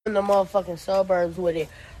In the motherfucking suburbs with it.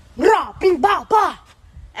 Brah, bing, bah, bah.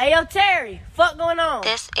 Hey, yo, Terry, fuck going on?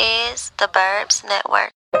 This is the Burbs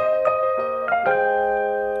Network.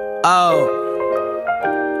 Oh.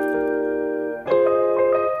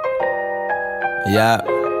 Yeah.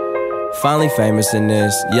 Finally famous in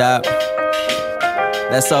this. Yeah.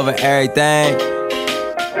 That's over everything.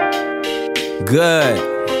 Good.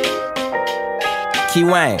 Key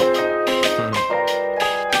Wayne.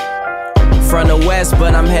 From the west,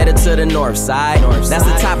 but I'm headed to the north side. That's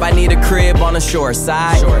the top, I need a crib on the shore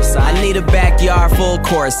side. I need a backyard full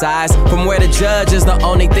court size. From where the judge is the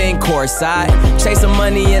only thing court side. Chasing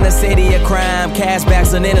money in a city of crime. Cash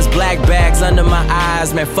backs and then it's black bags under my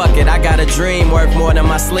eyes. Man, fuck it, I got a dream worth more than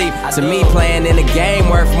my sleep. To me, playing in the game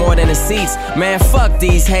worth more than the seats. Man, fuck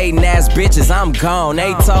these hating ass bitches, I'm gone.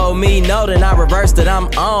 They told me no, then I reversed it, I'm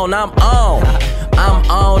on. I'm on.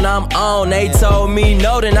 They told me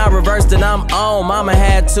no, then I reversed it, I'm on. Mama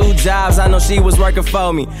had 2 jobs, I know she was working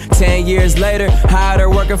for me. 10 years later, hired her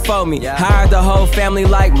working for me. Hired the whole family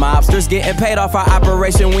like mobsters. Getting paid off our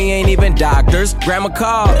operation, we ain't even doctors. Grandma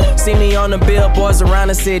called, see me on the billboards around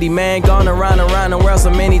the city. Man, gone around the world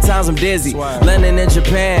so many times I'm dizzy. London and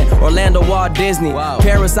Japan, Orlando, Walt Disney.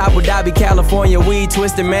 Paris, Abu Dhabi, California, we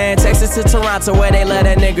twisted, man. Texas to Toronto, where they let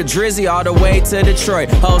that nigga Drizzy. All the way to Detroit,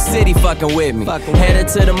 whole city fucking with me. Headed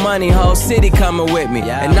to the money, whole city coming with me.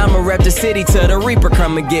 And I'ma rep the city till the Reaper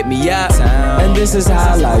come and get me, yeah. And this is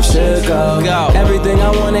how life should go. Everything I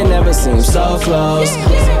wanted never seemed so close.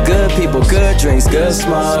 Good people, good drinks, good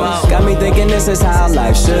smoke. Got me thinking this is how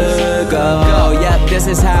life should go. Yep, this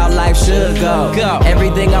is how life should go.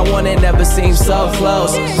 Everything I wanted never seemed so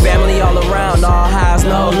close. Family all around, all highs,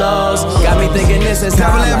 no lows. Got me thinking this is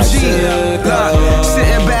how life should go.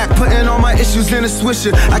 Sitting back, putting all my issues in a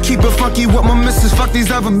swisher. I keep it funky with my missus, fuck these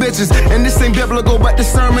other bitches. And this ain't biblical, but the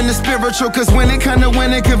sermon is spiritual. Cause when it come to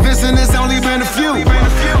winning, convincing, it's only been a few.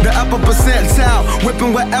 The upper percentile,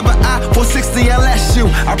 whipping whatever I 460 LSU.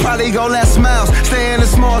 I probably go less miles, stay in a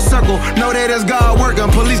small circle. Know that it's God working.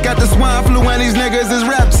 Police got the swine flu and these niggas is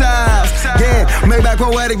reptiles. Yeah, Maybach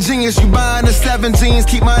poetic genius. You buying the 17s,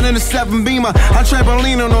 keep mine in the 7 Beamer. I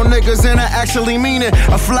trampolining on niggas and I actually mean it.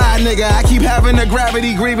 A fly nigga, I keep having a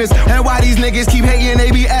gravity grievance. And why these niggas keep hating,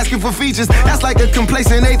 they be asking for features. That's like a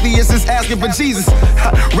complacent atheist is asking for Jesus.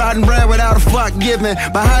 Riding bread without a fuck giving.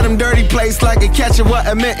 Behind them dirty plates like a catcher what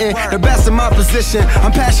admitting. The best of my position.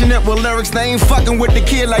 I'm passionate with lyrics. They ain't fucking with the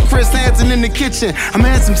kid like Chris Hansen in the kitchen. I'm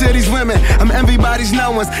handsome to these women. I'm everybody's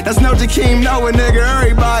no ones. That's no Jakeem Noah, nigga.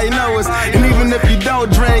 Everybody knows us. And even if you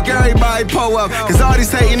don't drink, everybody pull up. Cause all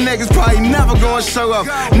these hating niggas probably never gonna show up.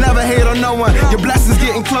 Never hate on no one. Your blessings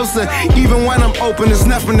getting closer. Even when I'm open, it's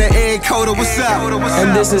nothing to egg coda. What's up?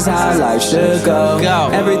 And this is how life should go.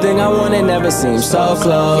 Everything I wanted never seemed so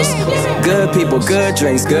close. Good people, good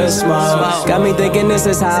drinks, good smoke. Got me thinking this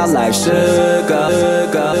is how life should go.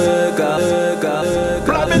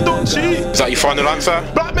 Is that your final answer?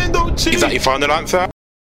 Is that your final answer?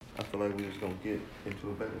 I feel like we just gonna get into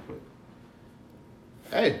it better quick.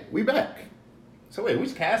 Hey, we back. So wait,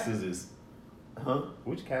 which cast is this? Huh?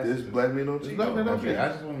 Which cast This is this? Black Men Don't This Cheat. Black Men Don't Cheat. I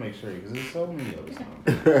just want to make sure because there's so many of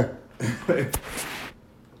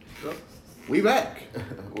us. We back.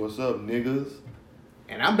 What's up, niggas?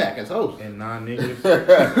 And I'm back as host. And non-niggas.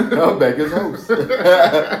 I'm back as host.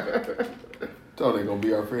 Tony ain't gonna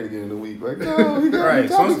be our friend again in a week. Like, no, he got Right.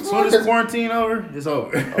 So this quarantine over, it's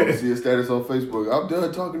over. I see a status on Facebook. I'm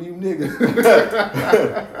done talking to you niggas.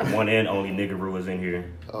 One and only niggaroo is in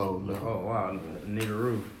here. Oh no. Oh wow,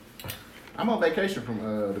 niggaroo. I'm on vacation from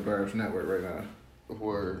the Burbs Network right now.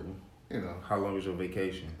 Word. You know, How long was your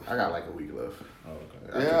vacation? I got like a week left. Oh,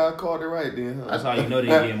 okay. Yeah, I called it right then. Huh? That's how you know they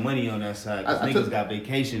getting money on that side. Cause I niggas took- got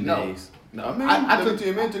vacation No. days. No, I mean, I took.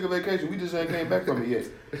 men took a vacation. We just ain't came back from it yet.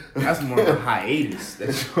 That's more of a hiatus.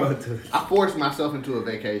 That's what I forced myself into a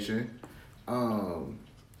vacation.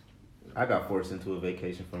 I got forced into a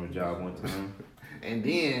vacation from a job one time. And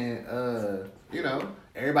then, you know,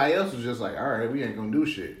 everybody else was just like, all right, we ain't gonna do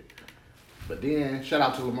shit. But then, shout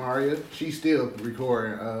out to Lamaria. She's still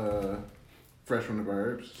recording Fresh from the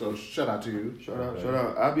Burbs. So, shout out to you. Shout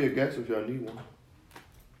out. I'll be a guest if y'all need one.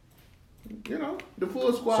 You know, the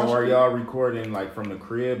full squad. So are y'all recording like from the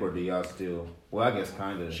crib or do y'all still? Well, I guess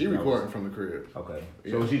kind of. She recording from the crib. Okay.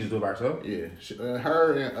 Yeah. So she just do it by herself? Yeah.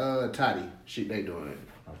 Her and Toddy, they doing it.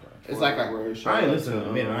 Okay. It's like I ain't listening in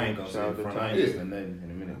a minute. I ain't gonna say front. I ain't listening to nothing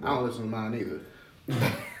in a minute. I don't listen to mine either.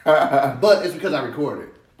 But it's because I recorded.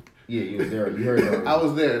 Yeah, you was there. You heard her. I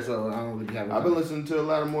was there, so I don't really have. I've been listening to a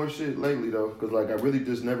lot of more shit lately though, cause like I really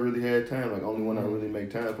just never really had time. Like only one I really make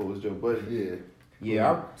time for was Joe Budden. Yeah.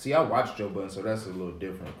 Yeah, I watch Joe Budden, so that's a little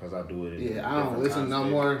different because I do it. Yeah, I don't listen no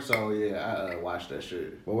more, so yeah, I watch that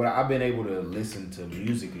shit. But I've been able to listen to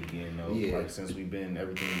music again though. Yeah. Like since everything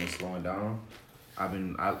been slowing down. I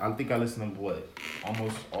think I listened to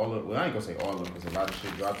almost all of. Well, I ain't gonna say all of them because a lot of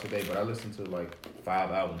shit dropped today. But I listened to like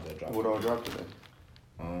 5 albums that dropped. What all dropped today?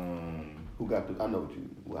 Who got the? I know what you.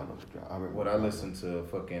 Well, I know what dropped. I remember. I listened to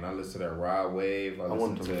I listened to that Rod Wave. I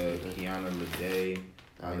listened to Kiana Lede.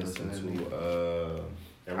 I listened to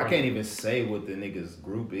I can't even say what the nigga's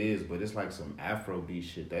group is, but it's like some Afrobeat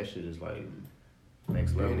shit. That shit is like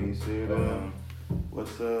next level. And he said,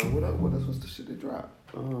 what's the shit that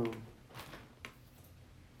dropped?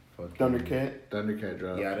 Thundercat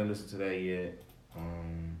dropped. Yeah, I didn't listen to that yet.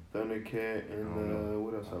 Thundercat and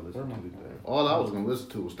what else I listened to today? All I was gonna listen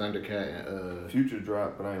to was Thundercat and Future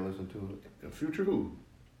dropped, but I ain't listened to it. Future who?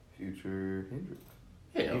 Future Hendrix.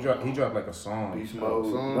 Yeah, He dropped like a song. Beast Mode.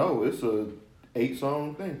 No, it's a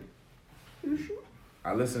 8-song thing. You sure?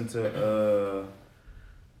 I listened to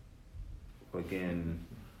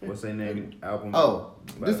what's their name? Album.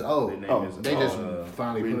 They just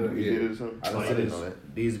finally put it. I listened to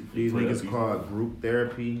these niggas called Group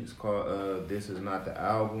Therapy. It's called This Is Not the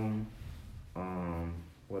Album.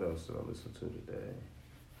 What else did I listen to today?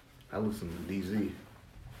 I listened to DZ.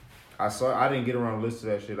 I didn't get around to listen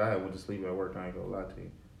to that shit. I had went to sleep at work. I ain't gonna lie to you.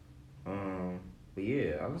 But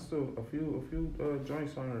yeah, I listened to a few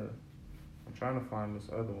joints on her. I'm trying to find this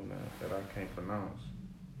other one that I can't pronounce.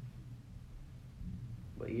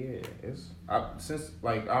 But yeah,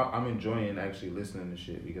 I'm enjoying actually listening to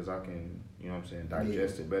shit because I can, you know what I'm saying,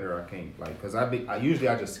 digest it better. I can't cause I usually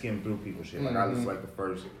just skim through people's shit. Like I listen like the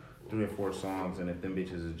first 3 or 4 songs, and if them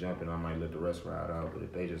bitches is jumping, I might let the rest ride out. But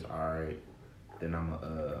if they just alright, then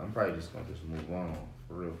I'm probably just gonna move on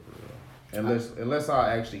for real. Unless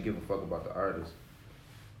I actually give a fuck about the artist.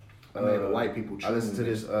 I made the white people. I listened to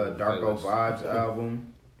this Darko Vibes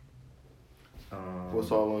album. What's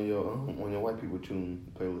all on your white people tune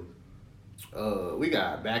playlist? We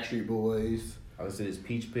got Backstreet Boys. I listened to this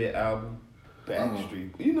Peach Pit album.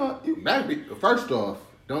 Backstreet. First off,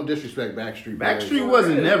 don't disrespect Backstreet Boys. Backstreet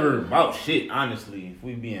wasn't never about shit, honestly. If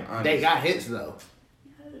we being honest, they got hits though.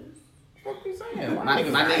 What you saying? My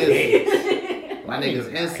niggas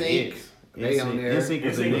NSYNC. They on there. NSYNC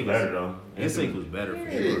was better though. NSYNC was better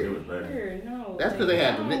for sure. It was better. No, that's because they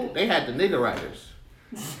had the nigga writers.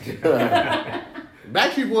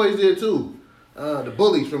 Backstreet Boys did too. The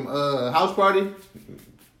Bullies from House Party.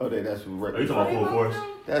 Oh, that's right. Are you talking about Full Force?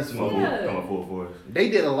 That's talking about Full Force. They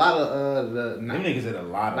did a lot of them niggas did a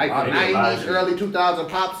lot of like the 90s, early 2000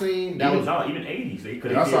 pop scene. That was even 80s. They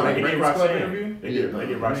did Roxanne. They did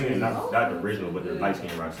Roxanne, not the original, but the light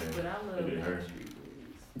skin Roxanne. They did her.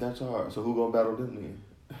 That's hard. So who gonna battle them then?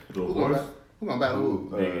 Full Force. Who gonna battle who?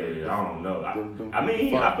 Nigga, I don't know. I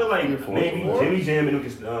feel like maybe Jimmy Jam and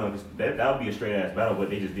that would be a straight ass battle, but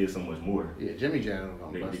they just did so much more. Yeah, Jimmy Jam.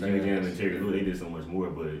 Jimmy Jam and Terry Lou, they did so much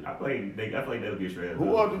more, but I feel like that would be a straight ass battle.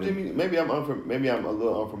 Who all do Jimmy? Maybe I'm a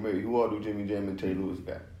little unfamiliar. Who all do Jimmy Jam and Terry Lewis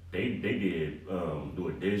got? They did Do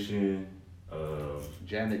Edition,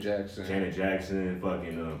 Janet Jackson,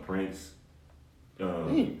 fucking Prince.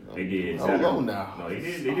 They did. Hold on now. No, they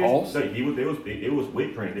did. It was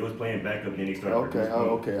with Prince. They was playing backup, then they started.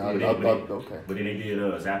 Okay. But then they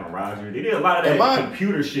did Zapp and Roger. They did a lot of that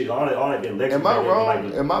computer shit. All that electric. Am I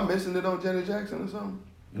wrong? Am I missing it on Janet Jackson or something?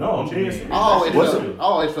 No, I'm saying. I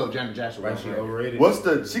always felt Janet Jackson was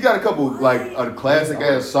overrated. She got a couple like a classic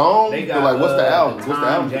ass song. They got what's the album? What's the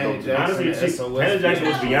album? Janet Jackson was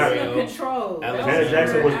Beyonce. Janet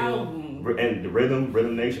Jackson was. And the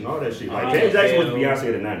Rhythm Nation, all that shit. Like Janet Jackson was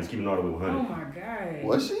Beyonce of the 90s, keeping all the way 100. Oh my god.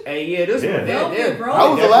 Was she? Hey, yeah, this one. I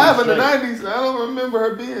was alive in the 90s. I don't remember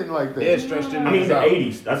her being like that. Yeah, stretched in the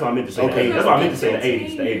 80s. That's what I meant to say. Okay. That's what I meant to say.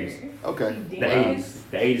 The 80s. Okay. The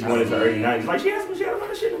 80s. The 80s going into the early 90s. Like she had a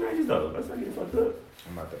lot of shit in the 90s though. Let's not get fucked up.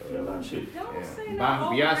 I'm about to a lot of shit.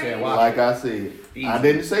 Beyonce. Like I said, I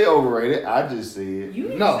didn't say overrated. I just said.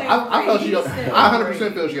 No, I felt she. I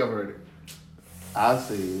 100% feel she overrated. I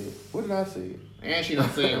said. What did I say? And she don't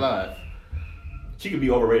sing live. She could be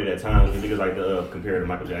overrated at times because niggas like to compare her to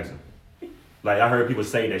Michael Jackson. Like I heard people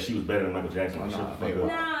say that she was better than Michael Jackson. Nah,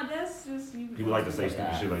 that's just you. People like to say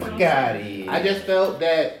stupid shit like that. Got it. I just felt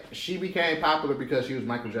that she became popular because she was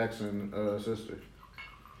Michael Jackson's sister.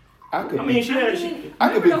 I could be Quincy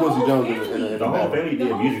Jones in the whole family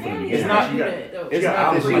did music from the beginning. It's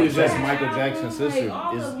not that she was just Michael Jackson's sister.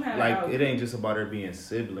 It's like it ain't just about her being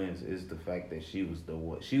siblings. It's the fact that she was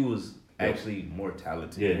actually more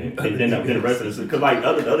talented. Yeah, and then the rest of the because like the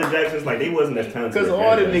other Jacksons, like they wasn't as talented. Because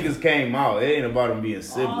all the niggas came out. It ain't about them being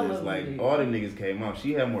siblings. Like all the niggas came out.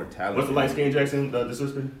 She had more talent. What's the light skinned Jackson? The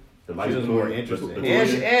sister. She was more interesting.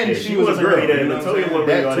 And she was a girl. Really Latoya wasn't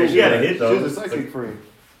really on that. She had a hit though. She was a psychic friend.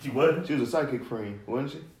 She was? She was a psychic friend,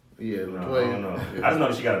 wasn't she? Yeah, no, I don't know. I just know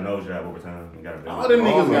that she got a nose job over time. And got a all them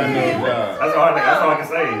niggas got nose jobs. That's all I can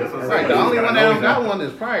say. That's what I'm saying. The only one that don't got one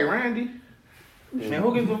is probably Randy. Man,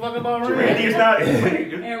 who gives a fuck about Randy? Randy's not.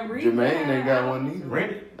 Jermaine ain't got one either.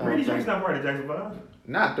 Randy Jackson's not part of the Jackson 5.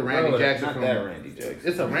 Not the Randy Jackson not from that Randy Jackson.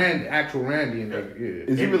 It's a actual Randy in there. Yeah.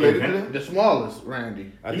 Is he related to that? The smallest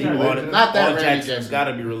Randy. I think not that all Randy Jackson's Jackson.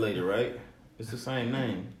 gotta be related, right? It's the same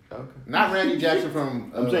name. Okay. Not Randy Jackson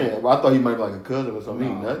from. I'm saying, well, I thought he might be like a cousin or something.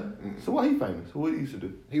 He ain't No. nothing. So why he famous? What did he used to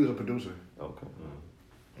do? He was a producer. Okay.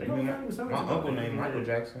 My uncle named Michael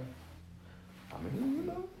Jackson. I mean, you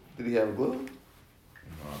know, did he have a glove?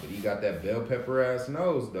 No, but he got that bell pepper ass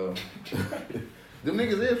nose though. Them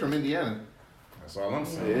niggas is from Indiana. That's all I'm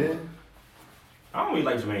saying. Yeah. I don't really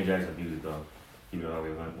like Jermaine Jackson's music though. Keep it all the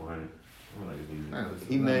way 100. I don't like his music.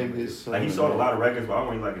 He named his son. Like he sold a lot of records, but I don't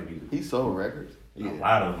really like his music. He sold records. A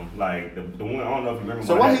lot of them. Like the one I don't know if you remember.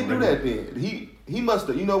 So why he do that then? He must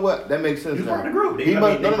have. You know what? That makes sense He's now. part of the group. He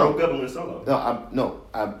must. No. broke up and went solo.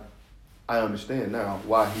 I understand now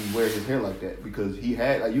why he wears his hair like that because he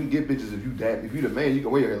had like you can get bitches if you the man you can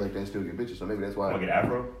wear your hair like that and still get bitches. So maybe that's why. Want to get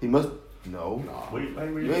afro? He must. No. What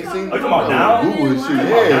You ain't seen. Oh, you talking about now? Google his shit.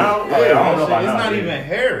 I don't know about It's now. not even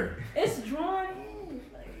hair. It's drawn in.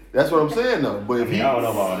 That's what I'm saying though. But if I don't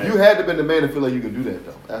know about that. you had to been the man to feel like you can do that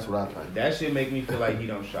though. That's what I think. That shit make me feel like he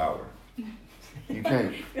don't shower. You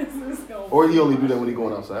can't. Or he only do that when he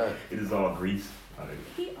going outside. It is all grease.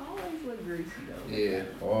 He always look greasy though. Yeah.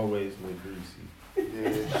 Always look greasy.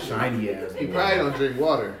 Yeah. Shiny ass. He probably don't drink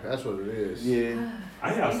water. That's what it is. Yeah.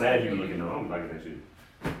 I know how sad you looking though. I don't like that shit.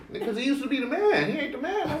 Because he used to be the man. He ain't the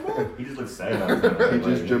man no more. He just looks sad all the time. He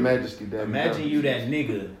just Your Majesty. Damn. Imagine you that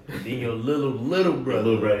nigga, and then your little brother,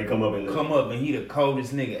 Little brother come up and he the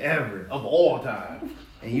coldest nigga ever, Of all time.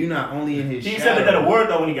 and you not only in his He shadow. said that a word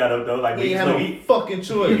though when he got up though. Like He he had no fucking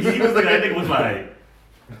choice. He was looking at that nigga was like,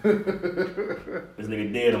 this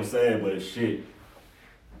nigga dead. I'm sad, but shit,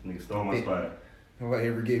 nigga stole my spot. Nobody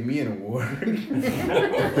ever gave me an award.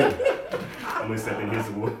 I'm accepting his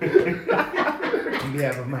award. On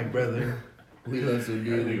behalf of my brother, we love so That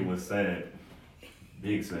good. nigga was sad,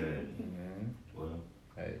 big sad. Man. Well,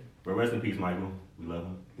 Hey, but rest in peace, Michael. We love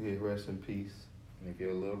him. Yeah. Rest in peace. if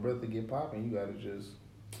your little brother get popping, you gotta just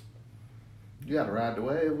You gotta ride the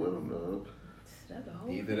wave with him, dog.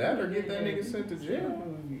 either that or get that nigga sent to jail.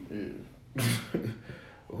 Yeah.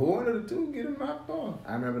 One of the two get him knocked off.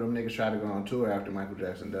 I remember them niggas tried to go on tour after Michael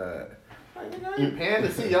Jackson died. Like, nigga, I ain't paying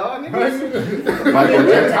to see y'all, niggas. Michael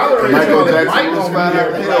Jackson Mike was over fine.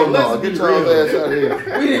 here. Hell Like, no. let's Get be your real. ass out of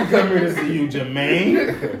here. We didn't come here to see you,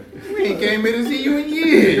 Jermaine. We ain't came here to see you in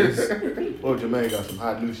years. Well, Jermaine got some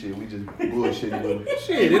hot new shit. We just bullshitting with him.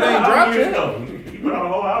 Shit, it ain't dropped years yet. ago. He put out a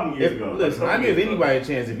whole album years ago. Listen, I give anybody a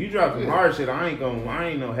chance. If you drop some hard shit, I ain't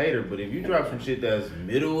no hater. But if you drop some shit that's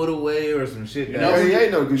middle of the way or some shit No, that's he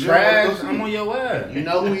ain't no good. trash, I'm on your ass. You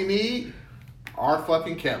know who we need? R.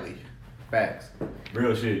 fucking Kelly. Facts.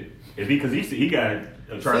 Real shit. If he got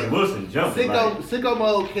Charlie Wilson jumping. Sicko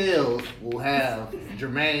Mode Kills will have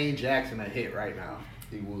Jermaine Jackson a hit right now.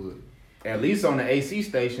 He would. At least on the AC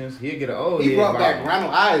stations, he'll get an old He head brought vibe. back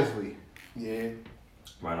Ronald Isley. Yeah.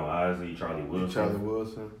 Rhino Isley, Charlie Wilson. Charlie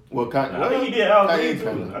Wilson. Well, I think he did Al Green Kanye too.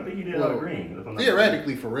 kinda. I think he did Al Green. If I'm not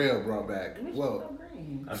Theoretically, Pharrell brought back. Well,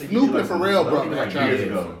 I think Snoop he did and Pharrell brought back like Charlie years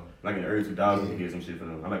Wilson. ago. Like in the early 2000s, he did some shit for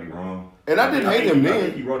them. I might be wrong. And I didn't hate him I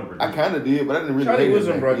think he then. wrote it. I kind of did, but I didn't really Charlie hate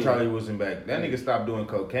Wilson him. brought back Charlie then. Wilson back. That nigga stopped doing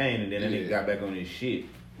cocaine and then that Yeah. nigga got back on his shit.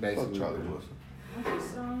 Fuck basically. Charlie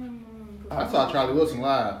Wilson. I saw Charlie Wilson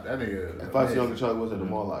live. That nigga. If I was younger Charlie Wilson at the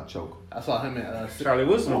mall, I'd choke. I saw him at Charlie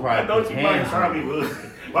Wilson will Why probably don't put you like hands on Charlie him.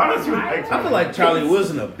 Wilson? Why don't you like Charlie? I feel like Charlie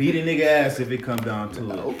Wilson will beat a nigga ass if it come down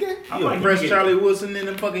to it. Okay. You press Charlie Wilson in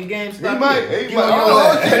the fucking game. He might. He Get might. on your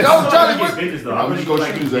Oh, ass. shit. That was Charlie Wilson. Bitches, though. I I'm really just feel gonna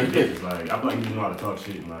like shoot he's his ass. bitches. Like I feel like he know how to talk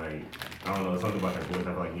shit. And like I don't know, something about that voice. I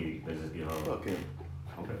feel like they just get hard. Okay.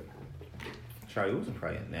 Okay. Charlie Wilson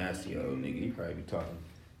probably a nasty old nigga. He probably be talking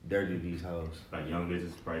dirty to these hoes. Like young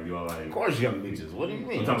bitches probably be all like. Of course, young bitches. What do you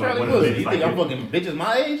mean? I'm talking Charlie about one of Wilson. the You bitches, think like I'm fucking bitches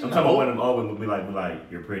my age? I'm talking about one of them always would be like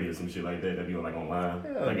you're pretty or some shit like that. That be like online.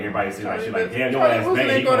 Hell Like no. everybody see like shit like Charlie damn your Wilson ass bang.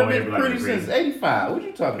 ain't He gonna come over be here be like pretty you're since pretty. '85. What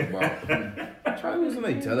you talking about? Charlie Wilson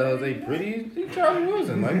ain't tell us they pretty. He Charlie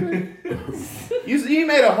Wilson. Like, he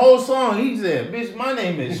made a whole song. He said, "Bitch, my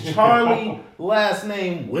name is Charlie, last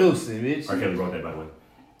name Wilson, bitch." R. Kelly wrote that by the way.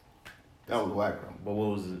 That was whack from him. But what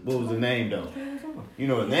was the name though? You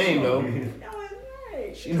know his name though.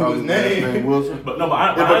 She Probably knew his last name. name Wilson. But no,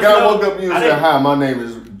 but if a guy woke up to you and said, "Hi, my name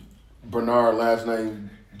is Bernard, last name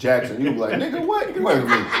Jackson," you'd be like, "Nigga, what? Wait a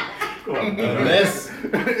minute." Unless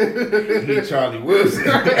he Charlie Wilson.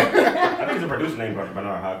 I think it's a producer named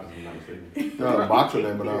Bernard Hopkins, if I'm not mistaken. No, a boxer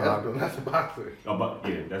named Bernard Hopkins. That's a boxer. Oh, but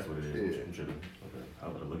yeah, that's what it is. I'm tripping. Okay, I'll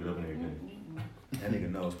have to look it up and everything. That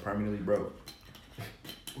nigga knows permanently broke.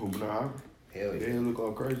 Who, Bernard Hopkins? Hell yeah. He look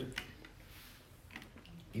all crazy.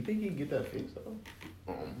 You think he can get that fixed though?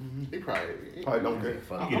 He probably don't care.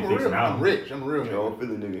 I'm rich. I'm a real Yo, nigga.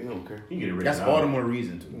 Philly nigga, he don't care. He get it rich. That's all the more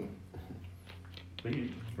reason to. But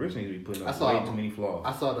Rich needs to be putting up I way too many flaws.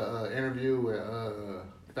 I saw the interview where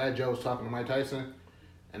Fat Joe was talking to Mike Tyson,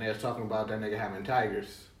 and they was talking about that nigga having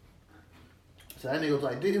tigers. So that nigga was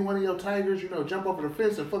like, "Didn't one of your tigers, jump over the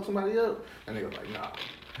fence and fuck somebody up?" And nigga was like, "Nah."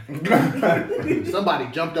 Somebody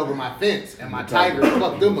jumped over my fence and my tigers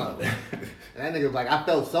fucked them up. And that nigga was like, I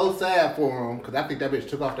felt so sad for him because I think that bitch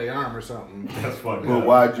took off their arm or something. That's fucked But up.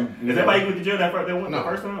 why'd you? Is that why you went to jail that first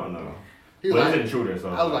time? Or no. He was Well, like, he's an intruder, so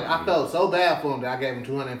I was like, I felt so bad for him that I gave him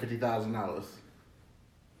 $250,000.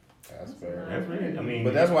 That's fair. That's really, I mean,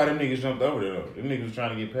 But that's why them niggas jumped over there though. Them niggas was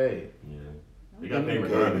trying to get paid. Yeah. They got paid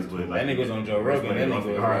regardless, but That nigga was on Joe Rogan. That nigga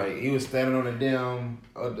was like, he was standing on the damn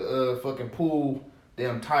fucking pool,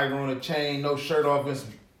 damn tiger on a chain, no shirt off, and some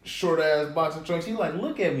short ass boxing trunks. He like,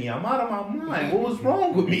 look at me, I'm out of my mind. What was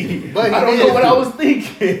wrong with me? But I don't know what I was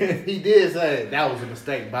thinking. He did say that was a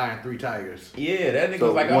mistake buying 3 tigers. Yeah, that nigga So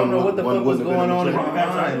was like, I don't know what the fuck was going on in my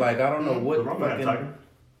mistake. mind. Like, I don't know what Romeo had a fucking. tiger.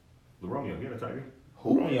 Romeo, he had a tiger.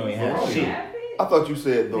 Who? Romeo ain't had Romeo. shit. I thought you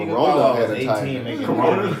said the Nigga Rona Paul had was a 18 tiger. making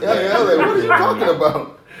Corona? Yeah, I was like, what are you talking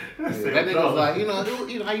about? That nigga was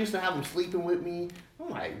like, I used to have them sleeping with me. I'm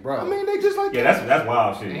like, bro. I mean, they just like Yeah, that. that's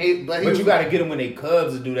wild shit. But you gotta get them when they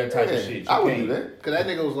cubs to do that type of shit. I would do that. Cause that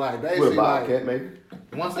nigga was like, With basically a like, bobcat, maybe.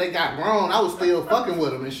 once they got grown, I was still fucking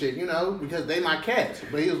with them and shit, because they my cats.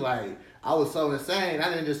 But he was like, I was so insane. I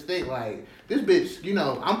didn't just think like, this bitch,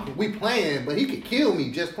 we playing, but he could kill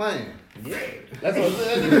me just playing. Yeah, that's what I'm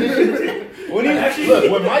saying. When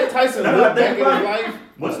Mike Tyson looked back in his life,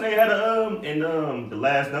 what's name had in the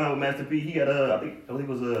last Don with Master P, he had I think it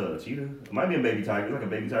was a cheetah. It might be a baby tiger. It's like a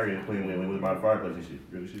baby tiger that's playing with by the fireplace and shit.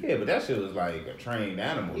 Real shit. yeah, but that shit was like a trained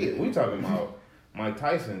animal. Yeah. We talking about Mike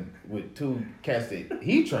Tyson with 2 cats that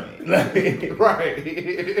he trained. Like, Right. like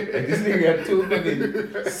this nigga got 2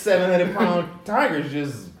 fucking 700-pound tigers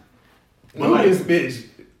just blew this bitch.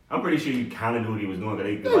 I'm pretty sure you kind of knew what he was doing.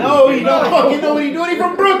 No, he don't fucking know what he doing. He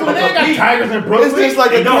from Brooklyn. They ain't got tigers in Brooklyn. It's just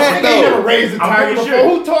like a They don't. cat, They though. never raised a tiger before.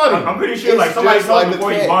 Who taught him? I'm pretty sure like It's somebody just told him like before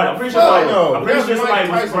the he cat. bought it. I'm pretty sure somebody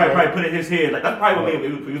was probably put it in his head. Like that's probably what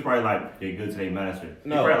made he was probably like, "They're good today, master."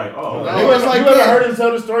 No. He probably like, "Oh, No. You It's like ever that. heard him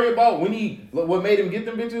tell the story about what made him get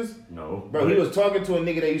them bitches? no, Bro, he was talking to a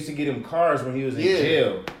nigga that used to get him cars when he was in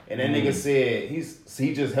jail. And that nigga said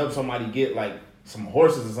he just helped somebody get like some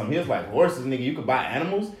horses or something. He was like, horses, nigga, you could buy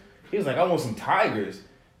animals? He was like, I want some tigers.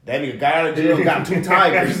 That nigga got out of jail and got 2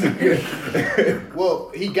 tigers.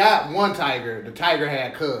 Well, he got 1 tiger. The tiger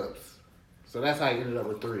had cubs. So that's how he ended up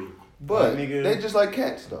with 3. But nigga. they just like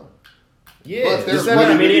cats, though. Yeah, But there's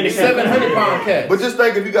 700-pound cats. But just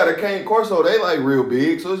think if you got a cane corso, they like real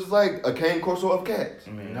big. So it's just like a cane corso of cats.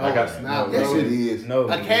 No, it's not. Yes, bro. it is. No,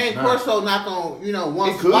 A cane corso not gonna, one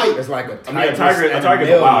It could. swipe. It's like a I mean, a tiger. tiger's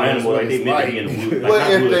a wild animal. Like they meant to be in the woods.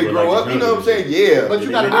 But if they grow up, you know what I'm saying? Yeah. But you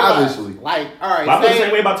gotta realize, obviously. like, all right, But I feel the say,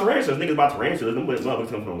 same way about tarantulas. Niggas about tarantulas. Them motherfuckers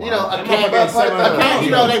come from the wild. a cane,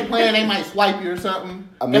 they playing, they might swipe you or something.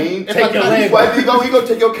 I mean, If take a your leg- leg. He gonna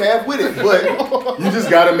take your calf with it, but you just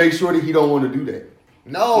gotta make sure that he don't want to do that.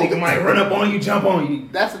 No, Nigga might run up on you, jump on you.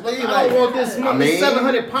 that's the thing. I don't want this I mean,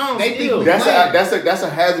 700 pounds they think still. That's a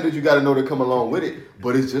hazard that you gotta know to come along with it.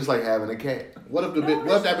 But it's just like having a cat. What if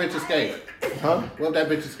that bitch escape? Huh? What if that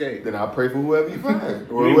bitch escape? Then I pray for whoever you find.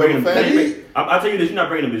 Or You whoever ain't bringing find them- me. I'll tell you this: you're not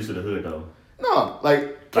bringing them bitches to the hood though. No,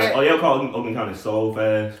 like Like, they'll call Oakland County so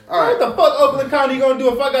fast. All right. What the fuck Oakland County gonna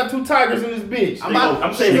do if I got 2 tigers in this bitch?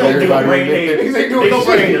 I'm saying they gonna bring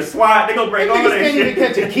the SWAT. They gonna bring all that can't even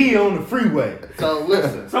shit. catch a kid on the freeway. So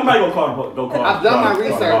listen, Somebody go call. I've done my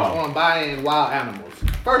research on buying wild animals.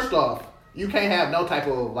 First off, you can't have no type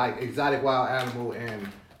of like exotic wild animal in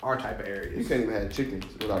our type of areas. you can't even have chickens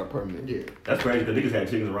without a permit. Yeah. That's crazy because niggas had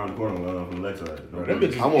chickens around the corner from the left side. Bro, them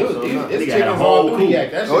bitches, I want some now. it's Nigga had a chickens whole all through coop. the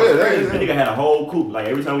act. That shit Oh, yeah, is that crazy. is- The nigga had a whole coop. Like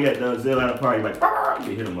every time we had the Zill at a party, like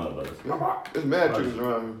you hit them motherfuckers. There's mad chickens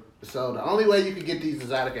around here. So the only way you can get these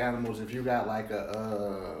exotic animals if you got like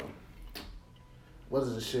a what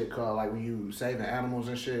is the shit called? Like when you saving animals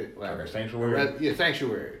and shit. Like a sanctuary? Yeah,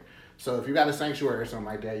 sanctuary. So if you got a sanctuary or something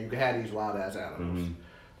like that, you can have these wild ass animals. Mm-hmm.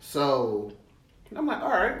 So I'm like, all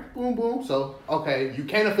right, boom, boom. So okay, you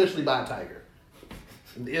can't officially buy a tiger.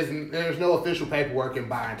 There's no official paperwork in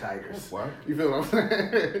buying tigers. What? You feel what I'm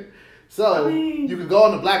saying? So you can go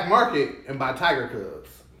on the black market and buy tiger cubs.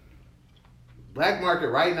 Black market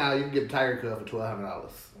right now, you can get a tiger cub for $1,200.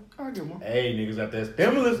 I get one. Hey, niggas got that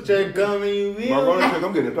stimulus check coming, you My feel Rona me? check,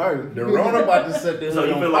 I'm getting a tiger. The Rona about to set this So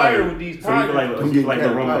you on feel fire like with these so you feel tigers. like getting the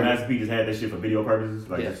cat Rona tiger. Master P just had that shit for video purposes,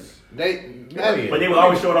 like Yes. but they would Yeah.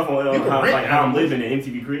 always show it off on You can how, rent like how I'm animals. living in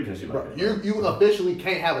MTV Cribs and shit Bro, like that. you officially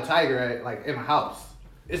can't have a tiger in a house.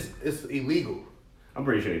 It's illegal. I'm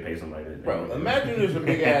pretty sure they pay somebody that. Bro, imagine there's a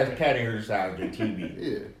big ass cat in your size your TV.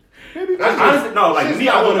 Yeah. Honestly, no, like Shit's me,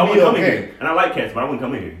 not I wouldn't gonna be come in okay. here, and I like cats, but I wouldn't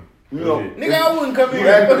come in here. You know, Nigga, I wouldn't come you here.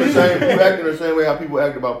 acting the same way how people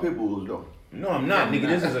act about pit bulls, though. No, I'm not, nigga.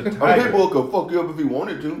 This is a A pit tiger. bull could fuck you up if he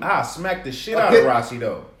wanted to. I'll smack the shit out of Rossi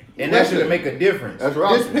though. And that should make a difference. That's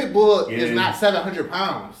right. This pit bull is Yeah. not 700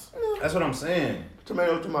 pounds. That's what I'm saying.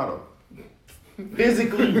 Tomato.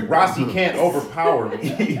 Physically, Rossi can't overpower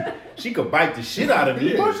me. She could bite the shit out of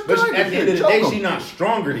me, Punch but tiger, at the end of the choke day, him. she not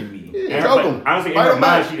stronger than me. And Choke her, him. honestly, in Bite her him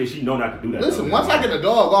mind, back. she know not to do that. Listen, though. once I get a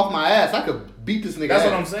dog off my ass, I could beat this nigga That's ass.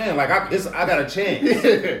 what I'm saying. Like I got a chance.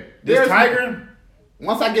 There's- This tiger,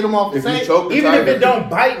 Once I get him off the If you same, choke the even tiger, if it don't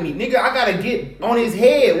bite me, nigga, I gotta get on his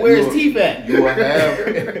head where his teeth at. you'll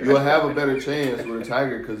have a better chance with a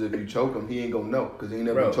tiger because if you choke him, he ain't gonna know because he ain't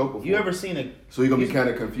never been choked before. You ever seen a? So he gonna be kind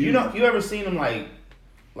of confused. You ever seen them like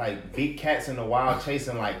big cats in the wild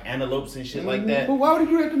chasing like antelopes and shit like that? But why would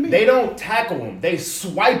he do that to me? They don't tackle them. They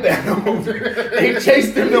swipe at them. They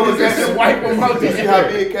chase them niggas and swipe them out. You see how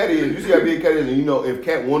big cat is. You see how big cat is, and you know if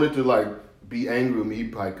cat wanted to like be angry with me, he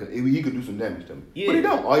probably could. He could do some damage to me. Yeah. But he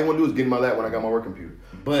don't. All he want to do is get in my lap when I got my work computer.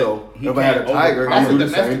 But so he if I had a can't tiger, overpower- I'm that's a gonna do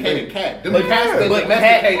the same domesticated thing. cat. Them But cats been but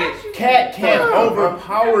domesticated. cat can't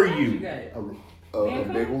overpower you. A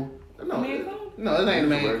big one. No, it ain't a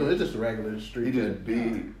man coon. It's just a regular street. He just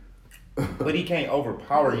big. But he can't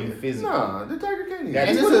overpower you physically. Nah, the tiger can't eat. That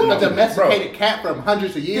And is this is what a it is. domesticated cat from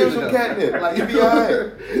hundreds of Give years him some ago. catnip. Like, You'll be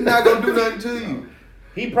alright. He's not gonna do nothing to you.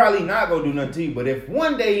 He probably not gonna do nothing to you, but if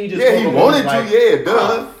one day he just Yeah, he woke up wanted and was to. Yeah, duh.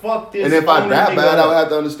 "Oh, fuck this. And if I owner die nigga bad, I up." would have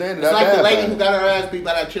to understand it. It's I like the died lady bad. who got her ass beat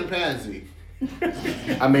by that chimpanzee.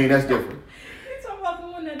 I mean, that's different. You talking about the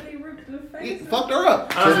one that they ripped in the He face? fucked her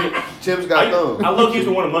up. Honestly, Chimps got thumbs. I look used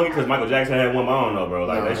to want a monkey because Michael Jackson had one. But I don't know, bro.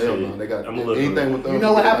 Like Nah, that hell shit. no. They got I'm a little anything with thumbs. You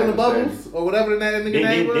know what happened to I understand. Bubbles? Or whatever the nigga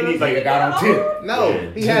name Then he's was? like, got on tip. No,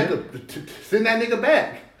 Yeah. he had to send that nigga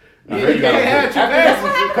back. Nah, Yeah, he you got can't on have tip.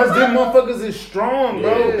 chimpanzees. Because them motherfuckers is strong,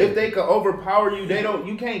 bro. Yeah. If they could overpower you, you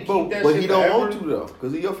can't keep that But shit he don't forever. want to though,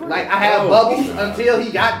 cause he your friend. Like I had No. Bubbles until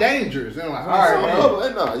he got dangerous. And I'm like, all right,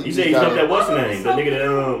 man. Nah, You said he took that what's the name? The nigga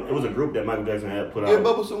that it was a group that Michael Jackson had put out. Yeah,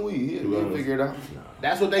 Bubble some weed. He'll figure it out.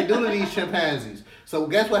 That's what they do to these chimpanzees. So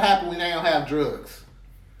guess what happened when they don't have drugs?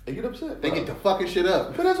 They get upset. They get to fucking shit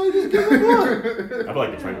up. But that's why you just give him one. I feel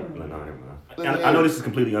like the trainer. No, never mind. I know this is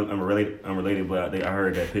completely unrelated, but I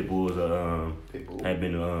heard that pit bulls had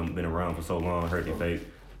been around for so long. Heard they fake.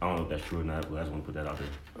 I don't know if that's true or not, but I just want to put that out there.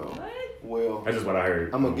 Oh, well, That's just what I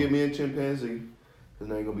heard. I'm gonna give me a chimpanzee. His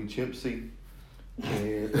name gonna be Chimp C.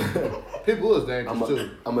 And Pit bull is dangerous too.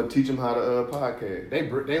 I'm gonna teach him how to podcast.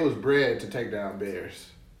 They was bred to take down bears.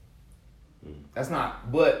 That's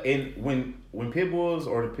not. But when pit bulls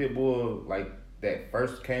or the pit bull like that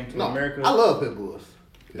first came to America, I love pit bulls.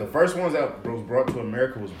 the first ones that was brought to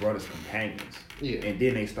America was brought as companions. Yeah. And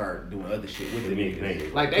then they start doing other shit with the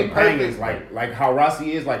niggas. Like they Companions, perfect. like how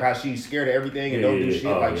Rossi is, like how she's scared of everything and don't do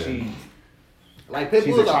shit. She. Like pit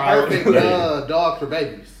She's bulls a are child. perfect dogs for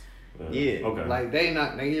babies. Yeah. Okay. Like they you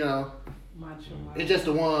know, it's just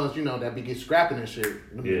the ones that be get scrapping and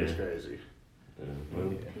shit. Them niggas crazy.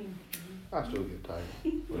 I still get tiger.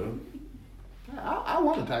 I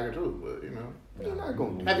want a tiger too, but You're not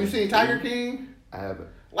gonna do Have you that. seen Tiger King? I haven't.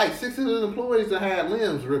 Like 600 employees that had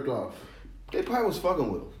limbs ripped off. They probably was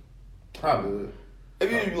fucking with him. Probably.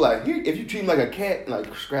 If you treat him like a cat,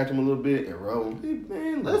 like scratch him a little bit and roll,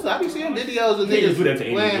 man. Listen, I be seeing videos of You can't niggas just do that to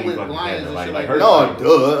any playing with fucking lions cat, and like- shit like like her- that.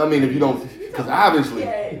 No, duh. I mean, if you don't, because obviously.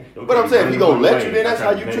 But I'm saying if he gonna let you, then that's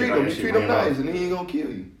how you treat him. You treat him nice, and then he ain't gonna kill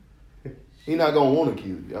you. He not gonna want to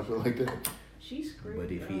kill you. I feel like that. She's screaming.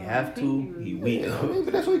 But if he have to, he will. I mean,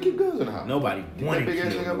 but that's why you keep guns in the house. Nobody want to big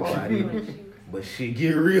ass kill nigga up nobody. But shit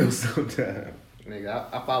get real sometimes. Nigga,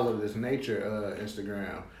 I follow this nature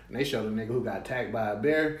Instagram, and they show the nigga who got attacked by a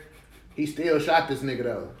bear. He still shot this nigga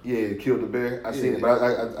though. Yeah, killed the bear. I seen it, but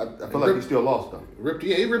I feel like he still lost though.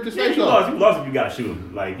 He ripped his Yeah, face you off. lost if you gotta shoot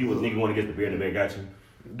him. Like you was nigga want to get the bear and the bear got you.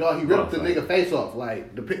 Dog, he ripped the nigga face off.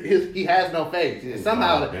 Like he has no face. And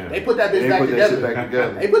somehow they put that bitch back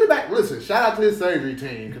together. They put it back. Listen, shout out to his surgery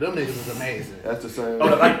team, cause them niggas is amazing. That's the same.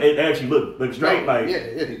 Oh, like it actually look straight. Like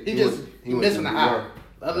He missing the eye.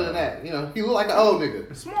 Other than that, you know, he look like an old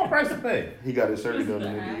nigga. Small price to pay. He got his surgery done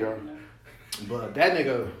in the DR. But that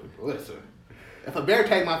nigga, listen, if a bear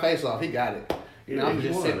take my face off, he got it. You know, I'm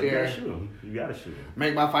just sit there. You gotta shoot him.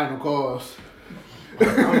 Make my final calls.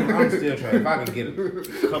 I'm still trying. If I can get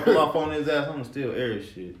a couple off on his ass, I'm gonna still air his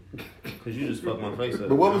shit. Cause you just fucked my face up.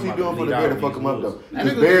 But what was he doing for the bear to fuck him up though?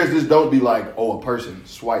 Because bears just don't be like, oh, a person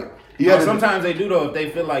swipe. Sometimes they do though if they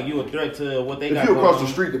feel like you a threat to what they got. If you across the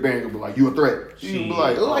street, the bear gonna be like, you a threat. You be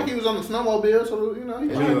like, it looked like he was on the snowmobile, so you know he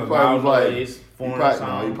probably was like,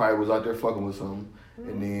 he probably was out there fucking with something,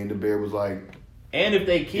 and then the bear was like. And if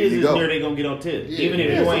they kids is near, they gonna get on tip. Yeah, even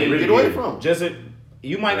if you ain't get away from them. Just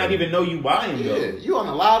you might not even know you buying though. Yeah, you on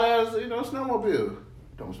a loud ass, snowmobile.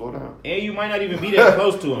 Don't slow down. And you might not even be that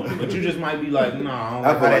close to him, but you just might be like, nah, I don't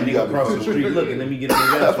like how that nigga across the street looking. Let me get in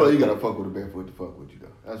the That's why you gotta fuck with a bear for it to fuck with you though.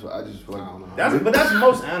 That's what I just feel like. But that's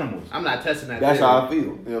most animals. I'm not testing that. That's how I feel. You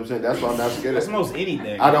know what I'm saying? That's why I'm not scared. That's most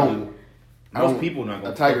anything. Most people not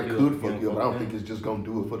gonna. A tiger could fuck you, but I don't think it's just gonna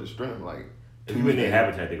do it for the strength. Like Tuesday,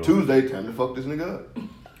 time to fuck this nigga up.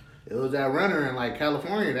 It was that runner in like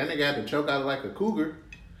California. That nigga had to choke out like a cougar.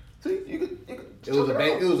 See, you could it was a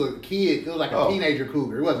kid. It was like a teenager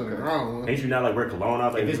cougar. It wasn't a grown one. Ain't you not like wear cologne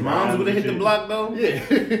out? Like if his moms would have hit the block though, yeah.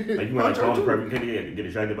 Like you might like cologne to get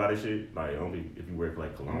distracted by this shit. Like only if you wear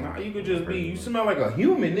like cologne. Nah, you could just be. You smell like a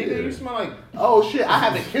human, nigga. Yeah. You smell like. Oh shit! I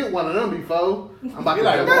haven't killed one of them before. I'm about to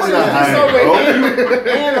like. And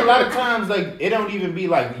a lot of times, like it don't even be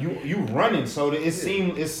like you running. So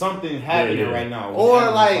it's something happening right now.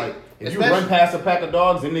 Or like if you run past a pack of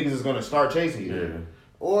dogs, them niggas is gonna start chasing you. Yeah.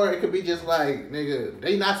 Or it could be just like, nigga,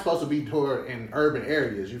 they not supposed to be toward in urban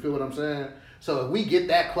areas. You feel what I'm saying? So if we get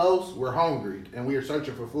that close, we're hungry and we are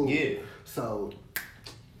searching for food. Yeah. So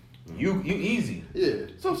you easy. Yeah.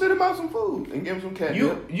 So send him out some food and give him some cat.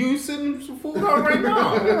 You send him some food out right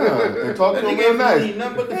now. And talk to him real nice.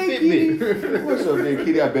 Nothing but the Fitbit. What's up, nigga?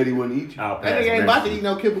 Kitty, I bet he wouldn't eat you. That nigga ain't about to eat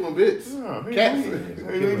no kibble and bits. Cats. He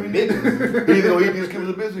either gonna eat these kibbles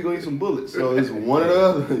and bits or he gonna eat some bullets. So it's one or the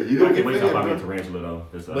other. You gonna get fed. Tarantula though.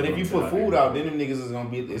 But if you put food out, then them niggas is gonna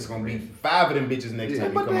be. It's gonna be 5 of them bitches next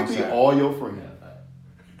time you come outside. Be all your friends.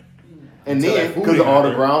 And then because all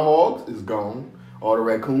the groundhogs is gone, all the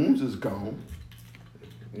raccoons is gone.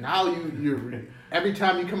 Now you're every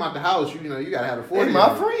time you come out the house, you know you gotta have a 40. He's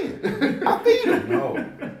my friend. I feed him.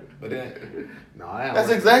 No, but then that's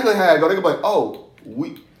exactly how I go. They go like, oh,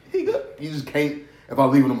 he good. You just can't. If I'm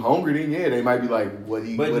leaving them hungry, then they might be like, what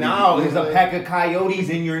he. But now there's a pack of coyotes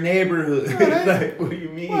in your neighborhood. Like, what do you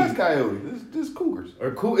mean? What's coyotes? This cougars.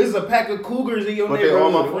 It's a pack of cougars in your neighborhood. They're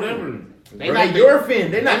all my whatever. They're your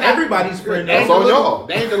friend. They're not everybody's friend. That's on y'all.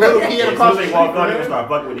 They ain't the little kid across the street. Walk out and start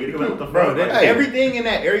fucking with you. What the fuck? Everything in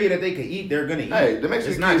that area that they could eat, they're gonna eat. Hey, the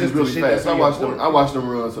Mexican kids is really fast. I watch them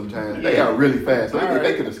run sometimes. They are really fast.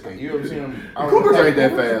 They can escape. You ever seen them? Cougars ain't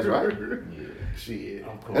that fast, right? Yeah. Shit.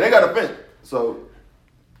 And they got a fence, so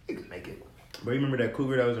they can make it. But you remember that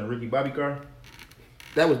cougar that was in Ricky Bobby car?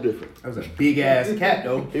 That was different. That was a big ass cat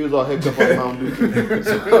though. He was all hecked up on Mountain Dew.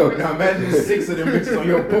 So, now imagine 6 of them bitches on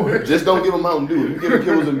your porch. Just don't give them Mountain Dew. If you give them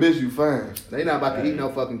kibbles and bits, you fine. They not about to eat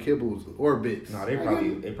no fucking kibbles or bits. No, they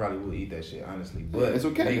probably will eat that shit, honestly. But it's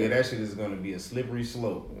okay. Nigga, that shit is gonna be a slippery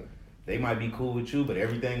slope. They might be cool with you, but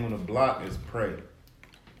everything on the block is prey.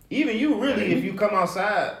 Even you, really, if you come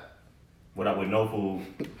outside with no food,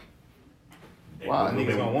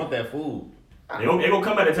 niggas gonna want that food. They gonna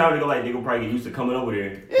come at a time they gonna probably get used to coming over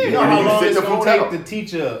there. Yeah, you know how long it's gonna take to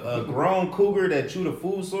teach a grown cougar that you the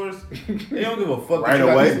food source? They don't give a fuck right that you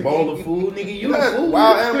away. got this bowl of food, nigga. You the food.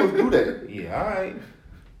 Wild animals do that. Yeah, alright.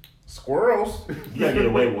 Squirrels. You gotta get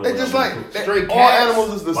away with it. It's just like straight all cats.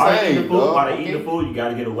 animals is the same. While they eating the food, you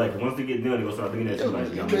gotta get away. Cause once they get done, they gonna start doing that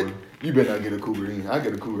shit. You better not get a cougar in. I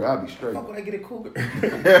get a cougar, I'll be straight. Fuck would I get a cougar?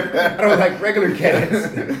 I don't like regular cats.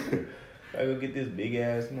 I go get this big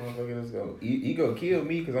ass motherfucker. Let's go. He gonna kill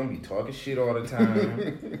me because I'm gonna be talking shit all the time.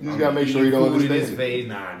 You just gotta make sure you don't understand. His face.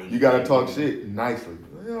 Nah, you gotta talk shit nicely.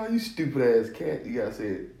 Oh, you stupid ass cat. You gotta say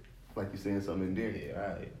it like you're saying something in there. Yeah,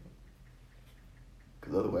 alright.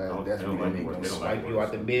 Because otherwise, that's when they gonna swipe you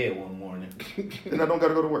out the bed one morning. Then I don't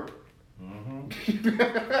gotta go to work. You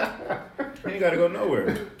ain't gotta go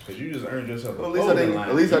nowhere because you just earned yourself a clothing line.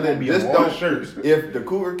 At least I didn't. Just don't. Shirts. If the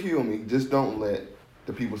cougar kill me, just don't let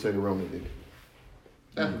the people say the Rona did it.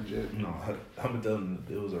 That's legit. No, I'm gonna tell them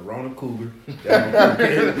it was a Rona cougar.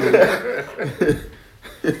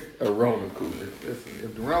 A Rona cougar. Listen,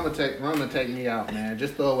 if the Rona Rona take me out, man.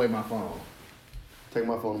 Just throw away my phone. Take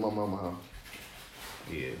my phone to my mama's house.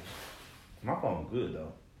 Yeah. My phone good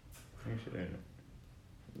though. Ain't shit in it.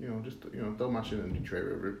 You know, just throw my shit in the Detroit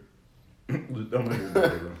River. Just throw my shit in the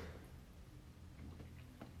river.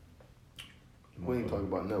 We ain't talking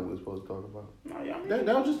about nothing we were supposed to talk about. No, y'all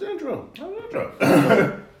That was just the intro.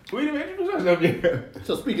 We didn't introduce ourselves yet.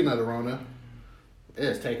 So speaking of the Rona,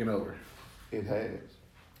 it's taking over. It has.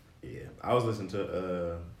 Yeah, I was listening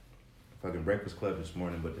to fucking Breakfast Club this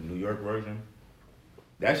morning, but the New York version,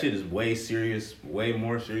 that shit is way serious, way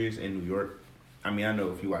more serious in New York. I mean, I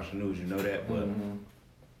know if you watch the news, you know that, but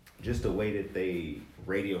just the way that they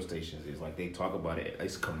radio stations is like they talk about it.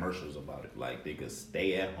 It's commercials about it. Like they could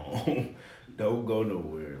stay at home, don't go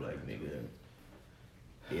nowhere. Like nigga,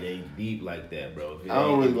 it ain't deep like that, bro. If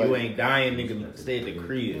you ain't dying, nigga, stay at the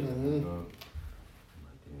crib.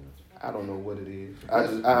 I don't know what it is. I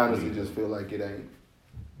honestly just feel like it ain't.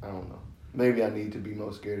 I don't know. Maybe I need to be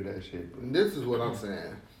more scared of that shit. But. This is what I'm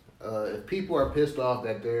saying. If people are pissed off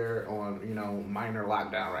that they're on, minor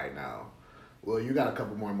lockdown right now, well, you got a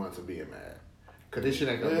couple more months of being mad. Cause this shit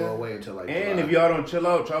ain't gonna go away until like. And July. if y'all don't chill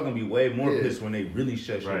out, y'all gonna be way more pissed when they really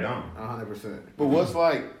shut shit down. 100%. But what's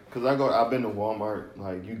like? Cause I've been to Walmart.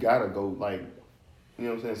 Like you gotta go. Like, you know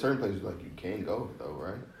what I'm saying? Certain places like you can't go though,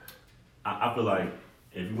 right? I feel like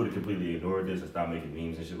if you would have completely ignored this and stopped making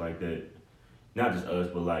memes and shit like that, not just us,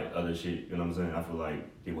 but like other shit, you know what I'm saying? I feel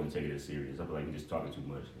like they wouldn't take it as serious. I feel like you're just talking too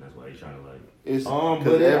much, and that's why they're trying to like. It's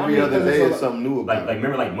because every other day is something new about it. Like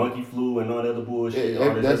remember like monkey flu and all that other bullshit.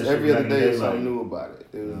 That's every other day is something new about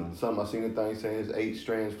it. There was something I seen a thing saying it's 8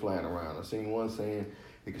 strands flying around. I seen one saying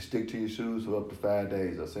it can stick to your shoes for up to 5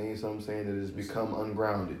 days. I seen something saying that it's become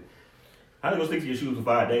ungrounded. How do you stick to your shoes for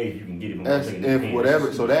 5 days? You can get it. That's if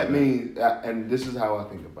whatever. So that means, and this is how I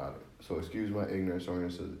think about it. So excuse my ignorance or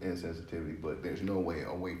insensitivity, but there's no way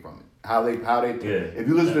away from it. How they if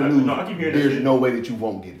you listen to the news, there's no way that you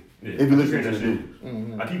won't get it. Yeah. If you listen to the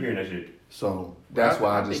news. I keep hearing that shit. So that's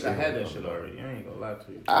why I just think I had that shit already. I ain't gonna lie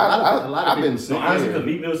to you. I've been sick. Honestly, because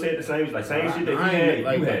Meek Mill said the same shit that he had.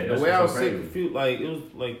 Like you had. the way I was sick, like it was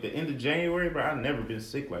like the end of January, but I've never been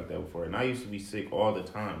sick like that before. And I used to be sick all the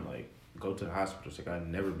time, like go to the hospital sick. I'd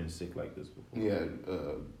never been sick like this before. Yeah,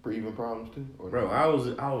 breathing problems too. Bro, I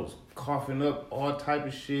was coughing up all type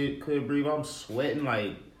of shit. Couldn't breathe. I'm sweating.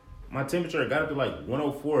 Like my temperature got up to like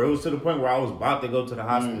 104. It was to the point where I was about to go to the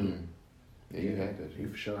hospital. Yeah, you had that. You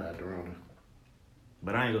for sure had the Rona.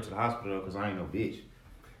 But I ain't go to the hospital because I ain't no bitch.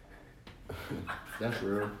 That's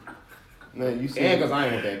real. Man, you seen? And because I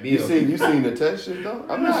ain't want that bill. You seen the test shit though?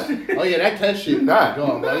 I'm not. Oh yeah, that test shit. You're not.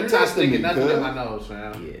 Dog, You're you're not testing sticking me, nothing cuz. in my nose,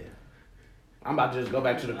 fam. Yeah. I'm about to just go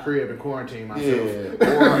back to the crib and quarantine myself. Yeah.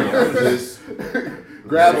 Or just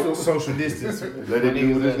grab some social distance. let it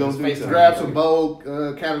do what it's gonna do. Grab some Vogue,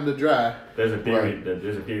 Canada Dry. There's a theory.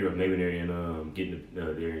 There's a theory of maybe they're getting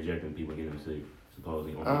they're injecting people, getting them sick.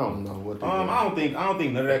 Supposedly. I don't know what. I don't think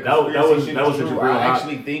none of that That was shit such is a true. real I hot-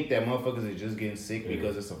 actually think that motherfuckers are just getting sick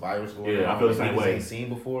because it's a virus going on. Yeah, I feel the same way. Ain't seen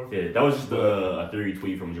before. Yeah, that was just a theory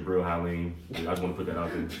tweet from Jabril Halim. I just want to put that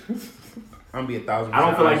out there. I'm gonna be 1,000%. I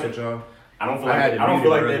don't feel like honest with y'all. I don't feel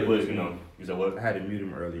like that, but you know, you said what? I had to mute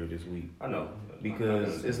him earlier this week. I know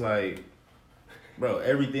because it's like, bro,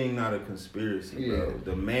 everything not a conspiracy, bro. Yeah.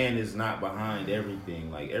 The man is not behind everything.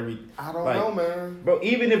 Like I don't know, man. Bro,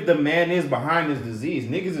 even if the man is behind this disease,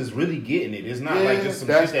 niggas is really getting it. It's not like just some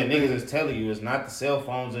shit that niggas is telling you. It's not the cell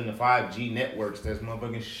phones and the 5G networks that's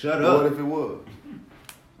motherfucking shut up. What if it was?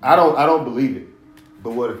 I don't believe it.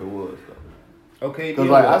 But what if it was though? Okay, because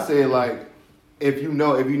like I said, like if you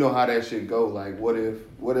know how that shit go, like what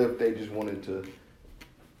if they just wanted to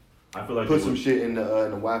I feel like put some shit in the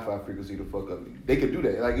Wi-Fi frequency to fuck up. They could do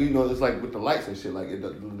that. Like it's like with the lights and shit. Like the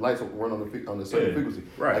lights run on a certain frequency.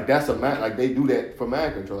 Right. Like that's like they do that for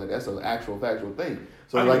mind control. Like that's an actual factual thing.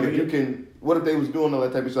 So like if you can, what if they was doing all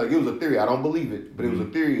that type of shit? Like it was a theory. I don't believe it, but it was a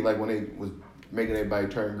theory. Like when they was making everybody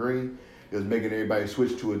turn green, it was making everybody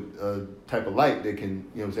switch to a type of light that can, you know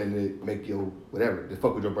what I'm saying, that make your whatever, that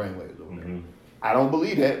fuck with your brainwaves or whatever. I don't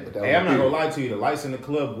believe that, but that I'm not gonna lie to you. The lights in the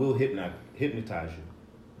club will hypnotize you.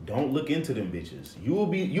 Don't look into them bitches. You will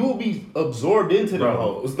be absorbed into them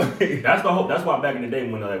hoes. That's the whole. That's why back in the day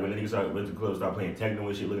when the niggas went to the club, started playing techno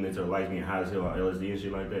and shit, looking into the lights being high as hell, or LSD and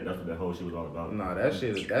shit like that. That's what that whole shit was all about. Nah, that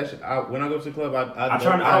shit. When I go to the club, I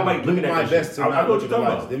don't like looking at my that best shit. to I not know look what at you're the talking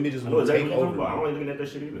lights. about. Them bitches I know will exactly take what you're over. talking about. I don't like looking at that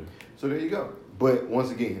shit either. So there you go. But once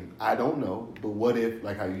again, I don't know. But what if,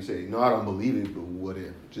 like how you say, no, I don't believe it. But what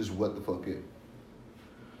if? Just what the fuck if?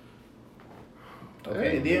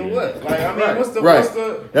 Okay, then what? Like, I mean, Right. what's the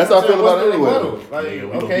That's how I feel about it anyway. Like, Nigga,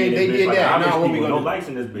 we okay, gonna they be in did this bitch. that. Like, Now what we people, gonna no do? lights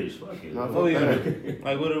in this bitch. Fuck it. What we gonna do?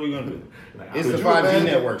 Like, what are we gonna do? It's Could the you 5G imagine-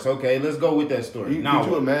 networks. Okay, let's go with that story. Could Now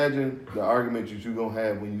you what? imagine the argument that you gonna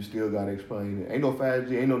have when you still gotta explain it? Ain't no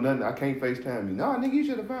 5G, ain't no nothing. I can't FaceTime you. Nah, nigga, you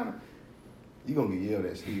should have found it. You gonna get yelled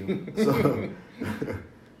at still. So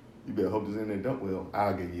you better hope this internet don't well.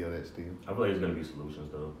 I'll get yelled at still. I feel like there's gonna be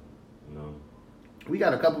solutions though. You know. We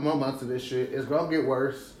got a couple more months of this shit. It's gonna get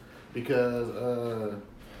worse because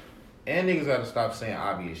And niggas gotta stop saying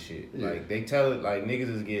obvious shit. Yeah. Like they tell it, like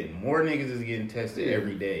more niggas is getting tested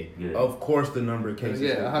every day. Yeah. Of course, the number of cases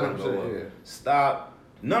is gonna 100%. go up. Yeah. Stop.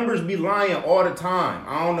 Numbers be lying all the time.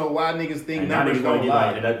 I don't know why niggas think And now numbers niggas gonna don't get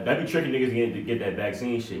lie. like that be tricking niggas to get that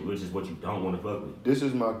vaccine shit, which is what you don't want to fuck with. This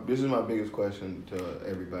is my biggest question to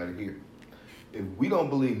everybody here. If we don't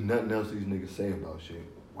believe nothing else these niggas say about shit,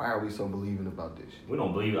 why are we so believing about this shit? We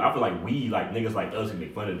don't believe it. I feel like we like niggas like us can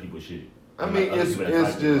make fun of people's shit. I And, mean, like, other it's people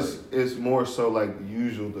that's like just it, it's more so like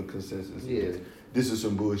usual. The consensus Yeah. is this is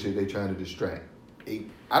some bullshit they trying to distract. I don't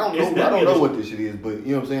It's know. I don't definitely know a what this shit is, but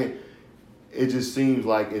you know what I'm saying. It just seems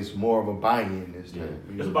like it's more of a buy-in this Yeah. time.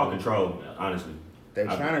 It's about control, honestly. They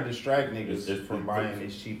trying to distract niggas it's from buying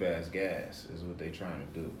this cheap ass gas. Is what they trying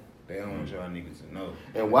to do. They don't want y'all niggas to know.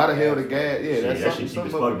 And why the hell the gas? Yeah, Shit, that's that something, shit cheap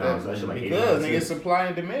as something fuck about now. that. So that shit like Because 89 niggas cents. supply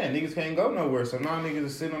and demand. Niggas can't go nowhere. So now niggas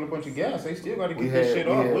is sitting on a bunch of gas. They still gotta We get this had- shit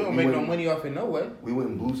we off. had- We don't we make no went- money off it no way. We went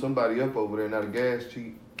and blew somebody up over there. Now the gas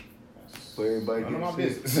cheap. For everybody None of my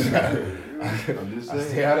getting sick. business. I'm just I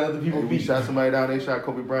saying. see how the other people Hey, we beat. shot somebody down. They shot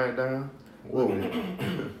Kobe Bryant down. Whoa.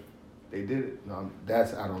 They did it. No,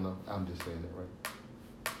 I don't know. I'm just saying that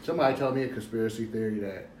right. somebody told me a conspiracy theory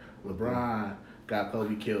that LeBron got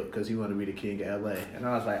Kobe killed because he wanted to be the king of LA, and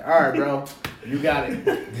I was like, all right, bro, you got it,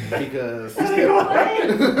 because He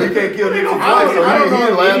can't kill niggas I twice. don't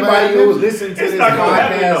know if anybody who listens to It's this not gonna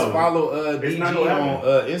happen, podcast though. follow It's DG not gonna on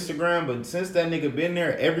happen. Instagram, but since that nigga been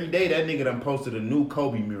there, every day that nigga done posted a new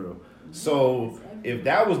Kobe mural. So if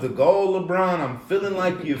that was the goal, LeBron, I'm feeling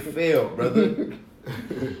like you failed, brother.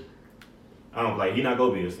 I don't like. He not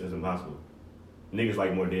gonna be. It's impossible. Niggas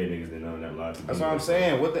like more dead niggas than that live. That's what I'm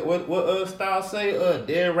saying. What style say?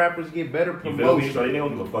 Dead rappers get better You feel me? promotion. So they don't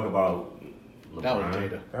give a fuck about. that was LeBron.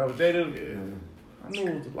 Jada. That was Jada. I knew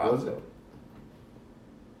it was a lot. Was it?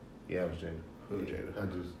 Yeah, it was Jada. I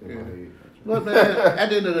just in my head. Look, man, at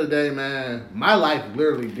the end of the day, man, my life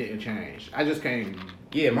literally didn't change. I just can't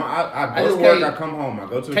Yeah, I I go just to work. can't I come home. I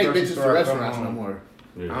go to the take grocery bitches to store. I come restaurants no home. more.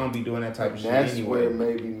 Yeah. I don't be doing that type of shit That's anyway. where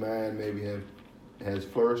maybe mine has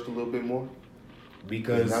flourished a little bit more.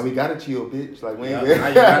 Because Now we got a chill, bitch. Like we yeah, ain't now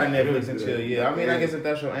you got a Netflix and chill. Yeah, I mean, I guess if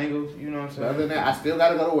that's your angle, you know what I'm But saying. other than that, I still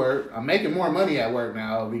gotta go to work. I'm making more money at work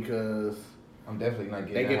now because I'm definitely not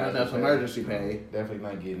getting. they give that enough housing emergency pay. Definitely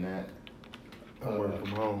not getting that. I work from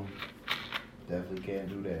home. Definitely can't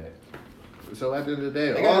do that. So at the end of the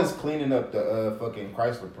day, They got us cleaning up the fucking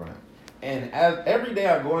Chrysler plant. And every day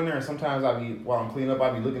I go in there, and sometimes while I'm cleaning up,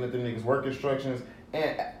 I be looking at them niggas' work instructions.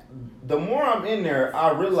 And the more I'm in there,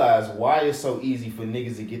 I realize why it's so easy for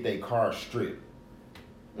niggas to get their car stripped.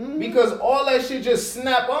 Because all that shit just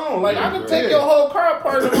snap on. Like, I can take your whole car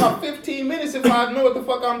apart in about 15 minutes if I know what the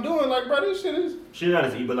fuck I'm doing. Like, bro, this shit is... Shit not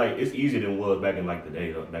as easy, but like it's easier than it was back in like the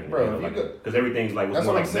day though. Back in Bro, the day, if like, you could- because everything's like was That's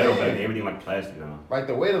more what like I'm metal saying. back then. Everything like plastic now. Like,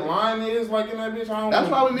 the way the line is, like, in that bitch, I don't That's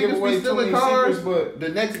why when give niggas away be too stealing many cars, secrets, but... the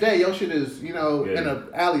next day your shit is, you know, Yeah. in an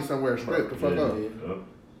alley somewhere stripped the fuck up. Yup.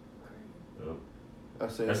 I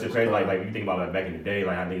say That shit crazy. Like you think about like back in the day,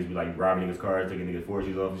 like how niggas be like robbing niggas' cars, taking niggas'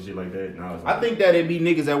 Porsches off and shit like that. Now it's like, I think that it be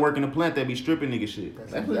niggas that work in the plant that be stripping nigga shit.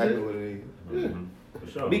 That's exactly what it is. for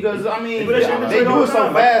sure. Because, I mean, But that shit they do it so all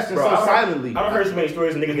the time. fast and Bro, so I silently. don't heard so many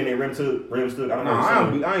stories of niggas getting their rims took. I don't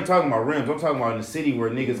No, know. I ain't talking about rims. I'm talking about in the city where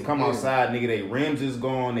niggas come outside, nigga, they rims is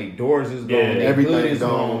gone, they doors is gone, Yeah, they everything hood is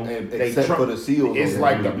gone, gone, and they except for the seals It's on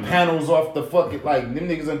like there. the panels off the fucking, like, them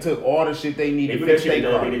niggas done took all the shit they need They to do that fix shit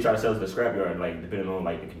their though. car. They try to sell it to the scrapyard, like depending on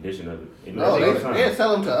like the condition of it. You know, No, that's all the time. they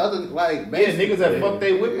sell them to other, like, Yeah, basic- niggas that fuck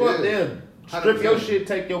they whip up, Yeah. they'll strip your 100%. shit,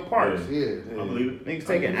 take your parts. Yeah. I believe it. Niggas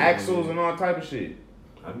taking axles and all type of shit.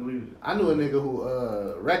 I believe it. I knew a nigga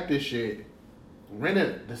who wrecked this shit,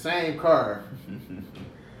 rented the same car,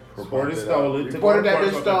 Reported stolen. took reported all that the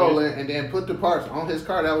bitch parts off stolen, and then put the parts on his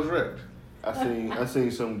car that was wrecked. I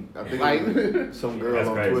seen some. I think Like- it was some girl That's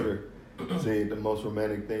on crazy. Twitter said the most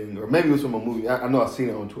romantic thing, or maybe it was from a movie. I know I seen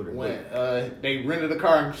it on Twitter. When they rented the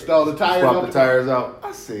car and stole the tires Swap off the tires out.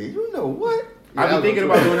 I said, you know what? I Yeah, be thinking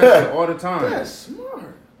about doing that shit all the time. That's smart.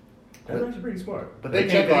 That's actually pretty smart. But they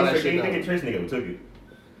check all that shit They out. can trace nigga who took it.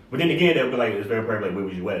 But then again, they'll be like, it's very perfect. Like, where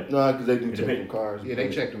was you at? No, because they do check them cars. Yeah, they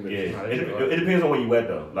check them. Yeah, it depends on where you at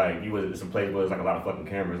though. Like, you was some place where there's like a lot of fucking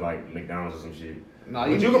cameras, like McDonald's or some shit. No,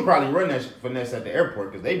 you can probably run that finesse at the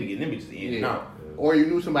airport because they be getting them bitches in and out. Or you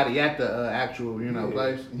knew somebody at the actual,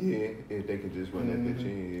 place. Yeah, if they could just run that bitch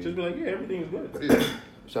in. Yeah. Just be like, yeah, everything's good.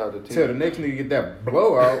 Shout out to Tell the next nigga get that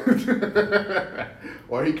blowout.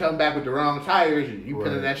 Or he come back with the wrong tires and you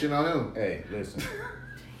pinning that shit on him. Hey, listen.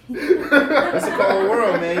 It's a cold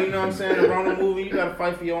world, man. You know what I'm saying? The Rona movie, you gotta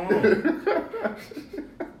fight for your own.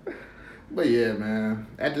 But yeah, man.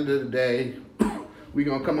 At the end of the day, we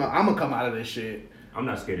gonna come out. I'm gonna come out of this shit. I'm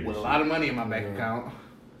not scared of this with shit. a lot of money in my bank account.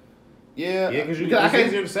 Yeah, because it's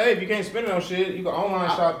easier to save. You can't spend it on shit. You can online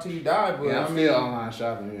shop till you die. But I'm still online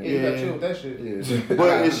shopping. Yeah, you gotta chill with that shit. Yeah.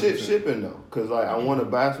 But it's shit shipping though, cause like I want to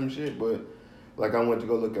buy some shit, but like I went to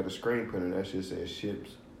go look at a screen printer. That shit said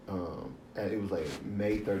ships. And it was like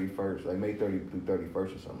May 31st, like May 30 through 31st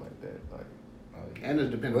or something like that. Like, and it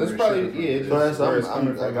depends. Well, it's probably So that's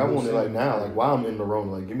I'm like I want it like now, like while I'm in the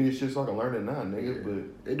Rona, like give me this shit so I can learn it now, nigga. Yeah. But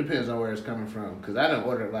it depends on where it's coming from, cause I done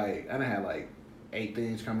ordered I done had like 8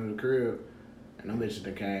 things coming to the crib, and them bitches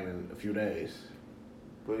that came in a few days.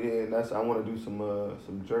 But yeah, and I want to do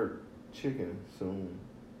some jerk chicken soon,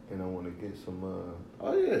 and I want to get some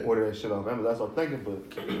order that shit off Amazon. That's what I'm thinking,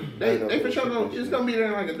 but they for sure it's gonna be there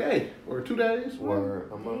in like a day or 2 days. Or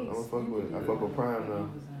I'm gonna fuck with Prime now.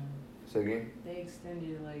 Say again? They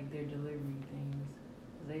extended like their delivery things.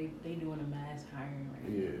 They doing a mass hiring right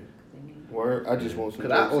now. Yeah. Word. I just want some.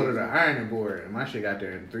 Cause I ordered an ironing board and my shit got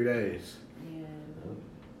there in 3 days. Yeah.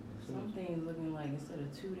 Some things looking like instead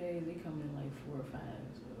of 2 days, they come in like 4 or 5.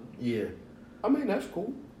 So. Yeah. I mean that's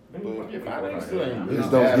cool. But 5 days still ain't.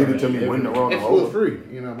 Just don't give it to me when the wrong. It's full free.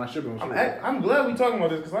 You know, my shipping was free. I'm glad we talking about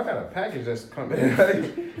this because I got a package that's coming.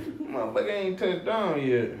 Motherfucker ain't touched down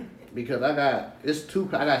yet. Because I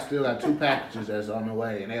still got 2 packages that's on the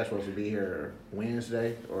way, and they're supposed to be here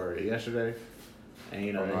Wednesday or yesterday.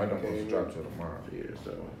 And I don't want to drop till tomorrow. Yeah,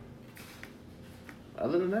 so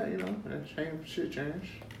other than that, shit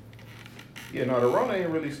changed. Yeah, no, the Rona ain't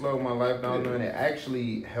really slowed my life down, and it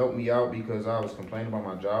actually helped me out because I was complaining about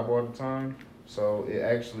my job all the time. So it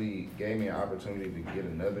actually gave me an opportunity to get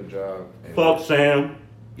another job. Fuck Sam.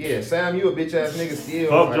 Yeah, Sam, you a bitch ass nigga still.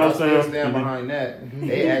 Fuck I still Sam. stand behind that.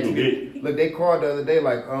 They actually look. They called the other day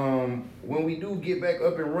like, when we do get back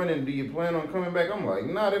up and running, do you plan on coming back? I'm like,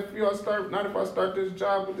 not if I start this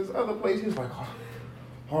job with this other place. He's like, oh,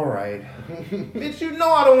 all right, bitch. You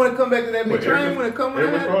know I don't want to come back to that bitch. I ain't want to come when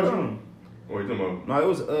I had to come. What you talking about? No, it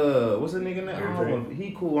was what's the nigga name?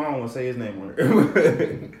 He cool. I don't want to say his name on it.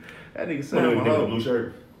 That nigga said the nigga with the blue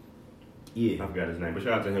shirt. Yeah. I forgot his name, but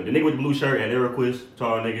shout out to him. The nigga with the blue shirt at Aeroquist,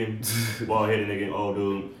 tall nigga, bald headed nigga, old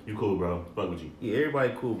dude. You cool, bro. Fuck with you. Yeah,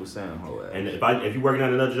 everybody cool but Sam whole ass. And if you working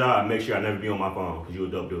at another job, I make sure I never be on my phone, because you a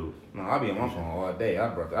dope dude. No, I'll be on my phone all day.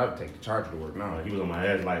 I'd take the charger to work now. He was on my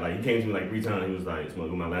ass, like he came to me like 3 times. He was like, "It's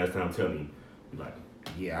my last time telling me." He's like,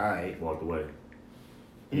 yeah, alright. Walked away.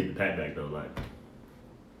 He hit the pat back though, like.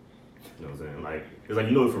 You know what I'm saying? Like, it's like,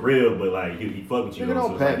 you know it for real, but like, he fuck with you. Nigga,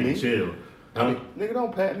 don't pat me. Chill. Nigga,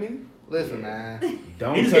 don't pat me. Listen, man. He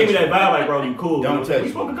just gave me that vibe, like, bro, you cool. Don't touch me. We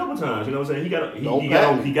spoke a couple times. You know what I'm saying?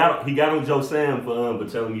 He got on Joe Sam for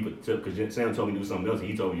telling me, because Sam told me to do something else. And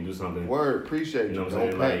he told me to do something. Word, appreciate you. Know what I'm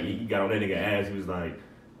saying? Like, he got on that nigga ass. He was like,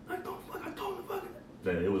 I told him fucking.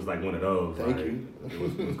 It was like one of those. Thank like, you. It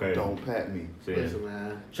was crazy. Don't pat me. So, Listen,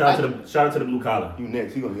 man. Shout out to the blue collar. You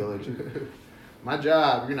next. He gonna yell at you. My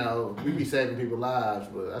job, we be saving people's lives,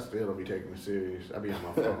 but I still don't be taking it serious. I be on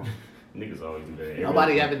my phone. Niggas always do that.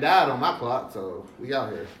 Nobody haven't died on my clock, so we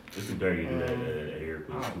out here. It's too dirty to do that here.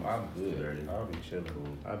 I'm good. Dirty. I'll be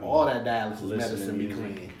chilling. All that dialysis medicine be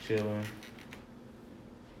clean. Chilling.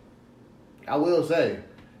 I will say,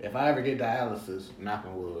 if I ever get dialysis, knock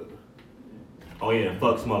on wood. Oh yeah,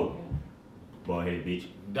 fuck smoke. Bald headed bitch.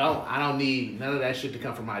 I don't need none of that shit to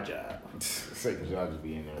come from my job. Say, cause y'all just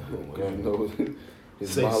be in there doing God knows.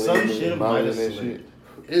 Say some shit about that shit.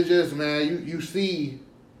 It's just, man, you see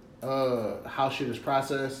how shit is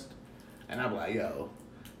processed, and I'm like, yo,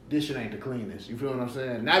 this shit ain't the cleanest. You feel what I'm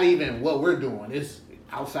saying? Not even what we're doing. It's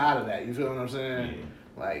outside of that. You feel what I'm saying?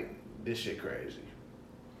 Yeah. Like, this shit crazy.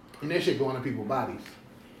 And that shit going to people's bodies.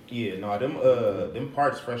 Yeah, no, them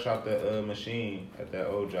parts fresh out the machine at that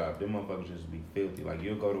old job, them motherfuckers just be filthy. Like,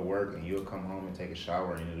 you'll go to work and you'll come home and take a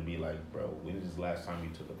shower and it'll be like, bro, when is the last time you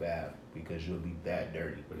took a bath? Because you'll be that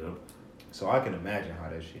dirty. So I can imagine how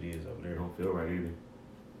that shit is over there. Don't feel right either.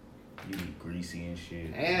 You be greasy and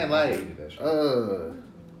shit. And like, they're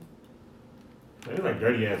like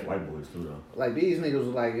dirty ass white boys too though. Like these niggas was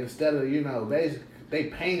like, instead of, basic, they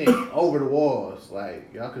painted over the walls.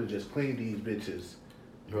 Like y'all could have just cleaned these bitches.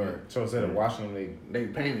 Right. So instead of washing them, they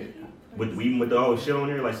painted. With the whole shit on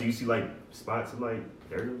there, like so you see like spots of like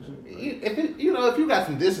dirt and shit. If you got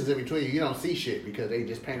some distance in between you don't see shit because they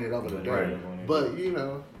just painted over the dirt. Right. But you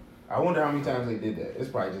know. I wonder how many times they did that. It's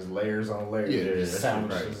probably just layers on layers. Yeah, just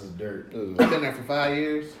sandwiches of dirt. I've been there for 5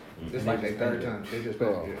 years. It's like their third time. They just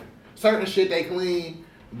certain shit they clean,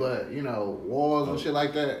 but you know walls and shit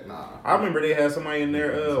like that. Nah. I remember they had somebody in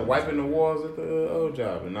there wiping the walls at the old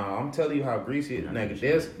job, and nah, I'm telling you how greasy it.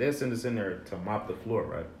 Nigga, they'll send us in there to mop the floor,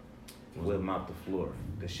 right? We'll mop the floor.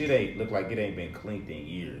 The shit ain't look like it ain't been cleaned in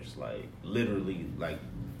years, like literally like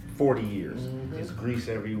 40 years. Mm-hmm. It's grease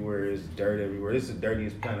everywhere. It's dirt everywhere. It's the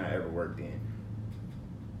dirtiest plant I ever worked in.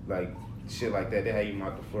 Like shit like that. They had you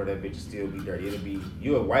mop the floor. That bitch still be dirty.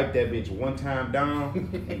 You would wipe that bitch one time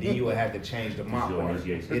down, and then you would have to change the mop on it.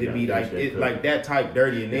 It'd be like that type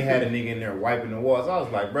dirty. And they had a nigga in there wiping the walls. I was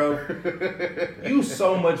like, bro, you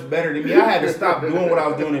so much better than me. I had to stop doing what I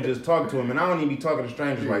was doing and just talk to him. And I don't even be talking to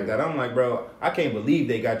strangers like that. I'm like, bro, I can't believe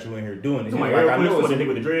they got you in here doing this. Like, I know it's a nigga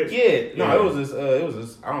with the dreads. Yeah, no, it was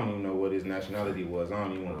this. I don't even know what his nationality was. I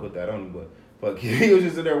don't even want to put that on him, but. Fuck, he was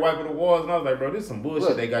just in there wiping the walls, and I was like, bro, this is some bullshit.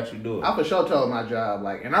 Look, they got you doing. I for sure told my job,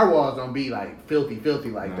 like, and our walls don't be like filthy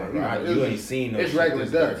like that. You ain't seen no it's regular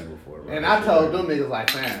dust. Before, and I told them niggas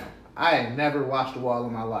like, fam, I ain't never washed a wall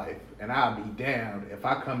in my life, and I'll be damned if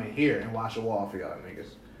I come in here and wash a wall for y'all niggas.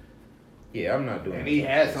 Yeah, I'm not doing. And he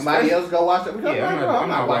had somebody else go wash it. Yeah, I'm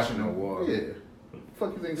not washing no wall. Yeah.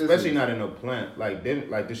 Fuck you think this Especially is? not in no plant. Like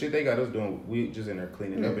the shit they got us doing, we just in there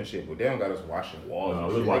cleaning up and shit. But they don't got us washing walls. No,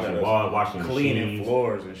 we washing walls, washing cleaning machines.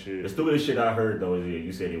 floors and shit. The stupidest shit I heard though is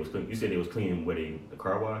you said it was cleaning where the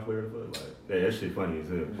car wash where the fuck. Like that shit funny as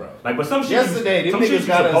hell. Bro. Like but some shit yesterday them niggas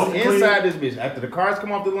got us inside this bitch. After the cars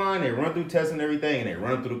come off the line, they run through tests and everything, and they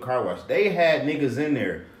run through the car wash. They had niggas in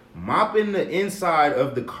there mopping the inside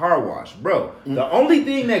of the car wash, bro. The only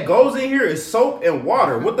thing that goes in here is soap and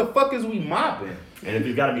water. What the fuck is we mopping? And if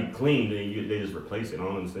it's got to be clean, then they just replace it. I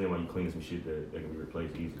don't understand why you clean some shit that can be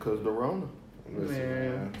replaced easy. Because the Rona.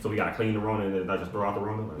 Man. So we got to clean the Rona and then not just throw out the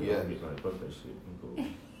Rona? Like, yeah. Like, fuck that shit. I'm cool.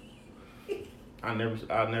 I've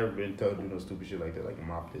never been told to do no stupid shit like that, like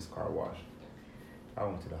mop this car wash. I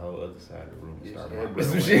went to the whole other side of the room and started mopping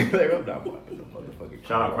some shit. Like, I'm not mopping the motherfucking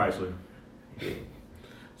Shout out Chrysler. Yeah.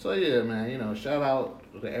 So yeah, man, you know, shout out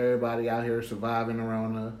to everybody out here surviving the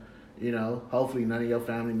Rona. You know, hopefully none of your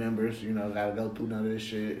family members, you know, gotta go through none of this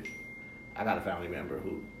shit. I got a family member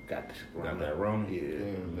who got that Rona.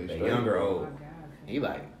 Yeah. They young or old? He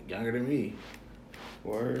like younger than me.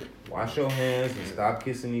 Word. Wash your hands and stop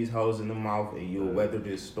kissing these hoes in the mouth, and you'll weather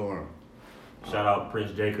this storm. Shout out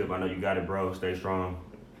Prince Jacob. I know you got it, bro. Stay strong.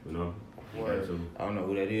 You know. I don't know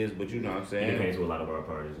who that is, but you know what I'm saying. He came to a lot of our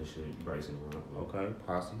parties and shit. Bryson. Okay,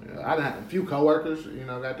 posse. Yeah, I done had a few coworkers, you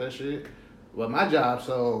know, got that shit. But my job,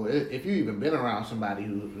 so if you even been around somebody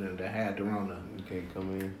that had the Rona, you can't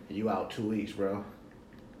come in. You out 2 weeks, bro.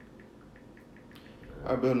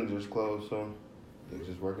 Our building just closed, so they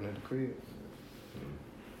just working at the crib.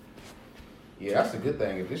 Yeah, that's a good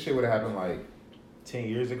thing. If this shit would have happened like 10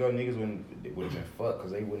 years ago, niggas would have been fucked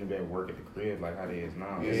because they wouldn't have been working at the crib like how it is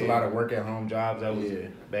now. Yeah. There's a lot of work at home jobs that was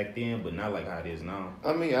back then, but not like how it is now.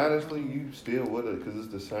 I mean, honestly, you still would have because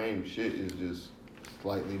it's the same shit. It's just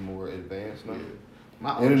slightly more advanced now.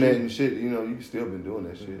 My internet and shit, you know, you still been doing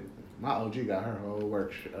that shit. My OG got her whole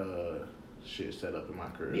work shit set up in my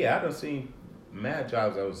crib. Yeah, I done seen mad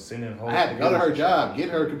jobs. I was sending home. I had to go to her job, get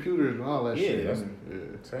her computers and all that shit. Yeah,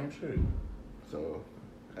 same shit. So,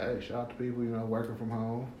 hey, shout out to people, you know, working from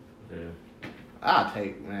home. Yeah. I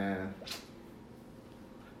couldn't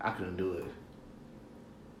do it.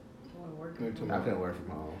 I couldn't work from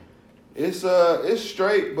home. It's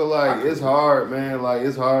straight, but like it's hard, man. Like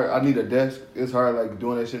it's hard. I need a desk. It's hard, like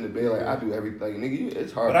doing that shit in the bed. Like I do everything, nigga.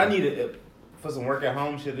 It's hard. But I need it for some work at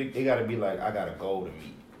home shit. It gotta be like I got a goal to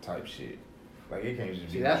meet type shit. Like it can't just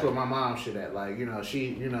be. See, that's what my mom shit at. Like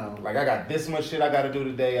like I got this much shit I gotta do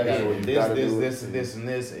today. I gotta do this, and this,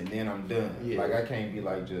 and then I'm done. Yeah. Like I can't be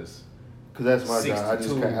like just. Cause that's my job. I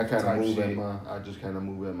kind of move shit. I just kind of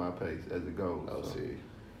move at my pace as it goes. Oh, so. See.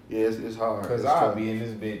 Yeah, it's hard. Cause I'll be in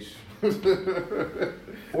this bitch.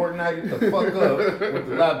 Fortnite the fuck up with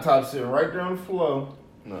the laptop sitting right there on the floor.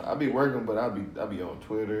 No, I be working, but I be on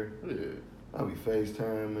Twitter. Yeah. I be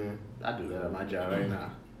FaceTiming. I do that at my job right now.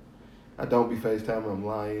 I don't be FaceTiming. I'm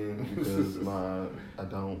lying because I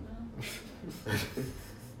don't.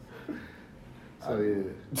 So yeah,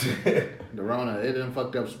 the Rona it done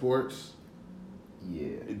fucked up sports.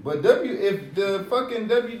 Yeah, but if the fucking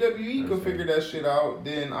WWE could figure that shit out,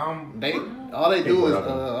 then all they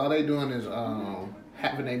doing is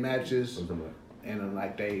having their matches in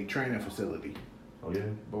like they training facility. Oh yeah.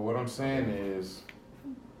 But what I'm saying is,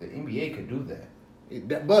 the NBA could do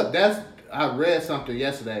that. But I read something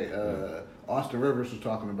yesterday. Austin Rivers was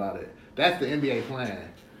talking about it. That's the NBA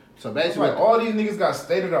plan. So basically, like all these niggas got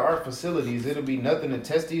state of the art facilities. It'll be nothing to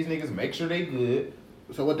test these niggas, make sure they good.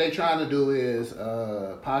 So what they trying to do is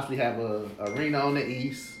possibly have a arena on the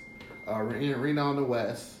east, arena on the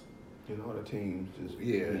west. You know, the teams just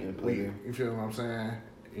you feel what I'm saying?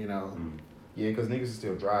 You know. Yeah, because niggas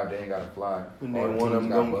still drive. They ain't gotta fly. And then one of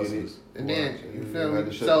them gonna get it. And then you feel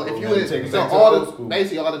me? So if you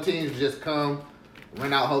basically all the teams just come,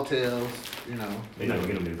 rent out hotels. You know. They not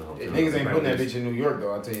gonna get them the hotel. Niggas ain't putting that bitch in New York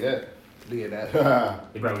though. I'll tell you that. Yeah,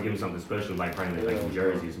 that. They probably give them something special, like probably like New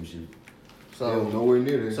Jersey or some shit. So nowhere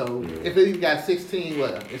near there. So if you got 16,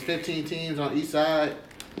 it's 15 teams on each side.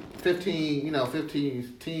 15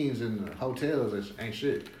 teams in the hotels ain't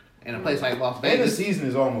shit. In a place like Las Vegas, and the season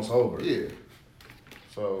is almost over. Yeah.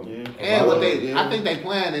 So and I think they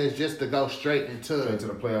plan is just to go straight to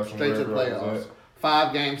the playoffs. Straight to the playoffs.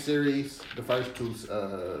 5-game series, the first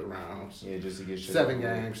 2 rounds. Yeah, just to get shit.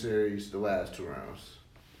 7-game series, the last 2 rounds.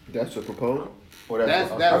 That's a proposal.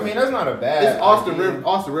 That's not a bad. It's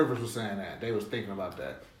Austin Rivers was saying that they was thinking about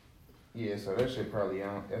that. Yeah, so that shit probably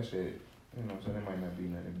out. That shit, you know, so there might not be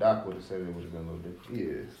nothing. If Doc would have said it, would have been a little different.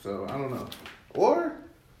 Yeah, so I don't know. Or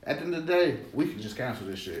at the end of the day, we can just cancel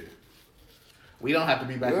this shit. We don't have to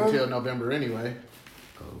be back until November anyway.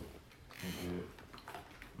 Cool.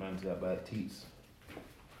 Mine's got bad teeth.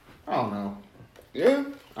 I don't know. Yeah.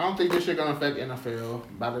 I don't think this shit gonna affect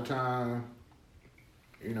NFL. By the time,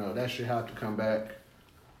 you know, that shit have to come back.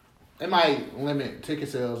 It might limit ticket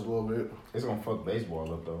sales a little bit. It's gonna fuck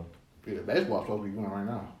baseball up though. Yeah, baseball's supposed to be going right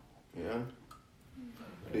now. Yeah.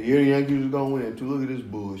 The year the Yankees was gonna win too. Look at this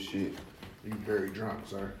bullshit. You very drunk,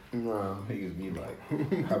 sir. No. Niggas be like,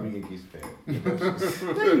 how we Yankees fan?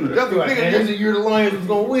 Definitely like, man, this is the year the Lions was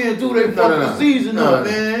gonna win too. They fucked the season up,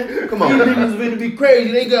 man. Come on, these niggas finna be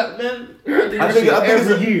crazy. They got, man. I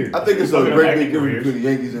think it's a great big difference between the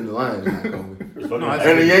Yankees and the Lions.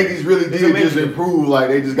 And the Yankees really did just improve. Like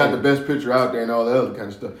they just got the best pitcher out there and all that other kind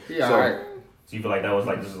of stuff. Yeah, all right. So you feel like that was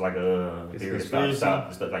like this is like a theory to stop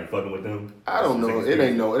like fucking with them? I don't know. It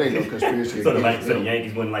ain't no conspiracy. So the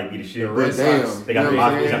Yankees wouldn't like be the shit. But damn, they got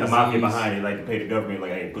the mafia behind it, like to pay the government,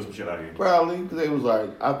 like hey, put some shit out here. Probably because they was like,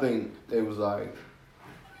 I think they was like,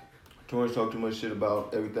 Torrance talk too much shit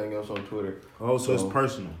about everything else on Twitter. Oh, so it's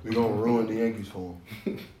personal. We gonna ruin the Yankees for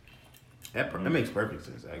them. That makes perfect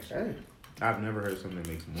sense, actually. Hey. I've never heard something that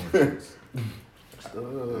makes more sense.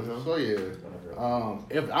 So yeah,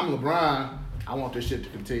 if I'm LeBron, I want this shit to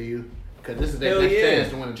continue because this is their best chance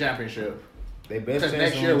to win a championship. They best chance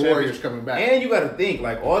next year, Warriors coming back. And you got to think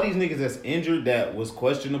like all these niggas that's injured that was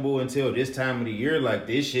questionable until this time of the year. Like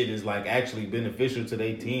this shit is like actually beneficial to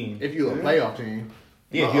their team. If you're a playoff team,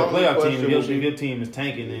 yeah, if you're a playoff team, if your team is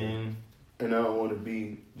tanking, then. And I don't want to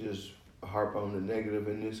be just harp on the negative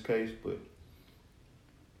in this case, but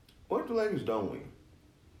what if the Lakers don't win?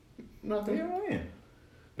 Nothing. They don't win.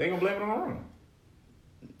 They gonna blame it on Rona.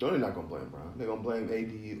 No, they're not gonna blame Brown. They're gonna blame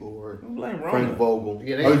AD or blame Frank Vogel.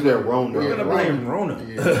 Yeah, they said Rona. They're gonna blame Rona.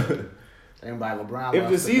 Yeah. They by LeBron. If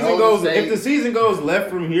the season goes left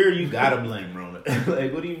from here, you gotta blame Rona.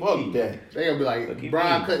 Like, what do you mean? That. They gonna be like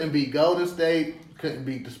Brown couldn't beat Golden State, couldn't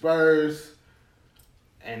beat the Spurs,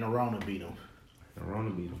 and the Rona beat them. The Rona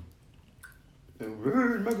beat them. The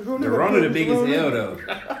Rona the biggest hell though.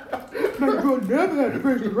 LeBron never had to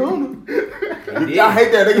face the Rona. I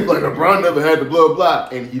hate that nigga like LeBron never had the blah blah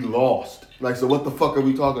and he lost. Like, so what the fuck are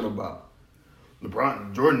we talking about?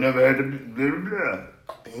 Jordan never had the blah blah.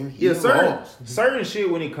 And he lost. Certain shit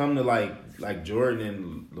when it come to like Jordan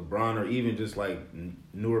and LeBron or even just like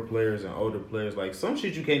newer players and older players, like some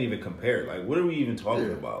shit you can't even compare. Like, what are we even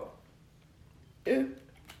talking about? Yeah.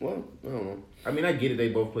 Well, I don't know. I mean, I get it. They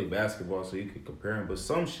both play basketball, so you could compare them. But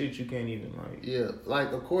some shit you can't even like. Yeah,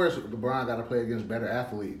 like of course LeBron got to play against better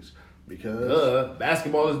athletes because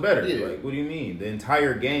basketball is better. Yeah. Like, what do you mean? The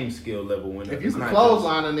entire game skill level went up. If you could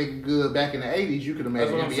clothesline a nigga good back in the '80s, you could have made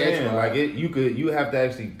an NBA squad. Like you have to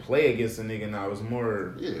actually play against a nigga now. It's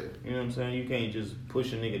more. Yeah. You know what I'm saying? You can't just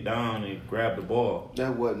push a nigga down and grab the ball.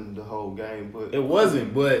 That wasn't the whole game, but it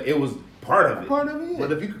wasn't. But it was part of it. Part of it. Yeah.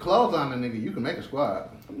 But if you could clothesline a nigga, you can make a squad.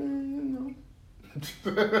 I mean, you know.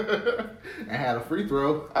 And had a free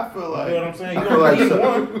throw. I feel like, you know what I'm saying?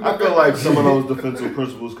 I feel like some of those defensive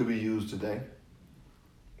principles could be used today.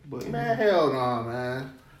 But man, hell no,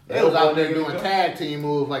 man. They was out there doing tag team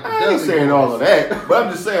moves like the I ain't saying all of that, but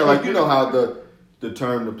I'm just saying, like, you know how the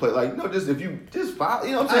term to play. Like, no, just if you just file,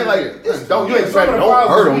 you know what I'm saying? Like, just don't, you ain't some trying of to the hurt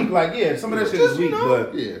fouls is them. weak. Like, yeah, some of that shit Just, is weak, you know,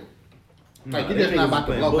 but Yeah. Like, you're just not about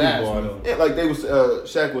to blow past. Yeah, like they was,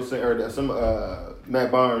 Shaq was saying, or that some,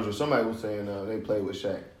 Matt Barnes or somebody was saying, they played with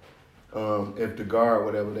Shaq. If the guard,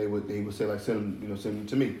 whatever, he would say, like, send him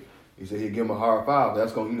to me. He said he'd give him a hard foul.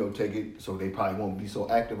 That's going to, take it, so they probably won't be so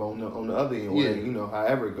active on the other end, or,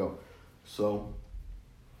 however it go. So,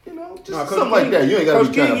 just something like that. You ain't got to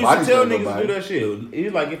be trying to body tell slam niggas nobody. do that shit.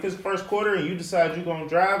 It's like if it's first quarter and you decide you're going to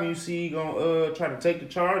drive and you see you're going to try to take the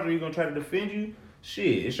charge or you're going to try to defend you,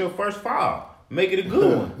 shit, it's your first foul. Make it a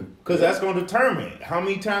good one. Because that's going to determine how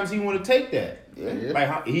many times he want to take that. Yeah.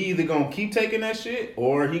 Like, he either going to keep taking that shit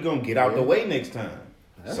or he going to get out the way next time.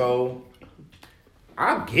 Yeah. So,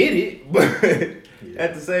 I get it. But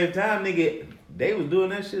at the same time, nigga, they was doing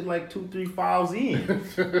that shit like 2-3 fouls in.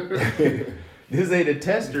 This ain't a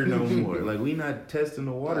tester no more. Like, we not testing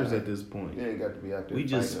the waters at this point. You ain't got to be out there. We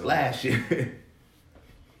just splash it.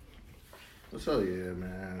 So, yeah,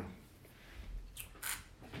 man.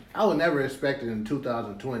 I would never expect it in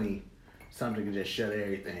 2020 something to just shut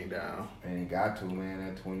everything down. Man, it got to,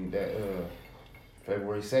 man. That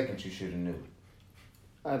February 2nd, you should have knew.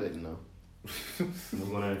 I didn't know. What's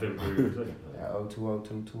going on in February 2nd? Yeah,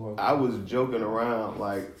 020220. I was joking around,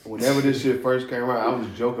 like, whenever this shit first came around, I was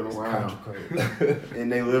joking around in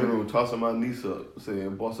their living room, tossing my niece up,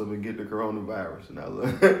 saying, boss up and get the coronavirus. And I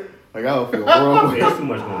was like, I would feel horrible. There's too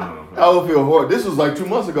much going on. I would feel horrible. This was like 2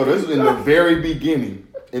 months ago. This was in the very beginning.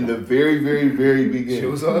 In the very, very, very beginning. Shit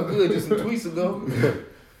was all good just some tweets ago.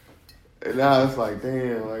 And now it's like,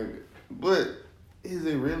 damn, like, but is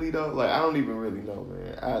it really though? Like, I don't even really know,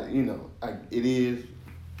 man. It is.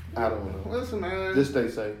 I don't know. Listen, man. Just stay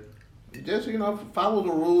safe. Just, follow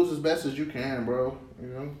the rules as best as you can, bro.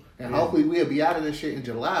 And hopefully we'll be out of this shit in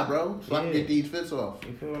July, bro. So I can get these fits off.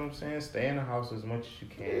 You feel what I'm saying? Stay in the house as much as you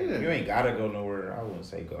can. Yeah. You ain't gotta go nowhere. I wouldn't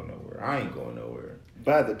say go nowhere. I ain't going nowhere.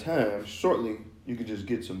 By the time, shortly, you could just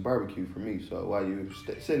get some barbecue for me. So while you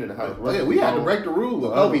sitting in the house, yeah, we had to break the rules.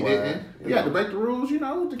 Kobe didn't. We had to to break the rues,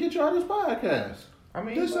 to get you on this podcast. I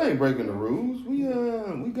mean, this ain't breaking the rules. We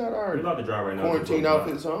got our We're allowed to drive right now. quarantine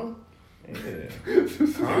outfits on. Yeah.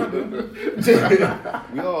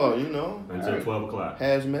 We all, until 12 o'clock.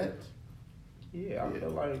 hazmat. Yeah, I feel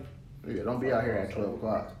like. Yeah, don't be out here at 12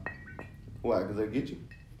 o'clock. Why? Because they get you.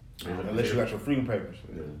 Unless you got your freedom papers.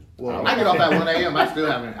 Yeah. Well, I get off at 1 a.m. I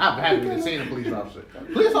haven't even seen a police officer.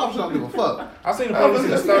 Police officers don't give a fuck. I seen the police in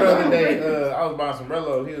the store the other day. I was buying some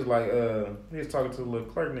Rellos. He was like, he was talking to the little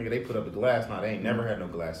clerk nigga. They put up the glass now. They ain't never had no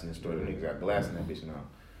glass in the store. The niggas got glass in that bitch now.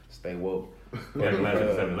 Stay woke. Yeah, glass at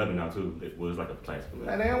 7-Eleven now too. It was like a plastic glass.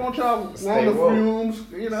 And they don't want y'all on the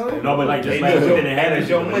fumes, No, but like just like they didn't have that shit.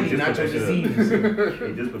 Your money, not your disease.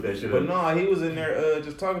 He just put that shit But up. no, he was in there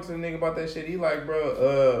just talking to the nigga about that shit. He like,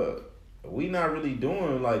 bro, we not really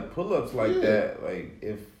doing like pull-ups like that. Like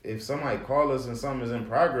if somebody call us and something is in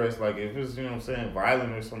progress, like if it's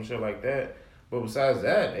violent or some shit like that. But besides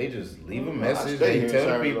that, they just leave a message. They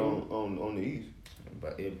tell people on the east.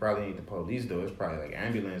 But it probably ain't the police though. It's probably like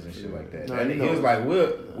ambulance and shit like that. No, And he was like,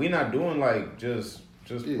 we not doing like just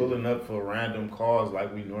pulling up for random calls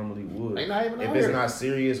like we normally would. They not even if out it's here. not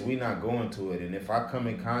serious, we not going to it. And if I come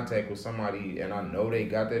in contact with somebody and I know they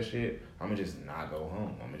got that shit, I'ma just not go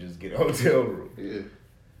home. I'ma just get a hotel room. Yeah.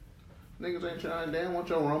 Niggas ain't trying. They don't want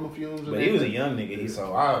your aroma fumes. But he was a young nigga,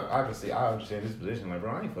 so I can see, I understand his position. Like,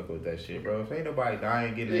 bro, I ain't fucking with that shit, bro. If ain't nobody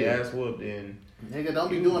dying, getting their ass whooped, then nigga,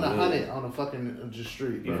 don't be doing 100 on the fucking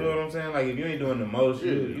street, bro. you feel what I'm saying? Like, if you ain't doing the most,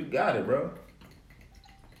 you got it, bro.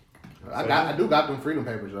 I do got them freedom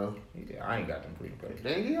papers though. Yeah, I ain't got them freedom papers.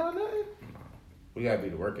 They ain't get y'all nothing. We gotta be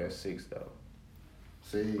to work at 6 though.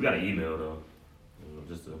 See, We got an email though,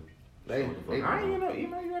 just to. They- I ain't even know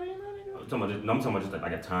email. You got an email? I'm talking about just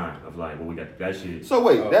like a time of like when we got that shit. So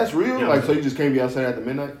wait, that's real? Yeah. Like, so you just can't be outside after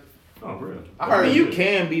midnight? Oh, for real. I mean, you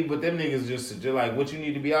can be, but them niggas just like, what you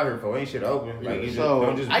need to be out here for? Ain't shit open. Like, you So-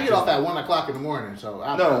 don't just. I get off at 1 o'clock in the morning, so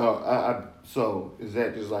No. So is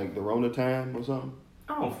that just like the Rona time or something?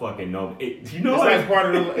 I don't fucking know. It's like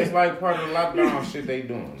part of the lockdown shit they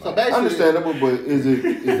doing. So Like, basically, Understandable, but is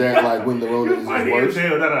that like when the Rona is Funny worse? as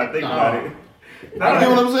hell now that I think about it. You know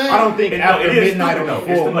what I'm saying? I don't think after it is midnight stupid, or though.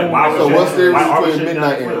 before. It's like, why would So you- what's there why are we between shutting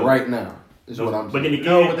midnight down and clubs? right now? Is what I'm But saying. then again,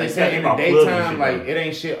 No, but they say in the about clubs and daytime, shit, like though. it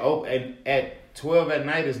ain't shit open. And at 12 at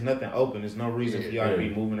night, is nothing open. There's no reason for y'all to be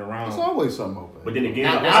moving around. It's always something open. But then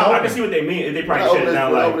again, Now I can see what they mean. If they probably Over shut it this,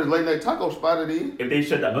 down over like this late night taco spot it is. if they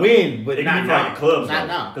shut that When, but they not can be now. like the clubs Not though.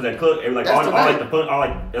 now. Because that club, like That's all tonight. like the fun, all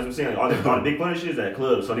like that's what I'm saying. All the big fun shit is at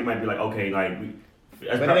clubs, so they might be like, okay, like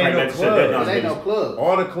But it ain't no club. It ain't no club.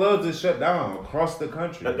 All the clubs are shut down across the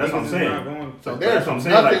country. That's what I'm saying. So there's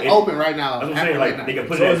nothing open right now. That's what I'm saying. Like they can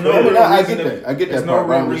put so it. I get that. I get that. There's no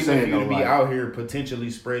real reason reason for you to be like, out here potentially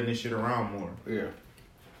spreading this shit around more. Yeah.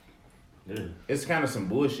 It's kind of some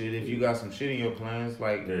bullshit if you got some shit in your plans.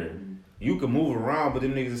 Like, you can move around, but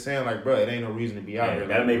them niggas are saying, like, bro, it ain't no reason to be out here.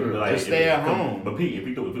 That make people like, just stay at home. But Pete, if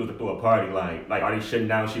you throw a party, like are they shutting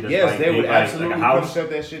down shit? That's yes, like, they would absolutely like a house?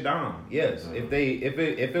 shut that shit down. Yes, if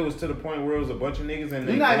it was to the point where it was a bunch of niggas and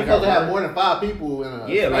you're not even supposed to have more than 5 people in a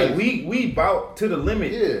space. Like we bout to the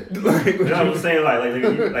limit. Yeah, like, you know what I'm saying?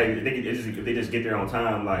 If they just get there on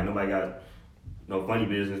time, like nobody got no funny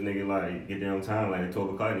business, nigga. Like get there on time, like at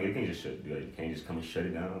 12 o'clock, nigga. You can't just you can't just come and shut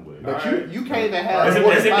it down. But you can't even have. As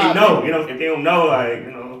if they know, you know. If they don't know, like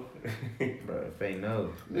you know. Bro, if they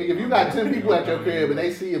know. Nigga, if you got 10 people at your crib and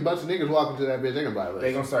they see a bunch of niggas walking to that bitch, they gonna buy it.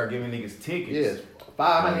 They gonna start giving niggas tickets. Yes,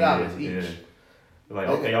 $500 each. Yeah. Like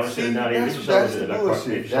okay, y'all shut it down. That's the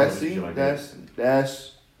bullshit.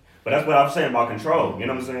 That's. But that's what I'm saying about control. You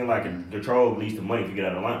know what I'm saying? Like control leads to money if you get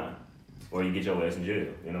out of line. Or you get your ass in jail.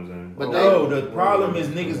 You know what I'm saying? But no, the problem is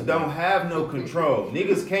niggas don't have no control.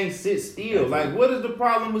 Niggas can't sit still. Like, what is the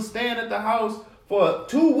problem with staying at the house for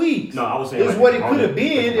 2 weeks? No, I was saying is like, what it could have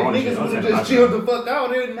been if niggas niggas would have just chilled the fuck out.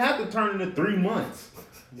 They didn't have to turn into 3 months.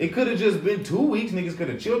 It could have just been 2 weeks. Niggas could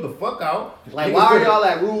have chilled the fuck out. Like, niggas why are y'all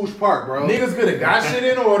at Rouge Park, bro? Niggas could have got shit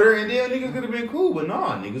in order, and then niggas could have been cool. But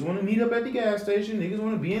nah, niggas want to meet up at the gas station. Niggas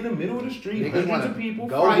want to be in the middle of the street. Niggas Hundreds of people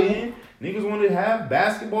fighting. Niggas want to have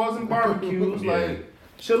basketballs and barbecues. Like,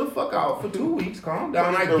 chill the fuck out for 2 weeks. Calm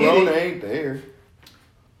down. I get Rona it. ain't there.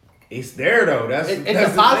 It's there though. That's it's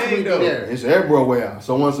the thing though. There. It's everywhere.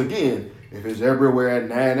 So once again, if it's everywhere at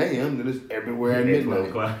 9 a.m., then it's everywhere at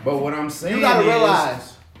midnight. But what I'm saying you gotta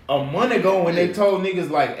realize, a month ago when they told niggas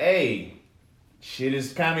like, "Hey, shit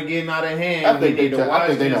is kind of getting out of hand. I think they this not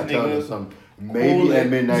telling us nigga." something. Maybe at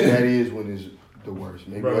midnight that is when it's the worst.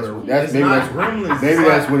 Maybe Bro, that's maybe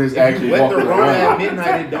that's when it's actually if you wet the walking Rona around. at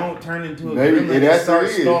midnight, it don't turn into a Maybe gremlin and that's start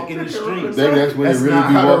what it is. stalking the streets. Maybe that's when That's it really not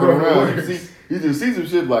be how walking the Rona around. works. You just see some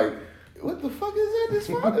shit like, what the fuck is that? This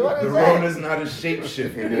fuck? What The is that? Rona's not a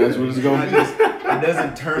shapeshifter. And that's what it's gonna be. It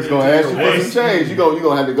doesn't turn. It's gonna ask you for some change. You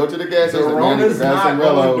gonna have to go to the gas station. Rona's not some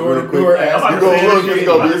going Rello door real to quick. door. You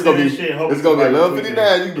gonna look. It's gonna be Hopefully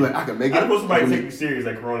 11:59. You be like, I can make it. I suppose somebody take you serious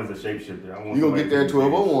like Corona's a shapeshifter. You gonna get there at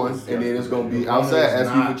 12:01, and then it's gonna be outside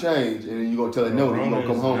asking you for change, and then you gonna tell it no. Then you gonna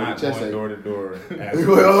come home with a chest ache. Door to door.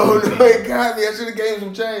 Oh no, he got me. I should have gave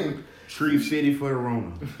him some change. Tree fitty for the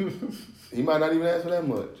Rona. He might not even ask for that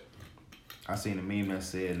much. I seen a meme that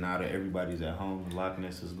said now that everybody's at home, Loch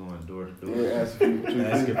Ness is going door to door. Yeah, asking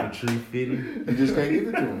for tree fitty. You just can't give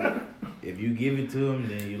it to him. If you give it to him,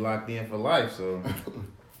 then you locked in for life. So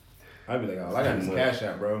I'd be like, oh, I got this cash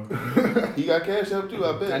out, bro. He got cash up too,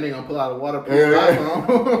 I bet. That nigga gonna pull out a waterproof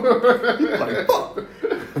iPhone. He's like, fuck.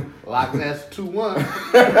 Loch Ness 2-1.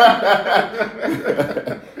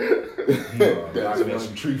 Loch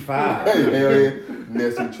Ness Tree 5. Hell yeah.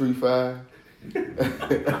 Nessie Tree 5.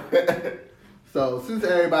 So since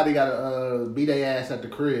everybody got to beat their ass at the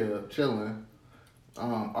crib, chilling,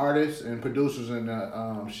 artists and producers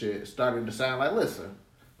and shit started to sound like, listen,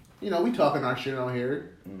 you know, we talking our shit on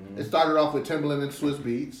here. Mm-hmm. It started off with Timbaland and Swiss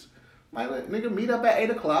Beats. Like, nigga, meet up at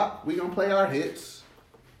 8 o'clock. We gonna play our hits.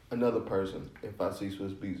 Another person, if I see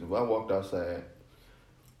Swiss Beats, if I walked outside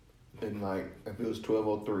and like, if it was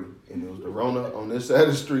 12:03 and it was the Rona on this side of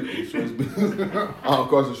the street and Swiss Beats, I'll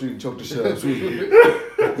cross the street and choke the shit out of Swiss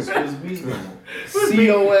Beats. Swiss Beats gonna see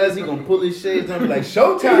your ass, he gonna pull his shades on and be like,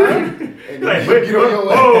 showtime! And like, get on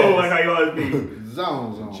your oh, like how you always be.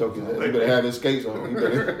 Zone. Choke his ass. He better have his skates on.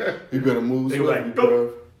 He better move. They were like,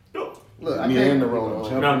 go. Look, I Me can't. and the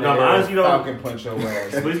Rona. No, honestly, though, Falcon punch your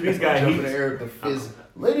ass. Swiss Beats got Jump heat. in the air with the fist.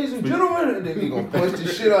 Ladies and gentlemen, and then he gonna punch the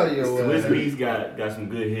shit out of your Swiss ass. Beats got some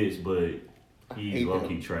good hits, but he's low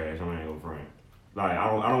key trash. I ain't gonna front. Like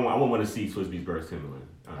I wouldn't want to see Swiss Beats versus Timbaland.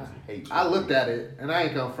 Honestly. I looked at it and I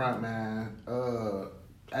ain't gonna front, man.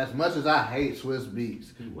 As much as I hate Swiss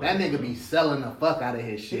Beats, that nigga be selling the fuck out of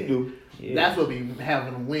his shit. He do. Yeah. That's what be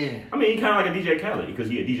having him win. I mean, he kind of like a DJ Khaled because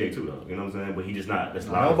he a DJ too, though. You know what I'm saying? But he just not. That's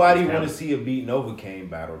not Nobody want to see a Beat Novocaine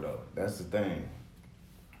battle though. That's the thing.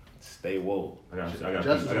 Stay woke. I got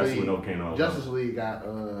Justice see what Novocaine all Justice League got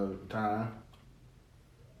time.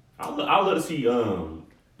 I'd love to see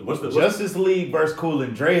Justice League versus Cool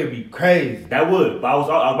and Dre would be crazy. That would. But I was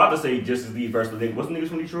about to say Justice League versus what's the niggas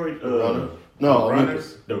from Detroit? No,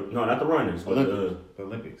 Runners. No, not the Runners, but The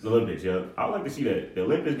Olympics. The Olympics, yeah. I'd like to see that. The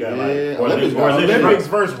Olympics got Olympics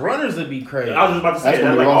versus runners would be crazy. I was just about to say That's that.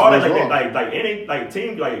 gonna Like be all awesome that, as well. like any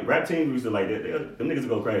team, like rap teams used to like that. Them niggas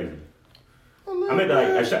go crazy. Olympics I meant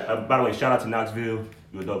like, by the way, shout out to Knoxville.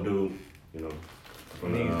 You a dope dude, you know,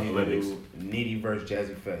 from the Olympics. Needy versus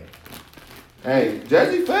Jazzy Faye. Hey,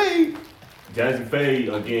 Jazzy Faye. Jazzy Faye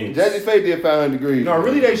again. Jazzy Faye did 500 degrees. No,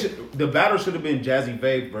 really, the battle should have been Jazzy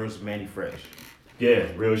Faye versus Manny Fresh. Yeah,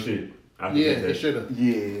 real shit. It should have.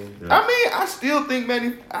 Yeah. I mean, I still think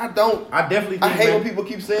Manny. I definitely. I hate when people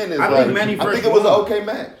keep saying this. I think Manny Fresh. I think it was an okay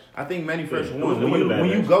match. I think Manny Fresh won. When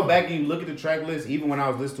you go back and you look at the track list, even when I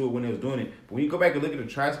was listening to it when they was doing it, but when you go back and look at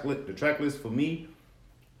the track list for me,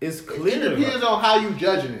 it's clear. It depends on how you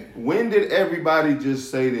judging it. When did everybody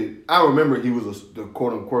just say that? I remember he was the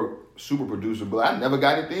quote unquote super producer, but I never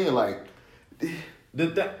got it then. Like,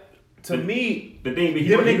 to me, the thing,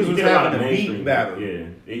 them niggas was having a beat battle. Yeah,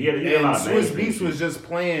 he had a lot of Swiss Beats was just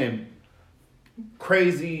playing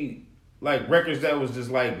crazy like records that was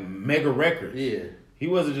just like mega records. Yeah. He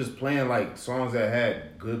wasn't just playing like songs that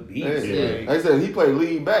had good beats. Yeah. Like I said, he played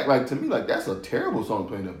lead back. Like to me, like that's a terrible song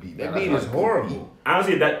playing a beat. That beat is horrible.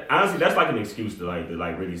 Honestly, that's like an excuse to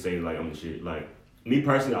really say like I'm the shit. Like me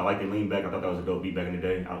personally, I like the lean back. I thought that was a dope beat back in the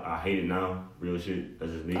day. I hate it now. Real shit.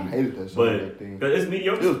 That's just me. I hated that song. But it's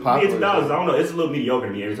mediocre. It was popular. $2,000. I don't know. It's a little mediocre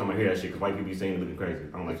to me every time I hear that shit because white people be saying it looking crazy.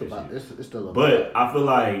 I don't like that shit. It's still. But I feel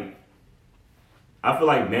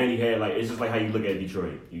like Manny had like it's just like how you look at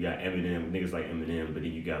Detroit. You got Eminem, niggas like Eminem, but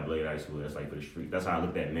then you got Blade Ice, that's like for the street. That's how I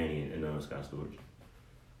looked at Manny and Scott Storch.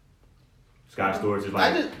 Scott Storch is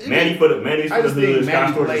like Manny's for the hood.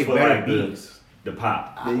 Scott Storch is for like the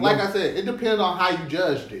pop. Like I said, it depends on how you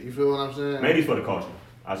judged it. You feel what I'm saying? Manny's for the culture.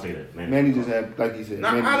 I say that. Manny just had, like you said.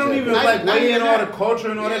 I don't even like weigh in all the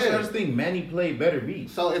culture and all that stuff. I just think Manny played better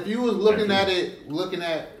beats. So if you was looking at it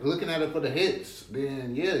for the hits,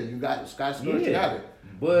 then yeah, you got Scott Storch got it.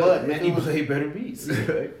 But Manny played better beats.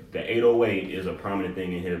 The 808 is a prominent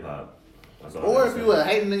thing in hip hop. Or if you a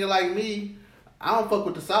hating nigga like me, I don't fuck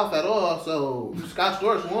with the South at all. So Scott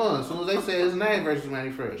Storch won as soon as they say his name versus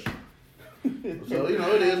Manny Fresh. So you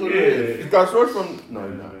know it is what it is. Scott Storch from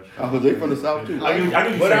they from the South too. But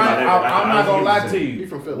I'm not gonna lie to you.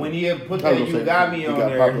 When he had put that "You Got Me" on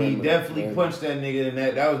there, he definitely punched that nigga in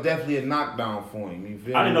that. That was definitely a knockdown for him. You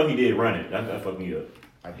feel I didn't know he did run it. That fucked me up.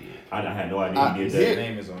 I did. I had no idea he did that. His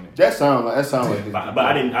name is on it. That sound like. But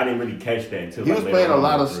I didn't really catch that until he was playing a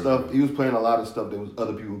lot of stuff. He was playing a lot of stuff that was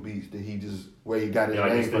other people's beats that he just where he got his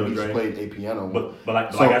name from. He just played a piano. But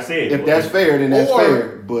like I said, if that's fair, then that's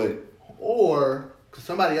fair. But cause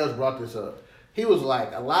somebody else brought this up. He was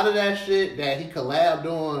like, a lot of that shit that he collabed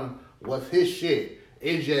on was his shit.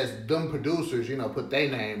 It's just them producers, put their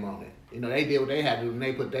name on it. They did what they had to do and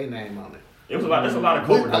they put their name on it. It's a lot of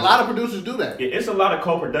co-production. A lot of producers do that. It's a lot of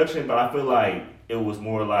co-production, but I feel like it was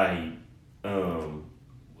more like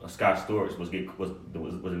Scott Storch was the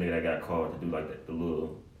nigga that got called to do like the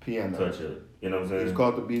little piano touch up. You know what I'm saying? He's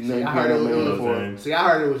called to be named I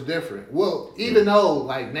heard it was different. Well, even though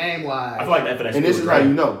like name wise, I feel like that for that. And this is how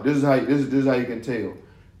you know. This is how you can tell.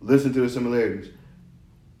 Listen to the similarities.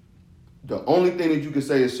 The only thing that you can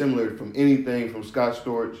say is similar from anything from Scott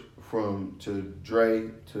Storch to Dre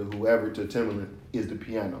to whoever to Timbaland is the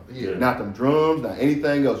piano. Yeah. Not them drums, not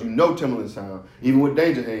anything else. Timbaland's sound. Even with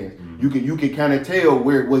Danger Hands, you can kind of tell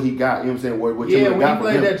what he got. You know what I'm saying? What Timbaland when he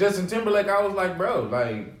played that Justin Timberlake, I was like, bro,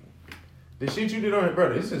 like the shit you did on it,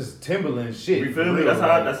 bro. This is Timbaland shit. You feel me?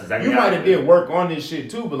 That's exactly. You might have did work on this shit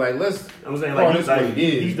too, but like I'm saying like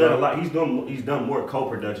he's done a lot. He's done more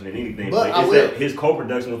co-production than anything. But his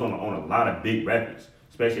co-production was on a lot of big records.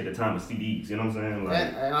 Especially at the time of CDs, you know what I'm saying?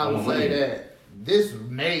 Like, and I would say that this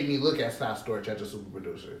made me look at Scott Storch as a super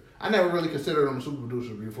producer. I never really considered him a super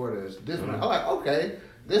producer before this. I'm like, okay,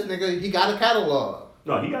 this nigga, he got a catalog.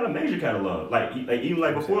 No, he got a major catalog.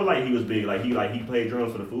 Even before he was big. He played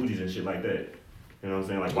drums for the Fugees and shit like that. You know what I'm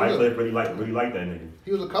saying? Like Wyclef really liked that nigga.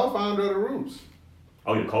 He was a co-founder of the Roots.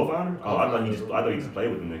 Oh, you're a co-founder? Oh, I thought he just played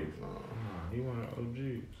with them niggas. He one of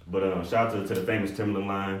OGs. But shout out to the famous Timbaland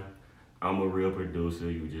line. I'm a real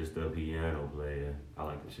producer, you just a piano player. I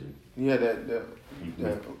like the shit. Yeah,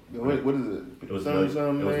 what is it? It was Nelly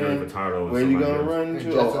Furtado. Where you gonna run to?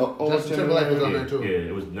 Justin Timberlake was on there too. Yeah,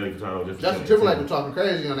 it was Nelly Furtado. Justin Timberlake was talking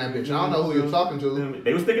crazy on that bitch. I don't know who he was talking to.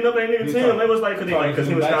 They was sticking up that nigga Tim. They was like, cause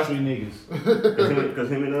him and Scott niggas. Cause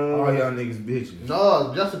him and all y'all niggas bitches.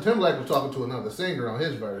 No, Justin Timberlake was talking to another singer on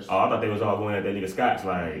his verse. Oh, I thought they was all going at that nigga Scotch.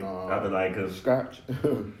 After cause Scotch.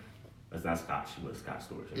 That's not Scotch. It was Scott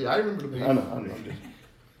Storch. Yeah, I remember the beat. I know.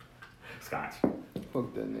 Scotch.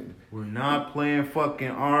 Fuck that nigga. We're not playing fucking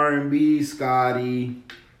R&B, Scotty.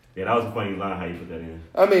 Yeah, that was a funny line how you put that in.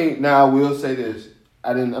 I mean, now I will say this.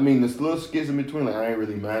 This little skits in between, I ain't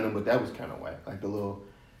really mind them, but that was kind of whack. Like the little,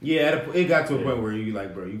 Yeah, it got to a point where you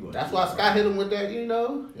like, bro, you going. That's why Scott hit him with that. You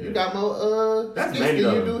know, you got more that's skits Manny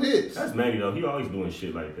than though. you do hits. That's Manny though. He always doing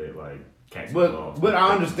shit like that, like. But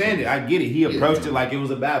I understand it. I get it. He approached it like it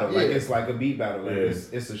was a battle, like it's like a beat battle, like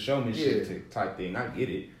it's a showmanship type thing. I get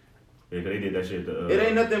it. Yeah, they did that shit. It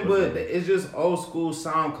ain't nothing but it's just old school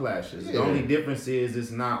sound clashes. The only difference is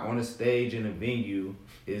it's not on a stage in a venue.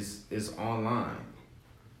 It's online.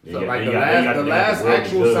 So like the last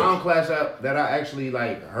actual sound clash that I actually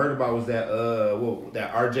like heard about was that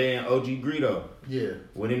that RJ and OG Greedo. Yeah.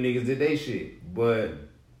 When them niggas did they shit, but.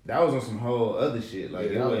 That was on some whole other shit. Like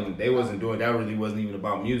they wasn't doing that. Really wasn't even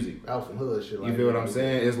about music. That was some hood shit. Like you feel what I'm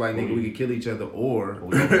saying? It's like nigga, we could kill each other, or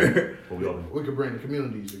we could bring the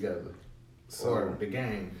communities together, or the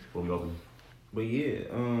gang. But yeah,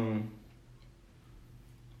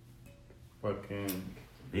 fucking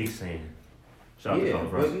Big Sam. Yeah,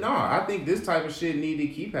 but no, I think this type of shit need to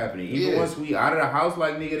keep happening. Even once we out of the house,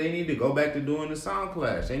 like nigga, they need to go back to doing the sound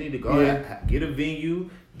clash. They need to go get a venue.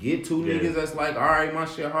 Get two niggas that's like, all right, my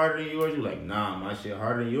shit harder than yours. You like, nah, my shit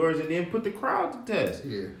harder than yours, and then put the crowd to test.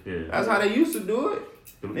 Yeah. That's how they used to do it.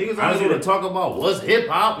 Niggas always want to talk about what's hip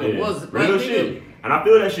hop and what's real shit. And I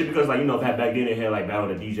feel that shit because, like, you know, back then they had like battle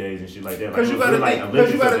of the DJs and shit like that. Because you gotta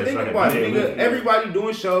think about it, nigga. Everybody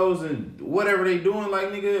doing shows and whatever they doing,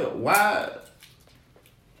 like, nigga, why?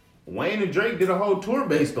 Wayne and Drake did a whole tour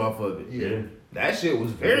based off of it. Yeah. That shit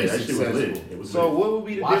was very successful. So what would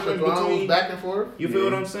be the difference between back and forth? You feel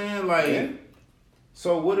what I'm saying? Like,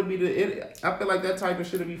 so what would be I feel like that type of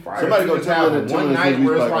shit would be fire. Somebody go tell one night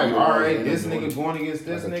where it's like, all right, this nigga going against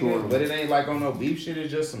this nigga, but it ain't like on no beef shit. It's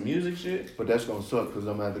just some music shit. But that's gonna suck because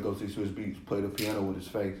I'm gonna have to go see Swiss Beats play the piano with his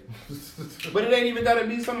face. But it ain't even gotta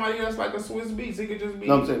be somebody that's like a Swiss Beats. It could just be.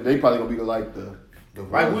 No, I'm saying they probably gonna be like the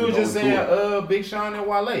like we were just saying, Big Sean and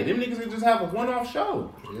Wale. Them niggas could just have a one-off show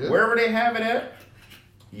wherever they have it at.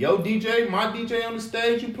 Yo DJ, my DJ on the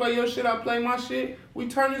stage, you play your shit, I play my shit. We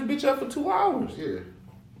turn this bitch up for 2 hours.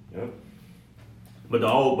 Yeah. But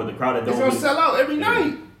the crowd that don't. It's gonna sell out every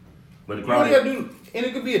night. But the crowd. And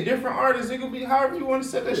it could be a different artist. It could be however you want to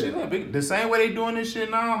set that shit up. The same way they doing this shit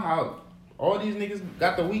now. How all these niggas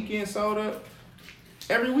got the weekend sold up.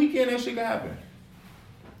 Every weekend that shit can happen.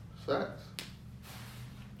 Facts.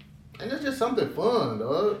 And it's just something fun,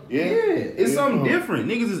 dog. Yeah, it's something different.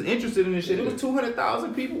 Niggas is interested in this shit. It was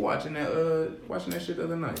 200,000 people watching that shit the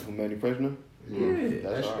other night. From Manny Freshman? Yeah.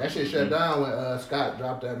 That shit shut down when Scott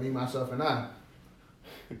dropped that Me, Myself, and I.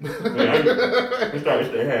 They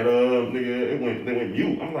had nigga, they went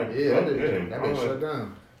mute. I'm like, that bitch shut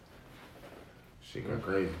down. Shit got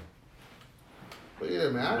crazy. But yeah,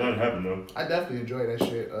 man, Nothing happened though. I definitely enjoy that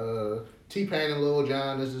shit. T-Pain and Lil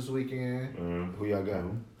Jon this weekend. Who y'all got?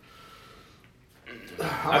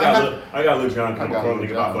 I got Lil Jon. I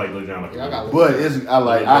feel like Lil Jon. But Lil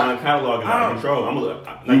Jon catalog is out of control.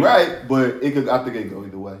 You're right, but I think it go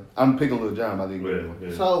either way. I'm picking Lil Jon. I think either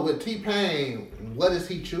way. So with T-Pain, what is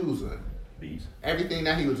he choosing? Beats. Everything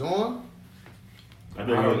that he was on. I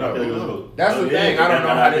don't know. That's the thing. I don't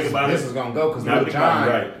know how this is gonna go because Lil Jon.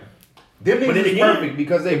 Right. Them niggas is perfect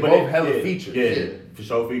because they both hella features. Yeah, for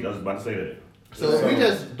sure features. I was about to say that. So if we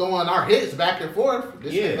just throwing our hits back and forth,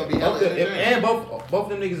 this shit gonna be hella entertaining. And both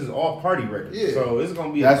them niggas is all party records. Yeah. So it's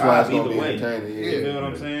gonna be that's why it's either gonna be way. entertaining. Yeah. You know what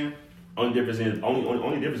I'm saying? Only difference is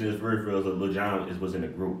for real that Lil Jon was in the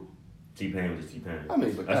group. T-Pain was just T-Pain. I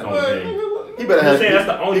mean, that's the only thing. He better have. That's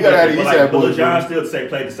the only. He gotta have the Eastside Boys. Lil Jon still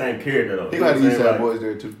played the same character though. He got the Eastside Boys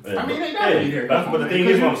there too. I mean, they gotta be there. But the thing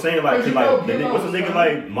is, what I'm saying, like what's the nigga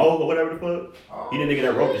like Mo or whatever the fuck? He the nigga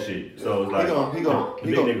that wrote the shit. So it's like the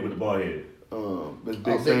big nigga with the bald head.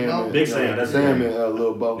 Big Sam. That's Sam and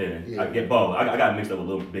Lil Bo. Yeah, I get Bo. I got mixed up with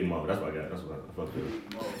Lil Big Mo. That's what I got. That's what I fucked with.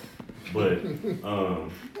 But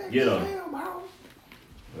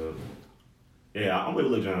yeah, I'm with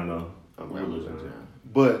Lil Jon though. I'm with Lil Jon.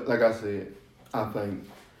 But like I said, I think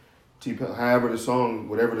whatever the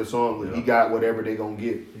song, he got whatever they gonna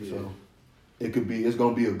get. So it's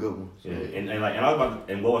gonna be a good one. So. Yeah, and what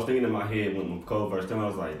I was thinking in my head when Cole first time, I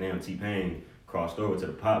was like, damn, T-Pain crossed over to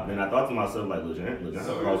the pop. Then I thought to myself, like, Lil Jon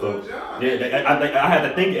crossed over. Yeah, I had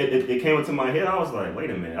to think. It came into my head. I was like, wait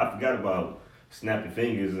a minute, I forgot about snapping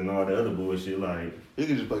fingers and all the other bullshit. Like, you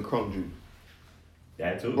can just play Crunk Juice.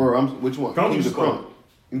 That too. Or which one? Kings of Crunk.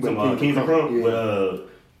 Kings of Crunk with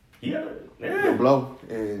The Blow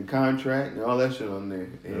and Contract and all that shit on there.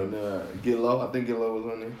 And Get Low, I think Get Low was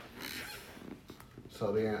on there.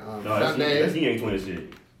 So then Sunday. That's he ain't 20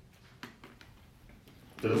 shit.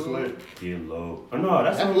 To the slant. Get Low. Oh no,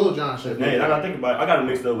 that's Lil Jon shit. Man, I gotta think about it. I got it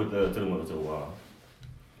mixed up with To the Moon to the Wall.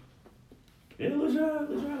 Yeah, Lil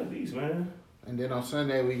Jon the beast, man. And then on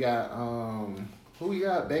Sunday we got Who we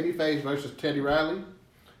got? Babyface versus Teddy Riley.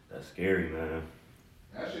 That's scary, man.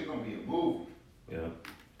 That shit gonna be a movie. Yeah.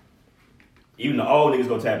 Even the old niggas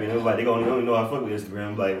gonna tap in. It was like they don't know how to fuck with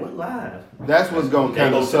Instagram. Like, what live? That's what's gonna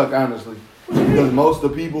kind of suck, honestly, because most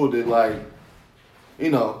of the people that like,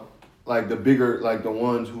 you know, like the bigger, like the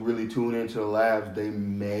ones who really tune into the lives, they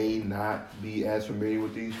may not be as familiar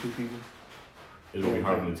with these two people. It's gonna be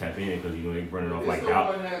hard for them to tap in because you know they running off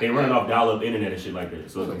running off dial-up internet and shit like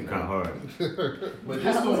that. So it's gonna be kind of hard. But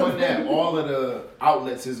this the one that all of the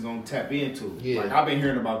outlets is gonna tap into. Yeah. Like I've been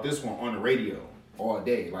hearing about this one on the radio all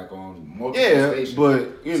day, like on multiple stations.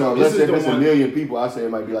 But you know, So let's this say is if it's the a one- million people, I say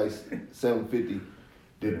it might be like 750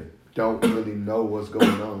 that don't really know what's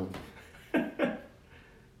going on.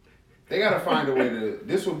 They gotta find a way to.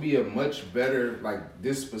 This would be a much better. Like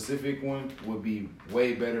this specific one would be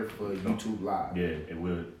way better for YouTube Live. Yeah, it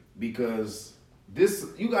would. Because this,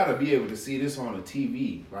 you gotta be able to see this on a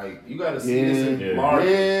TV. Like you gotta see this in Yeah. large.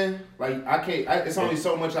 Yeah. Like I can't. It's only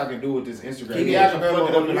so much I can do with this Instagram. Can you I can Instagram plug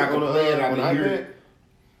it up and I on can the- play it. I on can hear iPad? it.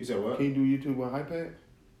 You said what? Can you do YouTube on iPad?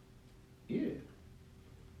 Yeah.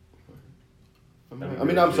 I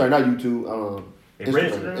mean, I'm sorry, not YouTube. If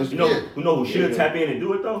Red, you know who should tap in and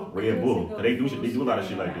do it though? Red Bull. 'Cause they do a lot of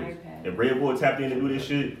shit like this. If Red Bull tapped in and do this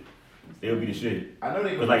shit, they'll be the shit. I know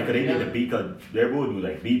they. Cause they need the beat. Cause Red Bull do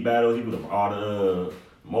like beat battles. He do all the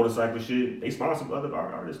motorcycle shit. They sponsor other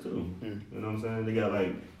artists too. You know what I'm saying? They got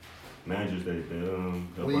like managers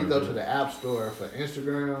that When you go to the App Store for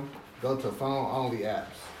Instagram, go to phone only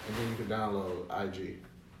apps, and then you can download IG.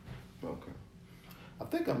 Okay. I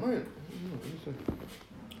think I might.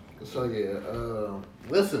 So yeah,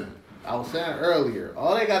 listen, I was saying earlier,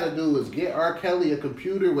 all they gotta do is get R. Kelly a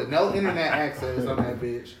computer with no internet access on that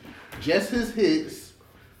bitch, just his hits.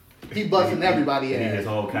 He busting everybody ass. His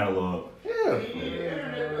whole catalog. Yeah.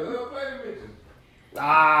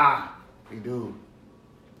 He do.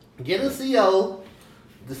 Get a CO.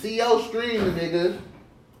 The CO stream the nigga.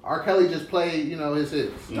 R. Kelly just played, his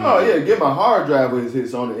hits. Oh yeah, get my hard drive with his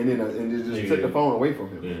hits on it, and then just take the phone away from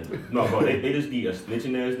him. Yeah. No, bro, they just need a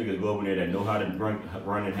snitching ass nigga to go over there that know how to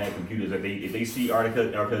run and hack computers. Like if they see R.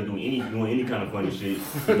 Kelly doing any kind of funny shit,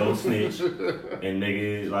 they go snitch, and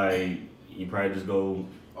nigga like you probably just go.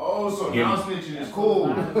 Oh, so now snitching is cool.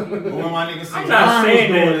 But when my niggas see I'm not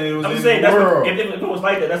saying that. I'm saying that's world. if it was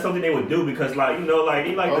like that, that's something they would do because they like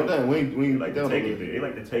to take it there. They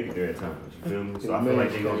like to take it there at times. You feel me? So I feel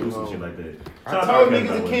like they gonna do some shit like that. I told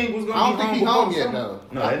niggas the king was gonna be I don't think he home yet though.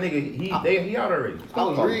 No, that nigga he out already. I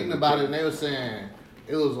was reading about it and they were saying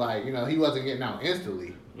it was like, he wasn't getting out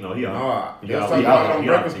instantly. No, he out. They was talking about on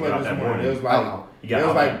Breakfast Club this that morning. It was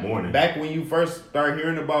like back when you first started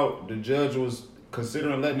hearing about the judge was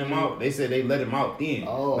considering letting him out, they said they let him out then.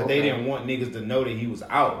 But they didn't want niggas to know that he was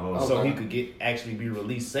out so he could actually be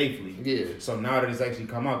released safely. Yeah. So now that it's actually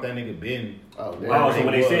come out, that nigga been so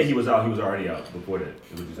when they said he was out, he was already out before that.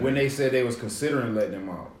 When they said they was considering letting him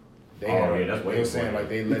out. That's what they were saying like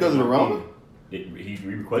they let because him of the Rona? He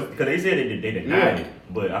requested because they said they denied it,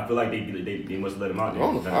 but I feel like they must let him out.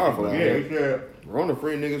 Rona's powerful. Yeah. Rona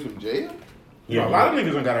freeing niggas from jail. Yeah, a lot of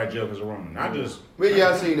niggas done got out of jail because of Rona. Not just. But yeah,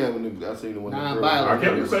 I seen that when I seen the one. I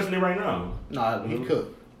kept requesting it right now. Nah, he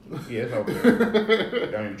cooked. Yeah, it's over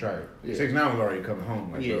there. Don't even try it. Yeah. 6ix9ine was already coming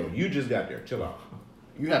home. Like, yo, you just got there. Chill out.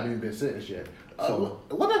 You haven't even been sentenced yet. So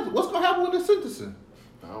what's gonna happen with the sentencing?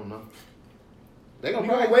 I don't know. They gonna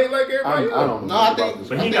probably wait like everybody else. I don't know. No, I think.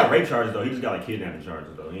 But he ain't got rape charges though. He just got like kidnapping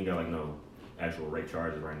charges though. He ain't got like no actual rape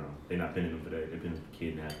charges right now. They not pinning him for that. They pinning him for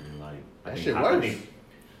kidnapping. Like That shit worse.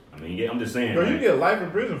 I mean, yeah, I'm just saying. Bro, you get life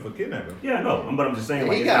in prison for kidnapping. Yeah, no, but I'm just saying. Yeah,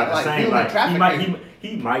 Like, he it's got, not the like, same. human Like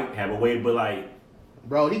he might have a way, but like.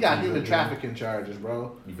 Bro, he got human trafficking charges,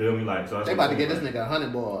 bro. You feel me? Like so. They about to get this nigga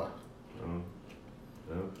 100 ball.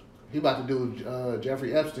 Yeah. He about to do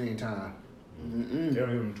Jeffrey Epstein time. They don't give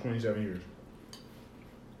him 27 years.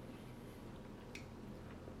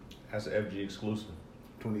 That's an FG exclusive.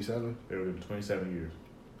 27. They don't give him 27 years.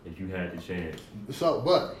 If you had the chance. So,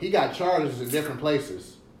 but he got charges in different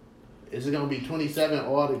places. Is it gonna be 27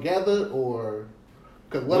 altogether, or?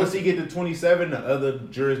 Cause what Once he get to 27, the other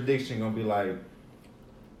jurisdiction gonna be like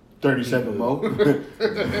 37 more.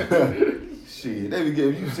 Shit, they be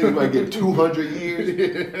giving you see anybody get 200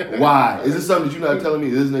 years. Why? Is this something that you're not telling me?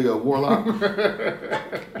 This nigga a warlock?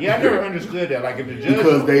 Yeah, I never understood that. Like if the judge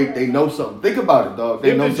Because they know something. Think about it, dog.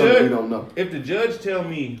 They know something we don't know. If the judge tell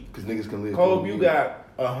me, because niggas can live. Kobe, you got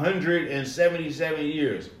 177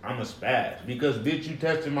 years, I'm a spaz because bitch, you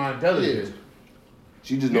tested my intelligence. Yeah.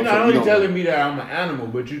 She just You're not only telling me that I'm an animal,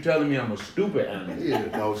 but you telling me I'm a stupid animal. Yeah,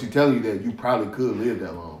 no, she telling you that you probably could live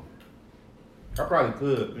that long. I probably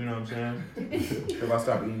could, you know what I'm saying? If I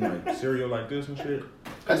stop eating like cereal like this and shit.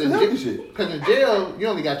 Cause in jail, you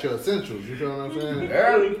only got your essentials. You feel what I'm saying?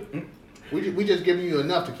 Early. We just giving you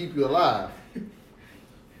enough to keep you alive.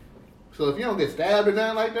 So if you don't get stabbed or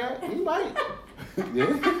nothing like that, you might.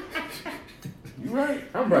 Yeah. You right.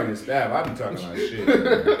 I'm probably get stabbed. I be talking like shit.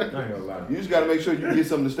 I ain't gonna lie. You just gotta make sure you get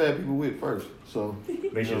something to stab people with first. So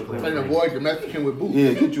Make sure it's clean. And avoid the Mexican with boots.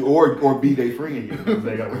 yeah, get you or be they friend.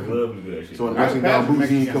 They got the gloves and good shit. So in I Mexican down boots,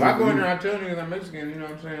 Mexican. If I go in there. there, I tell niggas I'm Mexican. You know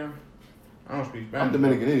what I'm saying? I don't speak Spanish. I'm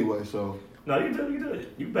Dominican anyway, so No, you can do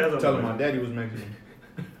it. You can pass up. Tell him my daddy was Mexican.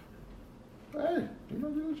 Hey, you know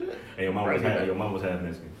doing shit. Hey, your mom was half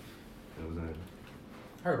Mexican. That was it.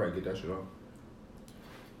 I could probably get that shit off.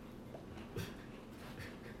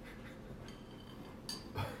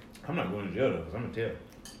 I'm not going to jail though, because I'm going to tell.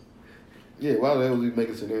 yeah, why the hell was we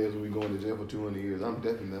making scenarios when we going to jail for 200 years? I'm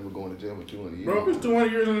definitely never going to jail for 200 years. Bro, if it's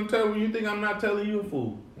 200 years on the table, you think I'm not telling you a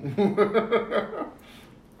fool?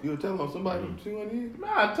 You'll tell on somebody for 200 years?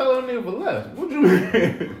 Nah, I tell them nigga for less. What you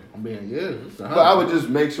mean? I'm being yes. But I would just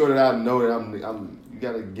make sure that I know that I'm you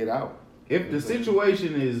gotta get out. If the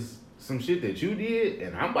situation is some shit that you did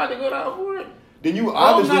and I'm about to go down for it, Then you I'm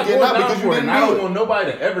obviously not getting going out down because you for it. didn't And I do don't it. want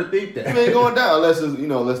nobody to ever think that. You ain't going down unless it's,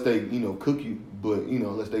 unless they, cook you. But,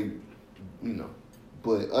 unless they,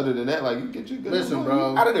 But other than that, like, you get your good Listen,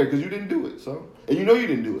 bro. out of there because you didn't do it. So, and you know you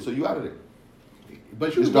didn't do it, so you out of there.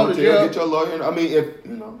 But you Just go go to to jail, jail. get your lawyer. I mean, if,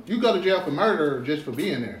 You go to jail for murder or just for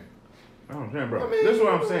being there. I don't know, bro. I mean, This is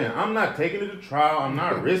what I'm saying. I'm not taking it to trial. I'm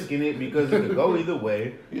not risking it because it could go either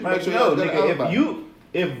way. You Like, make sure yo, you got an nigga,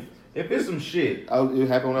 alibi. if it's some shit it happened when I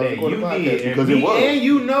was that recording you the podcast did, because and, it was. and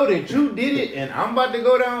you know that you did it, and I'm about to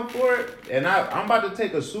go down for it, and I'm about to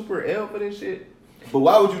take a super L for this shit. But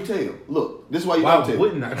why would you tell? Look, this is why you Why don't tell.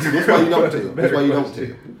 wouldn't I? This is why you don't tell. This Better is why you don't question.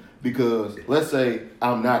 tell. Because let's say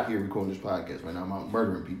I'm not here recording this podcast right now. I'm out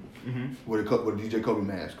murdering people with a DJ Kobe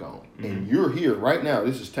mask on, and you're here right now.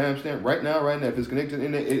 This is timestamp right now. If it's connected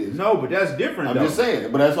in there, it is. No, but that's different. I'm though. just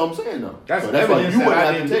saying. But that's what I'm saying though. That's so evidence why you that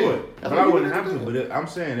I wouldn't didn't have to do tell. it. That's But why I you wouldn't have tell. to. But I'm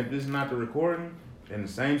saying if this is not the recording in the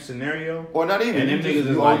same scenario, Or not even. and You them just, niggas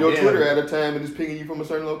is you like, on your damn. Twitter at a time and it's pinging you from a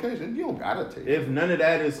certain location. You don't gotta tell. if none of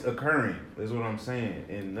that is occurring, is what I'm saying.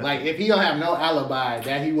 And nothing, Like if he don't have no alibi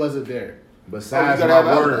that he wasn't there. besides gotta my have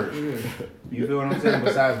alibi. word, you feel what I'm saying?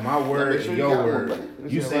 Besides my word make sure and you your got one, word, buddy. Let me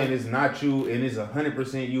you see saying how it's not you and it's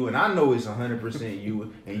 100% you, and I know it's 100%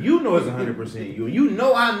 you, and you know it's 100% you, and you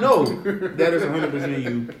know I know that it's 100%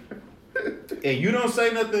 you. And you don't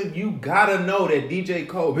say nothing, you gotta know that DJ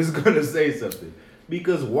Cole is gonna say something.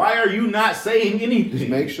 Because why are you not saying anything? Just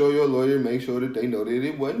make sure your lawyer make sure that they know that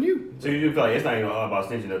it wasn't you. So you feel like it's not even all about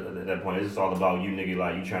snitching at that point. It's just all about you, nigga.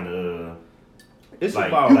 Like you trying to. It's Like,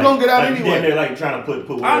 about You gonna get out like, anyway. They're like trying to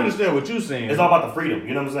put. I understand what you're saying. It's all about the freedom.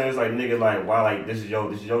 You know what I'm saying? It's like nigga, like why, like this is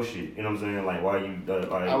your shit. You know what I'm saying? Like why you,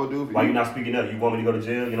 like I would do it for why you. you not speaking up? You want me to go to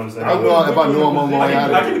jail? You know what I'm saying? I know if I know I'm on my way out I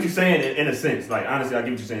of get there. what you're saying in a sense. Like honestly, I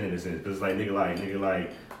get what you're saying in a sense. Cause it's like nigga,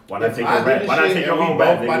 like why not If take I your did rap? the Why not shit take your and we own both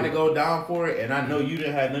rap? about to Nigga? go down for it, and I know you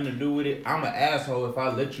didn't have nothing to do with it, I'm an asshole if I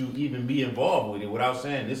let you even be involved with it without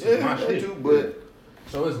saying this is my Yeah, shit. too, but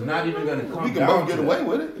So it's not even gonna come we can down both get to away that.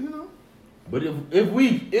 with it, But if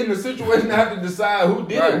we in the situation have to decide who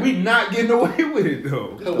did it, we not getting away with it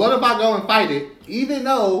though. Cause what if I go and fight it, even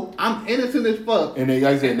though I'm innocent as fuck? And they,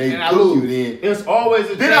 like I said, they And I cook you lose. then. It's always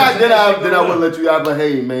a Then chance that shit I go would down. let you out, but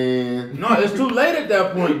hey, man. No, it's too late at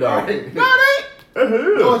that point though. No, it ain't.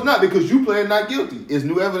 No, it's not because you playing not guilty. It's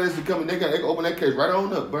new evidence to come and they can open that case right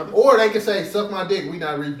on up, brother. Or they can say, "Suck my dick." We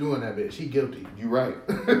not redoing that bitch. He guilty. You right.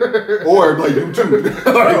 Or like you too.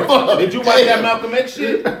 Did you watch that Malcolm X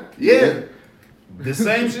shit? Yeah. The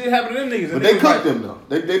same shit happened to them niggas. But and they niggas cooked like- them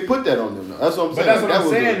though. They put that on them though. That's what I'm But saying. that's what That I'm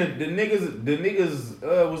was saying. The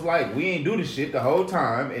niggas was like, we ain't do the shit the whole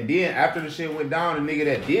time, and then after the shit went down, the nigga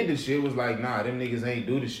that did the shit was like, nah, them niggas ain't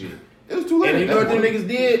do the shit. It was too late. And you know what them niggas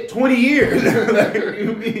did? 20 years. Like,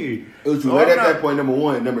 you mean? It was too So late I'm at not- that point. Number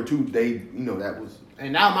one, number two, they that was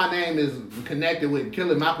And now my name is connected with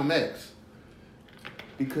killing Malcolm X.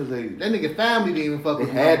 because they That nigga family didn't even fuck they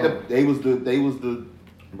with had motherfucker.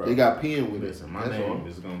 Bro, they got pinned with it. Listen, my That's name all.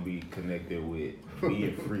 is gonna be connected with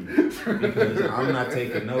being free because I'm not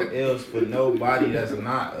taking no L's for nobody that's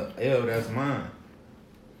not a L that's mine.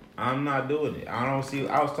 I'm not doing it. I don't see.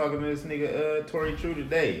 I was talking to this nigga Tory True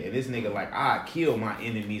today, and this nigga like, I kill my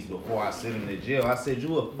enemies before I send them to jail. I said,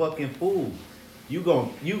 you a fucking fool. You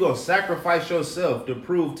gon' sacrifice yourself to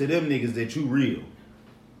prove to them niggas that you real.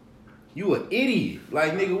 You an idiot.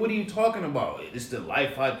 Like, nigga, what are you talking about? It's the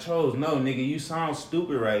life I chose. No, nigga, you sound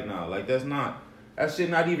stupid right now. Like, that shit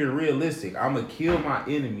not even realistic. I'ma kill my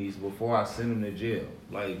enemies before I send them to jail.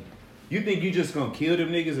 Like, You think you just gonna kill them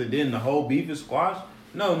niggas and then the whole beef is squashed?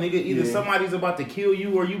 No, nigga, either somebody's about to kill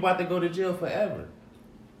you or you about to go to jail forever.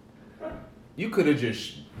 You could have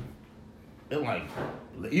just,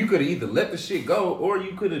 you could have either let the shit go or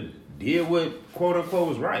you could have did what quote unquote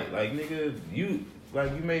was right. Like, nigga, you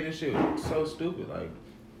made this shit so stupid. Like,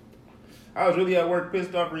 I was really at work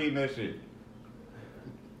pissed off reading that shit.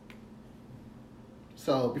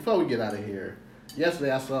 So, before we get out of here,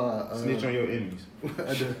 yesterday I saw... Snitch on your enemies.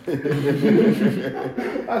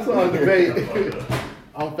 I saw a debate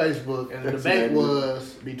on Facebook, and the debate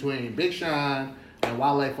was between Big Sean and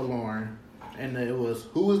Wale for Lauren, and it was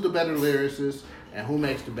who is the better lyricist and who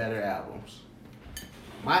makes the better albums.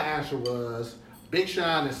 My answer was Big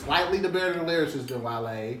Sean is slightly the better lyricist than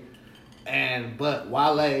Wale, but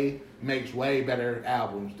Wale makes way better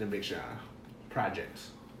albums than Big Sean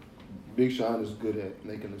projects. Big Sean is good at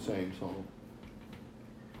making the same song.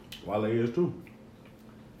 Wale is too.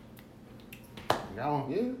 Yeah,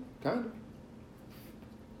 kind of.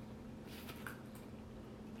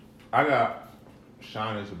 I got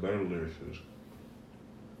Sean as a better lyricist.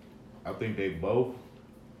 I think they both.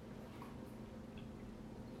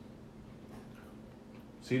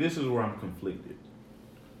 See, this is where I'm conflicted.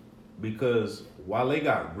 Because Wale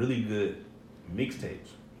got really good mixtapes.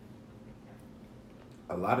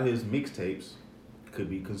 A lot of his mixtapes could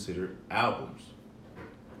be considered albums.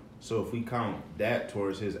 So if we count that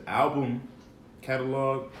towards his album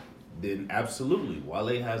catalog, then absolutely,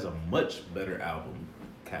 Wale has a much better album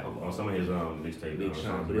catalog. On some of his mixtapes. Big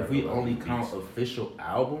Sean. But if we only count official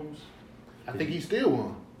albums, I think he still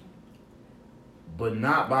won. But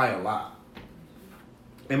not by a lot.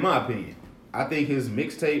 In my opinion, I think his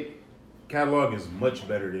mixtape catalog is much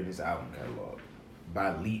better than his album catalog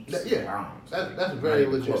by leaps and bounds. That's a very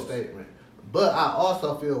legit statement. But I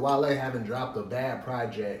also feel Wale haven't dropped a bad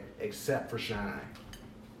project except for Shine,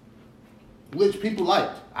 which people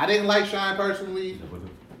liked. I didn't like Shine personally,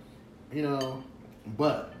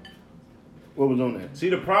 but what was on that? See,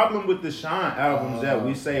 the problem with the Shine albums that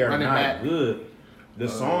we say are not good, the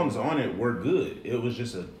songs on it were good. It was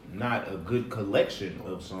just not a good collection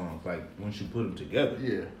of songs. Like once you put them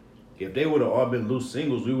together, if they would have all been loose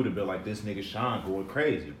singles, we would have been like, this nigga Shine going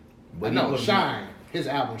crazy. But no, Shine. His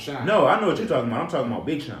album Shine. No, I know what you're talking about. I'm talking about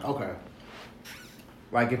Big Sean. Okay.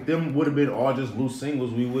 Like if them would have been all just loose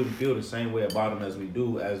singles, we wouldn't feel the same way about them as we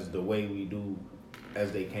do as the way we do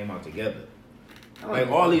as they came out together. Like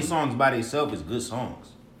all these songs by themselves is good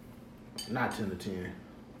songs. Not 10 to 10.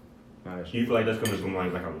 Do you feel like that's coming from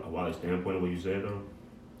like a Wale standpoint of what you said though?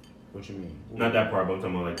 What you mean? Not that part, but I'm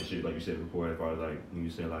talking about like the shit like you said before, as far as like when you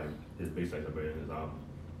said like his bass types are better than his album.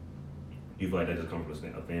 Do you feel like that just comes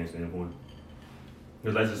from a fan standpoint?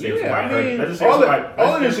 Because let's just say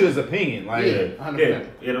all of this shit is opinion. Like, that's what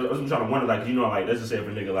I'm trying to wonder. Like, like let's just say if a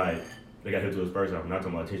nigga like they got hit to his first album, not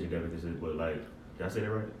talking about attention deficit, but like, did I say that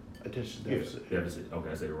right? Attention deficit. Okay,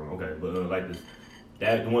 I said it wrong. Okay, but like this,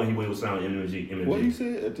 that the one he was sound MMG. What you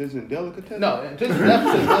said? Attention delicate? No, attention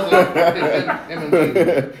deficit wasn't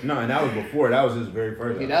MMG. No, and that was before. That was his very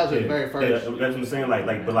first. Yeah, that was his very first. That's what I'm saying.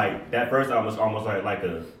 But that first album was almost like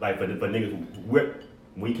for niggas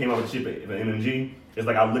when he came out with shit for MMG. It's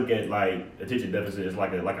like I look at like attention deficit as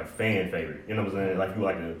like a fan favorite. You know what I'm saying? Like you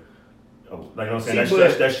like you know what I'm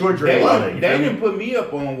saying? That's short dread. They didn't put me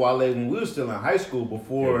up on Wale when we were still in high school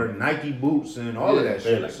before Nike boots and all of that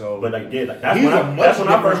shit. So, but that's when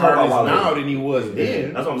I first heard about Wale now than he was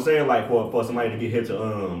then. That's what I'm saying. Like for somebody to get hit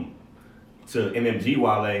to MMG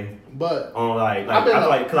Wale, but on I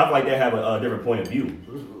feel like they have a different point of view.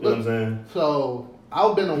 You know what I'm saying? So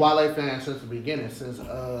I've been a Wale fan since the beginning, since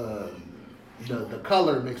the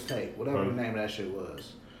Color mixtape, whatever the name of that shit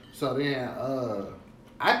was. So then,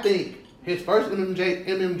 I think his first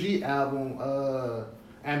MMG album,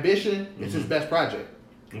 Ambition, is his best project.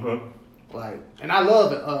 Okay. Like, and I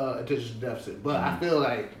love Attention Deficit, but I feel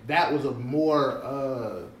like that was a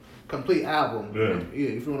more complete album. Yeah,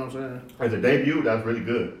 you feel what I'm saying? As a debut, that's really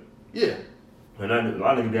good. Yeah. And a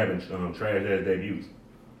lot of niggas having trash ass debuts.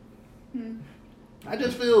 I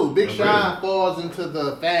just feel Big Sean falls into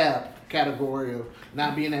the fab category of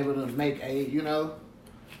not being able to make a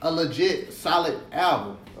legit solid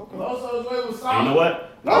album. Okay. Loso's Way was solid. And you know what?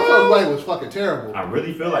 Loso's Way was fucking terrible. I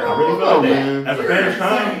really feel like that. As a fan of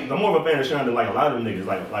Sean, I'm more of a fan of Sean than like a lot of them niggas.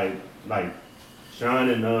 Like Sean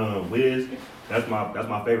and Wiz. That's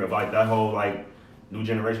my favorite. Like that whole like new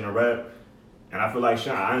generation of rap. And I feel like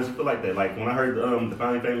Sean. I honestly feel like that. Like when I heard the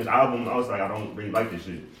Finally Famous album, I was like, I don't really like this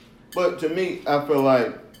shit. But to me, I feel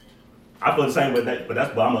the same with that, but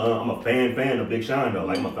I'm a fan of Big Sean though.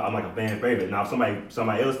 Like I'm like a fan favorite. Now if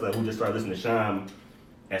somebody else who just started listening to Sean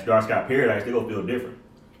as Dark Sky Paradise, they gonna feel different.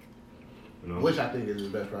 You know? Which I think is his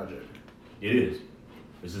best project. It is.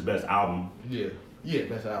 It's his best album. Yeah,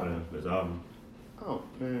 best album. Yeah, best album. Oh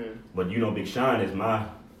man. But you know, Big Sean is my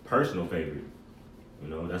personal favorite. You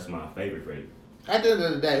know, that's my favorite. At the end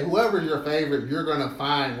of the day, whoever's your favorite, you're gonna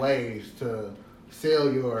find ways to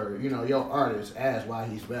sell your artist as why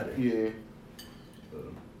he's better. Yeah.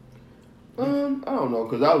 I don't know,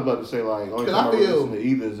 cause I was about to say like only time I listen to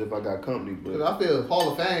either is if I got company. But I feel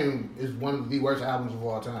Hall of Fame is one of the worst albums of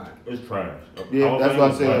all time. It's trash. Yeah, that's why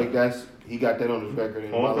I say like he got that on his record.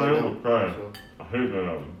 And Hall of Fame was trash. So. I hate that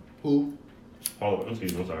album. Who? Hall of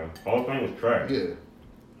Fame was trash. Yeah.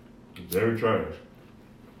 Very trash.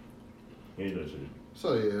 Hate that shit.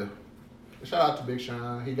 So yeah, shout out to Big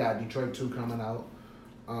Sean. He got Detroit 2 coming out.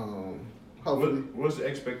 Hopefully. What's the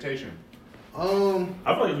expectation? I feel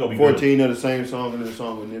like it's gonna be 14 of the same song and then a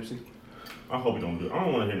song with Nipsey. I hope he don't do it. I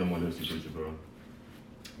don't want to hear no more Nipsey feature, bro.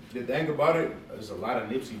 The thing about it, there's a lot of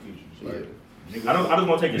Nipsey features. Like, niggas, I just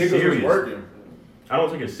want to take it serious. Working. I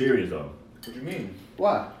don't take it serious though. What you mean?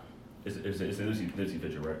 Why? It's a Nipsey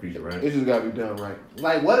feature, right? It just gotta be done right.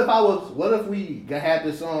 Like, what if we had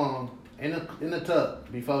this song in the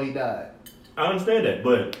tub before he died? I understand that,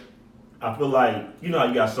 but I feel like, you know how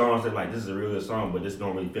you got songs that like, this is a real good song, but this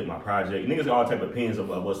don't really fit my project. Niggas got all type of opinions of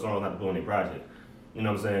what songs not to put on their project. You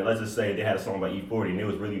know what I'm saying? Let's just say they had a song by E40 and it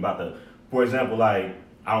was really about for example, like,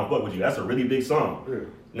 I Don't Fuck With You. That's a really big song. Yeah.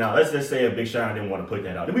 Now, let's just say a Big Sean didn't want to put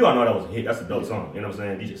that out. We all know that was a hit. That's a dope song. You know what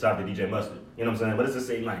I'm saying? Shout out to DJ Mustard. You know what I'm saying? But let's just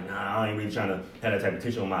say, like, nah, I ain't really trying to have that type of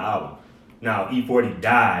tension on my album. Now, E40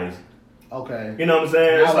 dies. Okay. You know what I'm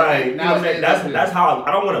saying? It's like, you know what I'm saying? Now That's how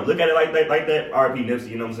I don't want to look at it like that. R.P. Nipsey,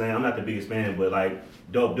 you know what I'm saying? I'm not the biggest fan, but like,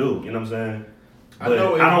 dope dude, you know what I'm saying? But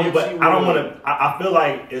I don't want to. I feel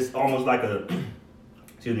like it's almost like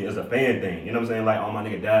it's a fan thing. You know what I'm saying? Like, oh, my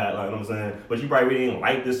nigga died. Like, you know what I'm saying? But you probably really didn't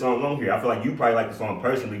like this song on here. I feel like you probably like the song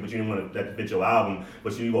personally, but you didn't want that to fit your album.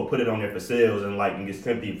 But you go put it on there for sales and like, and gets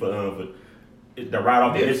tempted for the ride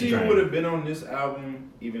off the Nipsey train. Nipsey would have been on this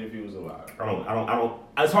album even if he was alive. I don't.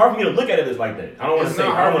 It's hard for me to look at it as like that. I don't want to say.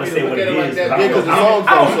 I don't want to say what it is. Yeah, because the song's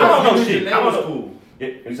I don't know shit. Janae was cool.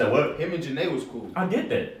 You said what? Him and Janae was cool. I get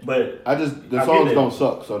that, but the songs don't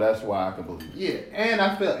suck, so that's why I can believe it. Yeah, and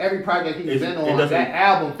I feel every project he's been on, that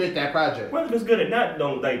album fit that project. Whether it's good or not,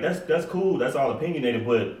 don't like that's cool. That's all opinionated,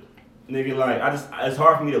 but nigga, like it's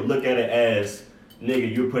hard for me to look at it as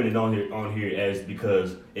nigga, you're putting it on here as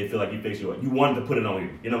because it feel like you fix you wanted to put it on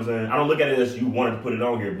here. You know what I'm saying? I don't look at it as you wanted to put it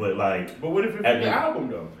on here, but like. But what if it's the album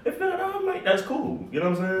though? If the album, like that's cool. You know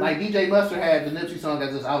what I'm saying? Like DJ Mustard had the Nipsey song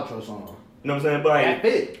as his outro song. You know what I'm saying? But like, that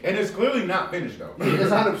fit. And it's clearly not finished though. It's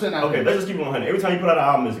 100% not finished. Okay, let's just keep it 100. Every time you put out an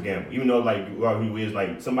album, it's a gamble. Even though like who is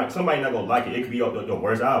like somebody not gonna like it. It could be your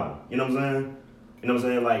worst album. You know what I'm saying? You know what I'm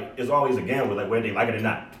saying? Like it's always a gamble. Like whether they like it or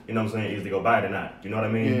not. You know what I'm saying? Is they go buy it or not. You know what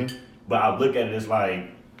I mean? Yeah. But I look at it as like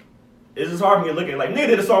it's just hard for me to look at it. Like nigga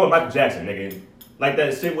did a song with Michael Jackson, nigga. Like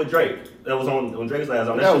that shit with Drake that was on Drake's last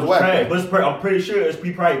album. That shit was trash. But I'm pretty sure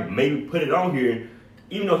he probably maybe put it on here.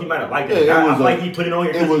 Even though he might have liked it, I feel like he put it on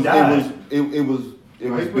here because he died. It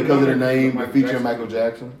was because of the name, the featuring Michael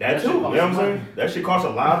Jackson. That too, you know what I'm saying? That shit cost a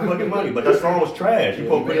lot of fucking money, but that song was trash. You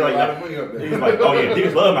put it like that. He's like, oh yeah,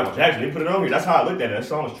 niggas love Michael Jackson. They put it on here. That's how I looked at it. That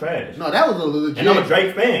song was trash. No, that was a legit. And I'm a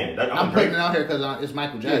Drake fan. I'm putting it out here because it's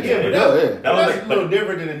Michael Jackson. Yeah, but that's a little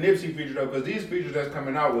different than the Nipsey feature though, because these features that's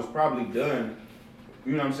coming out was probably done.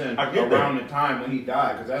 You know what I'm saying? Around the time when he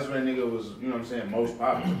died, because that's when nigga was, you know what I'm saying, most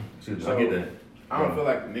popular. So, I get that. I don't feel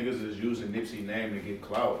like niggas is using Nipsey name to get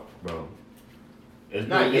clout, bro. It's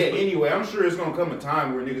not yet. Anyway, I'm sure it's gonna come a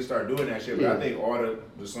time where niggas start doing that shit. But I think all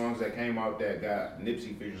the songs that came out that got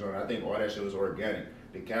Nipsey features on it, I think all that shit was organic.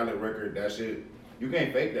 The Khaled record, that shit, you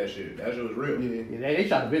can't fake that shit. That shit was real. Yeah, they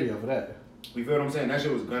shot a video for that. You feel what I'm saying? That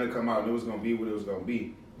shit was gonna come out and it was gonna be what it was gonna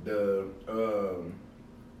be. The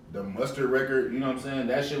Mustard record, you know what I'm saying?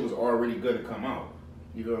 That shit was already gonna come out.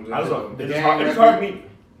 You feel what I'm saying?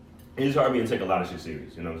 It's hard for me to take a lot of shit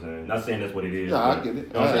serious, you know what I'm saying? Not saying that's what it is. No, I get it.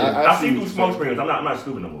 You know what I'm saying? I see through smoke screens. I'm not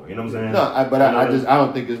stupid no more. You know what I'm saying? No, but I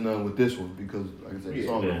don't think there's none with this one because, like I said, the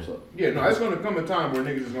song don't suck. Yeah, no, it's gonna come a time where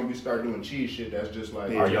niggas is gonna start doing cheese shit. That's just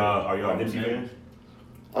like. Are y'all Nipsey fans?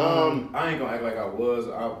 I ain't gonna act like I was.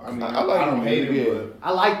 I mean, I don't hate him, but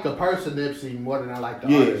I like the person Nipsey more than I like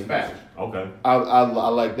the artist. Fact. Okay. I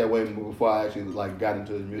like that way before I actually like got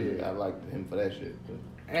into his music. Yeah. I liked him for that shit.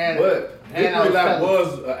 But that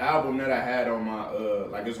was an album that I had on my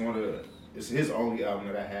like it's his only album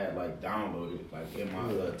that I had like downloaded like in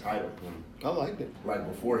my title. I liked it. Like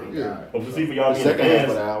before he died. But see, for y'all being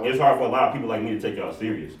fans, it's hard for a lot of people like me to take y'all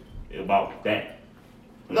serious about that.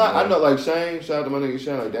 No, I know, like Shane. Shout out to my nigga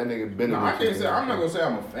Shane. Like that nigga been. No, I can't say. I'm not gonna say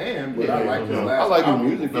I'm a fan, but Yeah, I like his last. I like his album.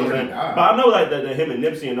 music. But I know like that him and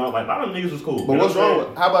Nipsey and all like a lot of niggas was cool. But what's wrong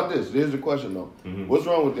with? How about this? Here's the question though. What's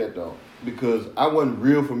wrong with that though? Because I wasn't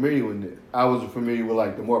real familiar with it. I was familiar with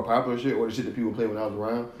like the more popular shit or the shit that people play when I was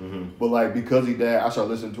around. But like because he died, I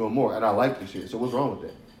started listening to him more, and I like the shit. So what's wrong with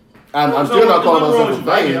that? I'm still not calling myself a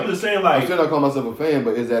fan. I'm just saying like I'm still not calling myself a fan,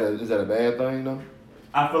 but is that a bad thing though?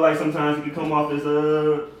 I feel like sometimes it can come off as I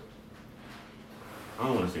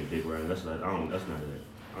don't want to say dick rider. That's not. That's not it.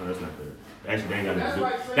 That's not it. Actually, they ain't got nothing to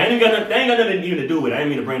do. They ain't got nothing even to do with it. I didn't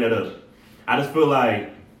mean to bring that up. I just feel like,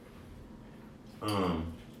 okay,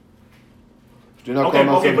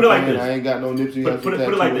 put it like this. I ain't got no Nipsey. Put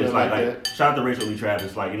it like this. Like shout out to Rachel Lee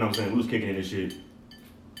Travis. Like, you know what I'm saying? We was kicking in this shit,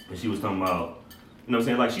 and she was talking about, you know what I'm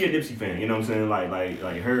saying? Like she a Nipsey fan. You know what I'm saying? Like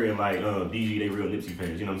her and like DG, they real Nipsey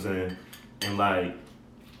fans. You know what I'm saying? And like,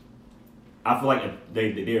 I feel like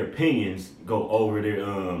their opinions go over their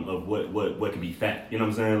of what could be fact. You know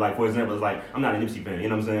what I'm saying? Like for example, it's like I'm not a Nipsey fan. You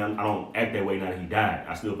know what I'm saying? I don't act that way now that he died.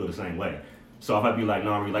 I still feel the same way. So if I be like,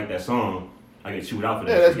 no, I really like that song, I get chewed out for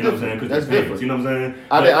that. Yeah, that's you know what I'm saying? Because that's different. You know what I'm saying?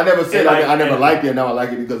 I never said like, I never liked it. Now I like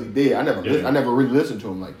it because he did. I never really listened to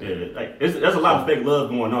him like that. Yeah, like there's a lot of fake love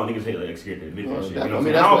going on. Niggas hate like scared to admit that shit. You know what I'm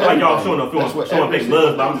saying? that's I don't feel like y'all everything. showing fake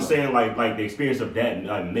love, but I'm just saying like the experience of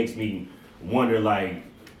that makes me wonder like.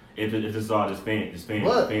 If it's all this fan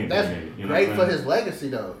But fan that's opinion, you know great for his legacy,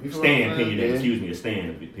 though. Stan opinion, excuse me, a Stan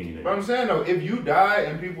opinion. But I'm saying though, if you die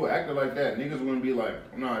and people acted like that, niggas wouldn't be like,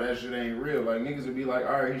 "No, that shit ain't real." Like niggas would be like,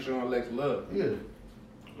 "All right, he's showing Lex love." Yeah.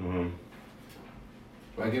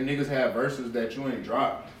 Like if niggas had verses that you ain't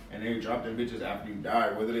dropped, and they dropped them bitches after you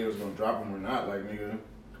died, whether they was gonna drop them or not, like nigga.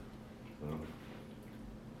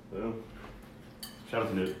 Well, shout out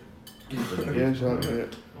to Nick. Yeah, shout out to Nick.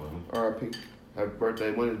 R.I.P. Happy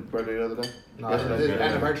birthday. When is his birthday the other day? No, it's the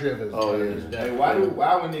anniversary of his death. Hey, why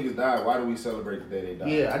when niggas die, why do we celebrate the day they die?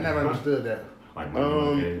 Yeah, I never understood that. Like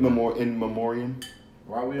in memoriam.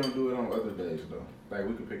 Why we don't do it on other days though? Like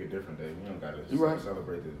we could pick a different day. We don't gotta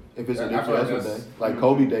celebrate it. If it's an international day. Like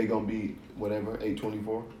Kobe Day gonna be whatever,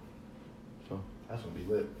 8/24. So that's gonna be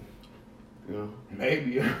lit. You know?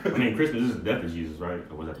 Maybe. I mean Christmas is the death of Jesus, right?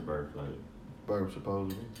 Or was that the birth? Like birth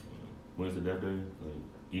supposedly. When's the death day? Like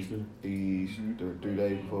Easter? Easter, 3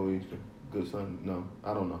 days before Easter. Good Sunday. No,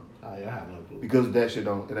 I don't know. Oh yeah, I have no clue. Because that shit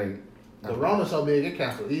it ain't. The Rona so big it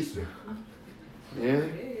canceled Easter. Yeah.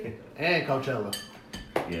 And Coachella.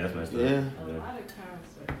 Yeah, that's messed up. Yeah.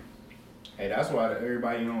 Hey, that's why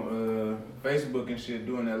everybody on Facebook and shit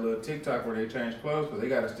doing that little TikTok where they change clothes because they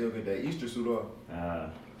gotta still get that Easter suit off.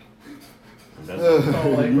 You're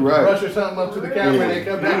right. Brush or something up to the camera and they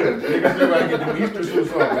come back. Niggas still gotta get them Easter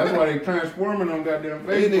suits off. That's why they transforming on goddamn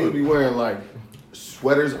Facebook. These niggas be wearing like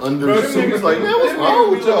sweaters under suits. Like, man, what's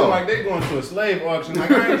wrong with y'all? Like they going to a slave auction.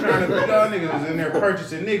 Like I ain't trying to. Y'all niggas is in there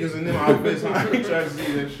purchasing niggas and them outfits. I ain't trying to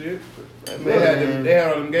see that shit. They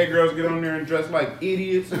had all them gay girls get on there and dress like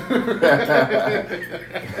idiots. Listen,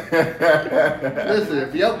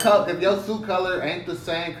 if your suit color ain't the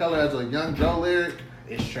same color as a Young Joe lyric,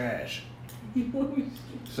 it's trash.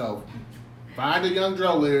 So find a Young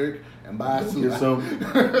Joe lyric and buy a suit.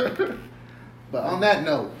 But on that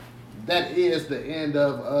note, that is the end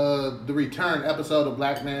of the return episode of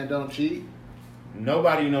Black Man Don't Cheat.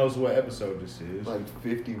 Nobody knows what episode this is. Like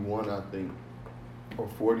 51, I think. Or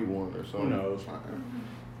 41 or something. Who knows?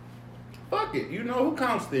 Fuck it. You know who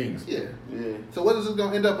counts things. Yeah. So what is this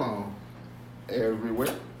going to end up on?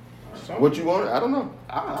 Everywhere. What you want? I don't know.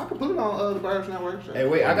 I can put it on the Burbs Network. Hey,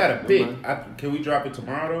 wait. I got a pick. Can we drop it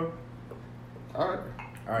tomorrow, though? All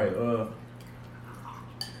right.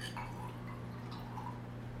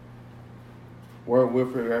 We'll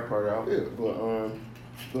figure that part out. Yeah. But, go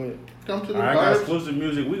ahead. Come to the I got exclusive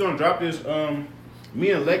music. We're going to drop this.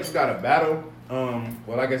 Me and Lex got a battle.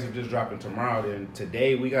 Well, I guess it just dropping tomorrow. Then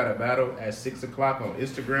today we got a battle at 6 o'clock on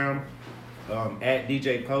Instagram. At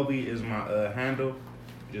DJ Kobe is my handle.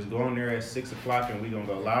 Just go on there at 6 o'clock and we gonna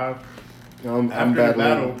go live. I'm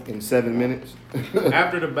battling in 7 minutes.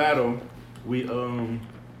 After the battle, we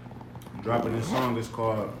dropping this song. It's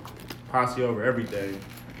called "Posse Over Everything,"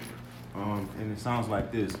 and it sounds like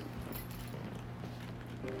this.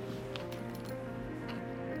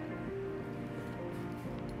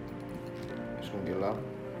 Gonna get loud.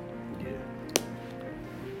 Yeah.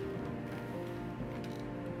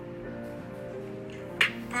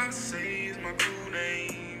 Posse is my cool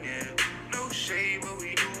name, yeah. No shade, but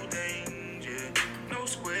we do things, yeah. No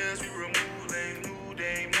squares, we remove lanes, new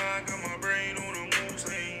day. Now I got my brain on a move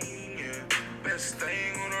lane, yeah. Best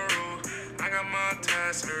thing on the road. I got my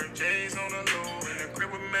ties, her J's on the low, and the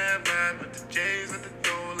crib with mad that vibe with the J's at the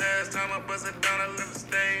door. Last time I bust it down, I left a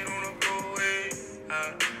stain on the floor. Hey,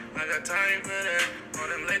 I got time for that. All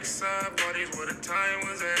them lakeside parties where the time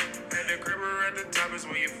was at. At the cribber at the top is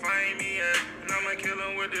where you find me at. And I'ma kill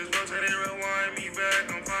 'em with this rotated rewind me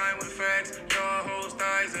back. I'm fine with facts. Y'all hoes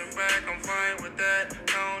thighs and back. I'm fine with that.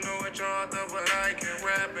 I don't know what y'all thought, but I can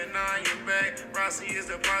rap and I am back. Rossi is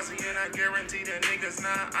the posse and I guarantee that niggas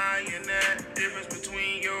not eyeing that. Difference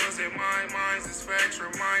between yours and mine. Mine's is facts.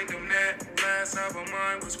 Remind them that last album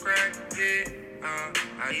mine was cracked. Yeah.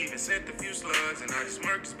 I even sent a few slugs and I just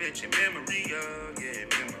murked this bitch in memory of, yeah,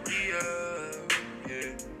 memory of,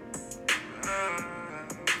 yeah.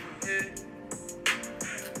 Yeah.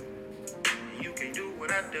 You can do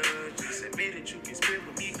what I do, just admit it, you can spit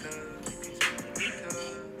with me, cuz, you can spit with me,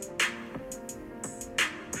 cuz.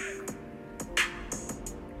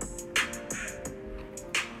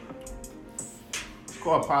 It's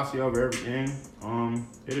called Posse Over Everything.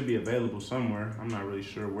 It'll be available somewhere. I'm not really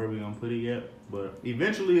sure where we're gonna put it yet, but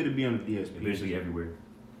eventually it'll be on the DSP. Eventually everywhere.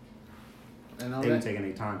 And on They been that, taking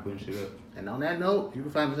their time putting shit up. and on that note, you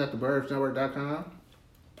can find us at theburbsnetwork.com.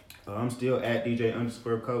 I'm still at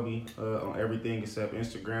DJ_Kobe on everything except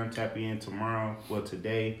Instagram. Tap in tomorrow,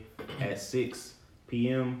 today at 6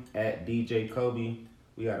 p.m. at DJ Kobe.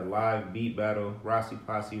 We got a live beat battle, Rossi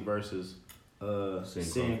Posse versus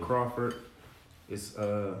Sin Crawford. It's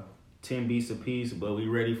 10 beats apiece, but we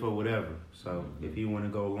ready for whatever. So if you want to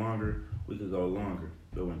go longer, we could go longer.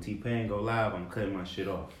 But when T-Pain go live, I'm cutting my shit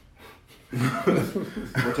off.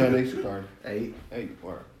 What time they start? 8. 8.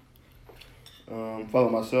 Word. Follow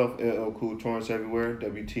myself, LL Cool Torrance everywhere.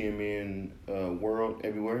 WTMN World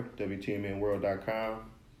everywhere. WTMNworld.com.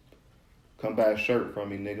 Come buy a shirt from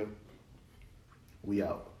me, nigga. We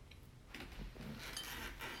out.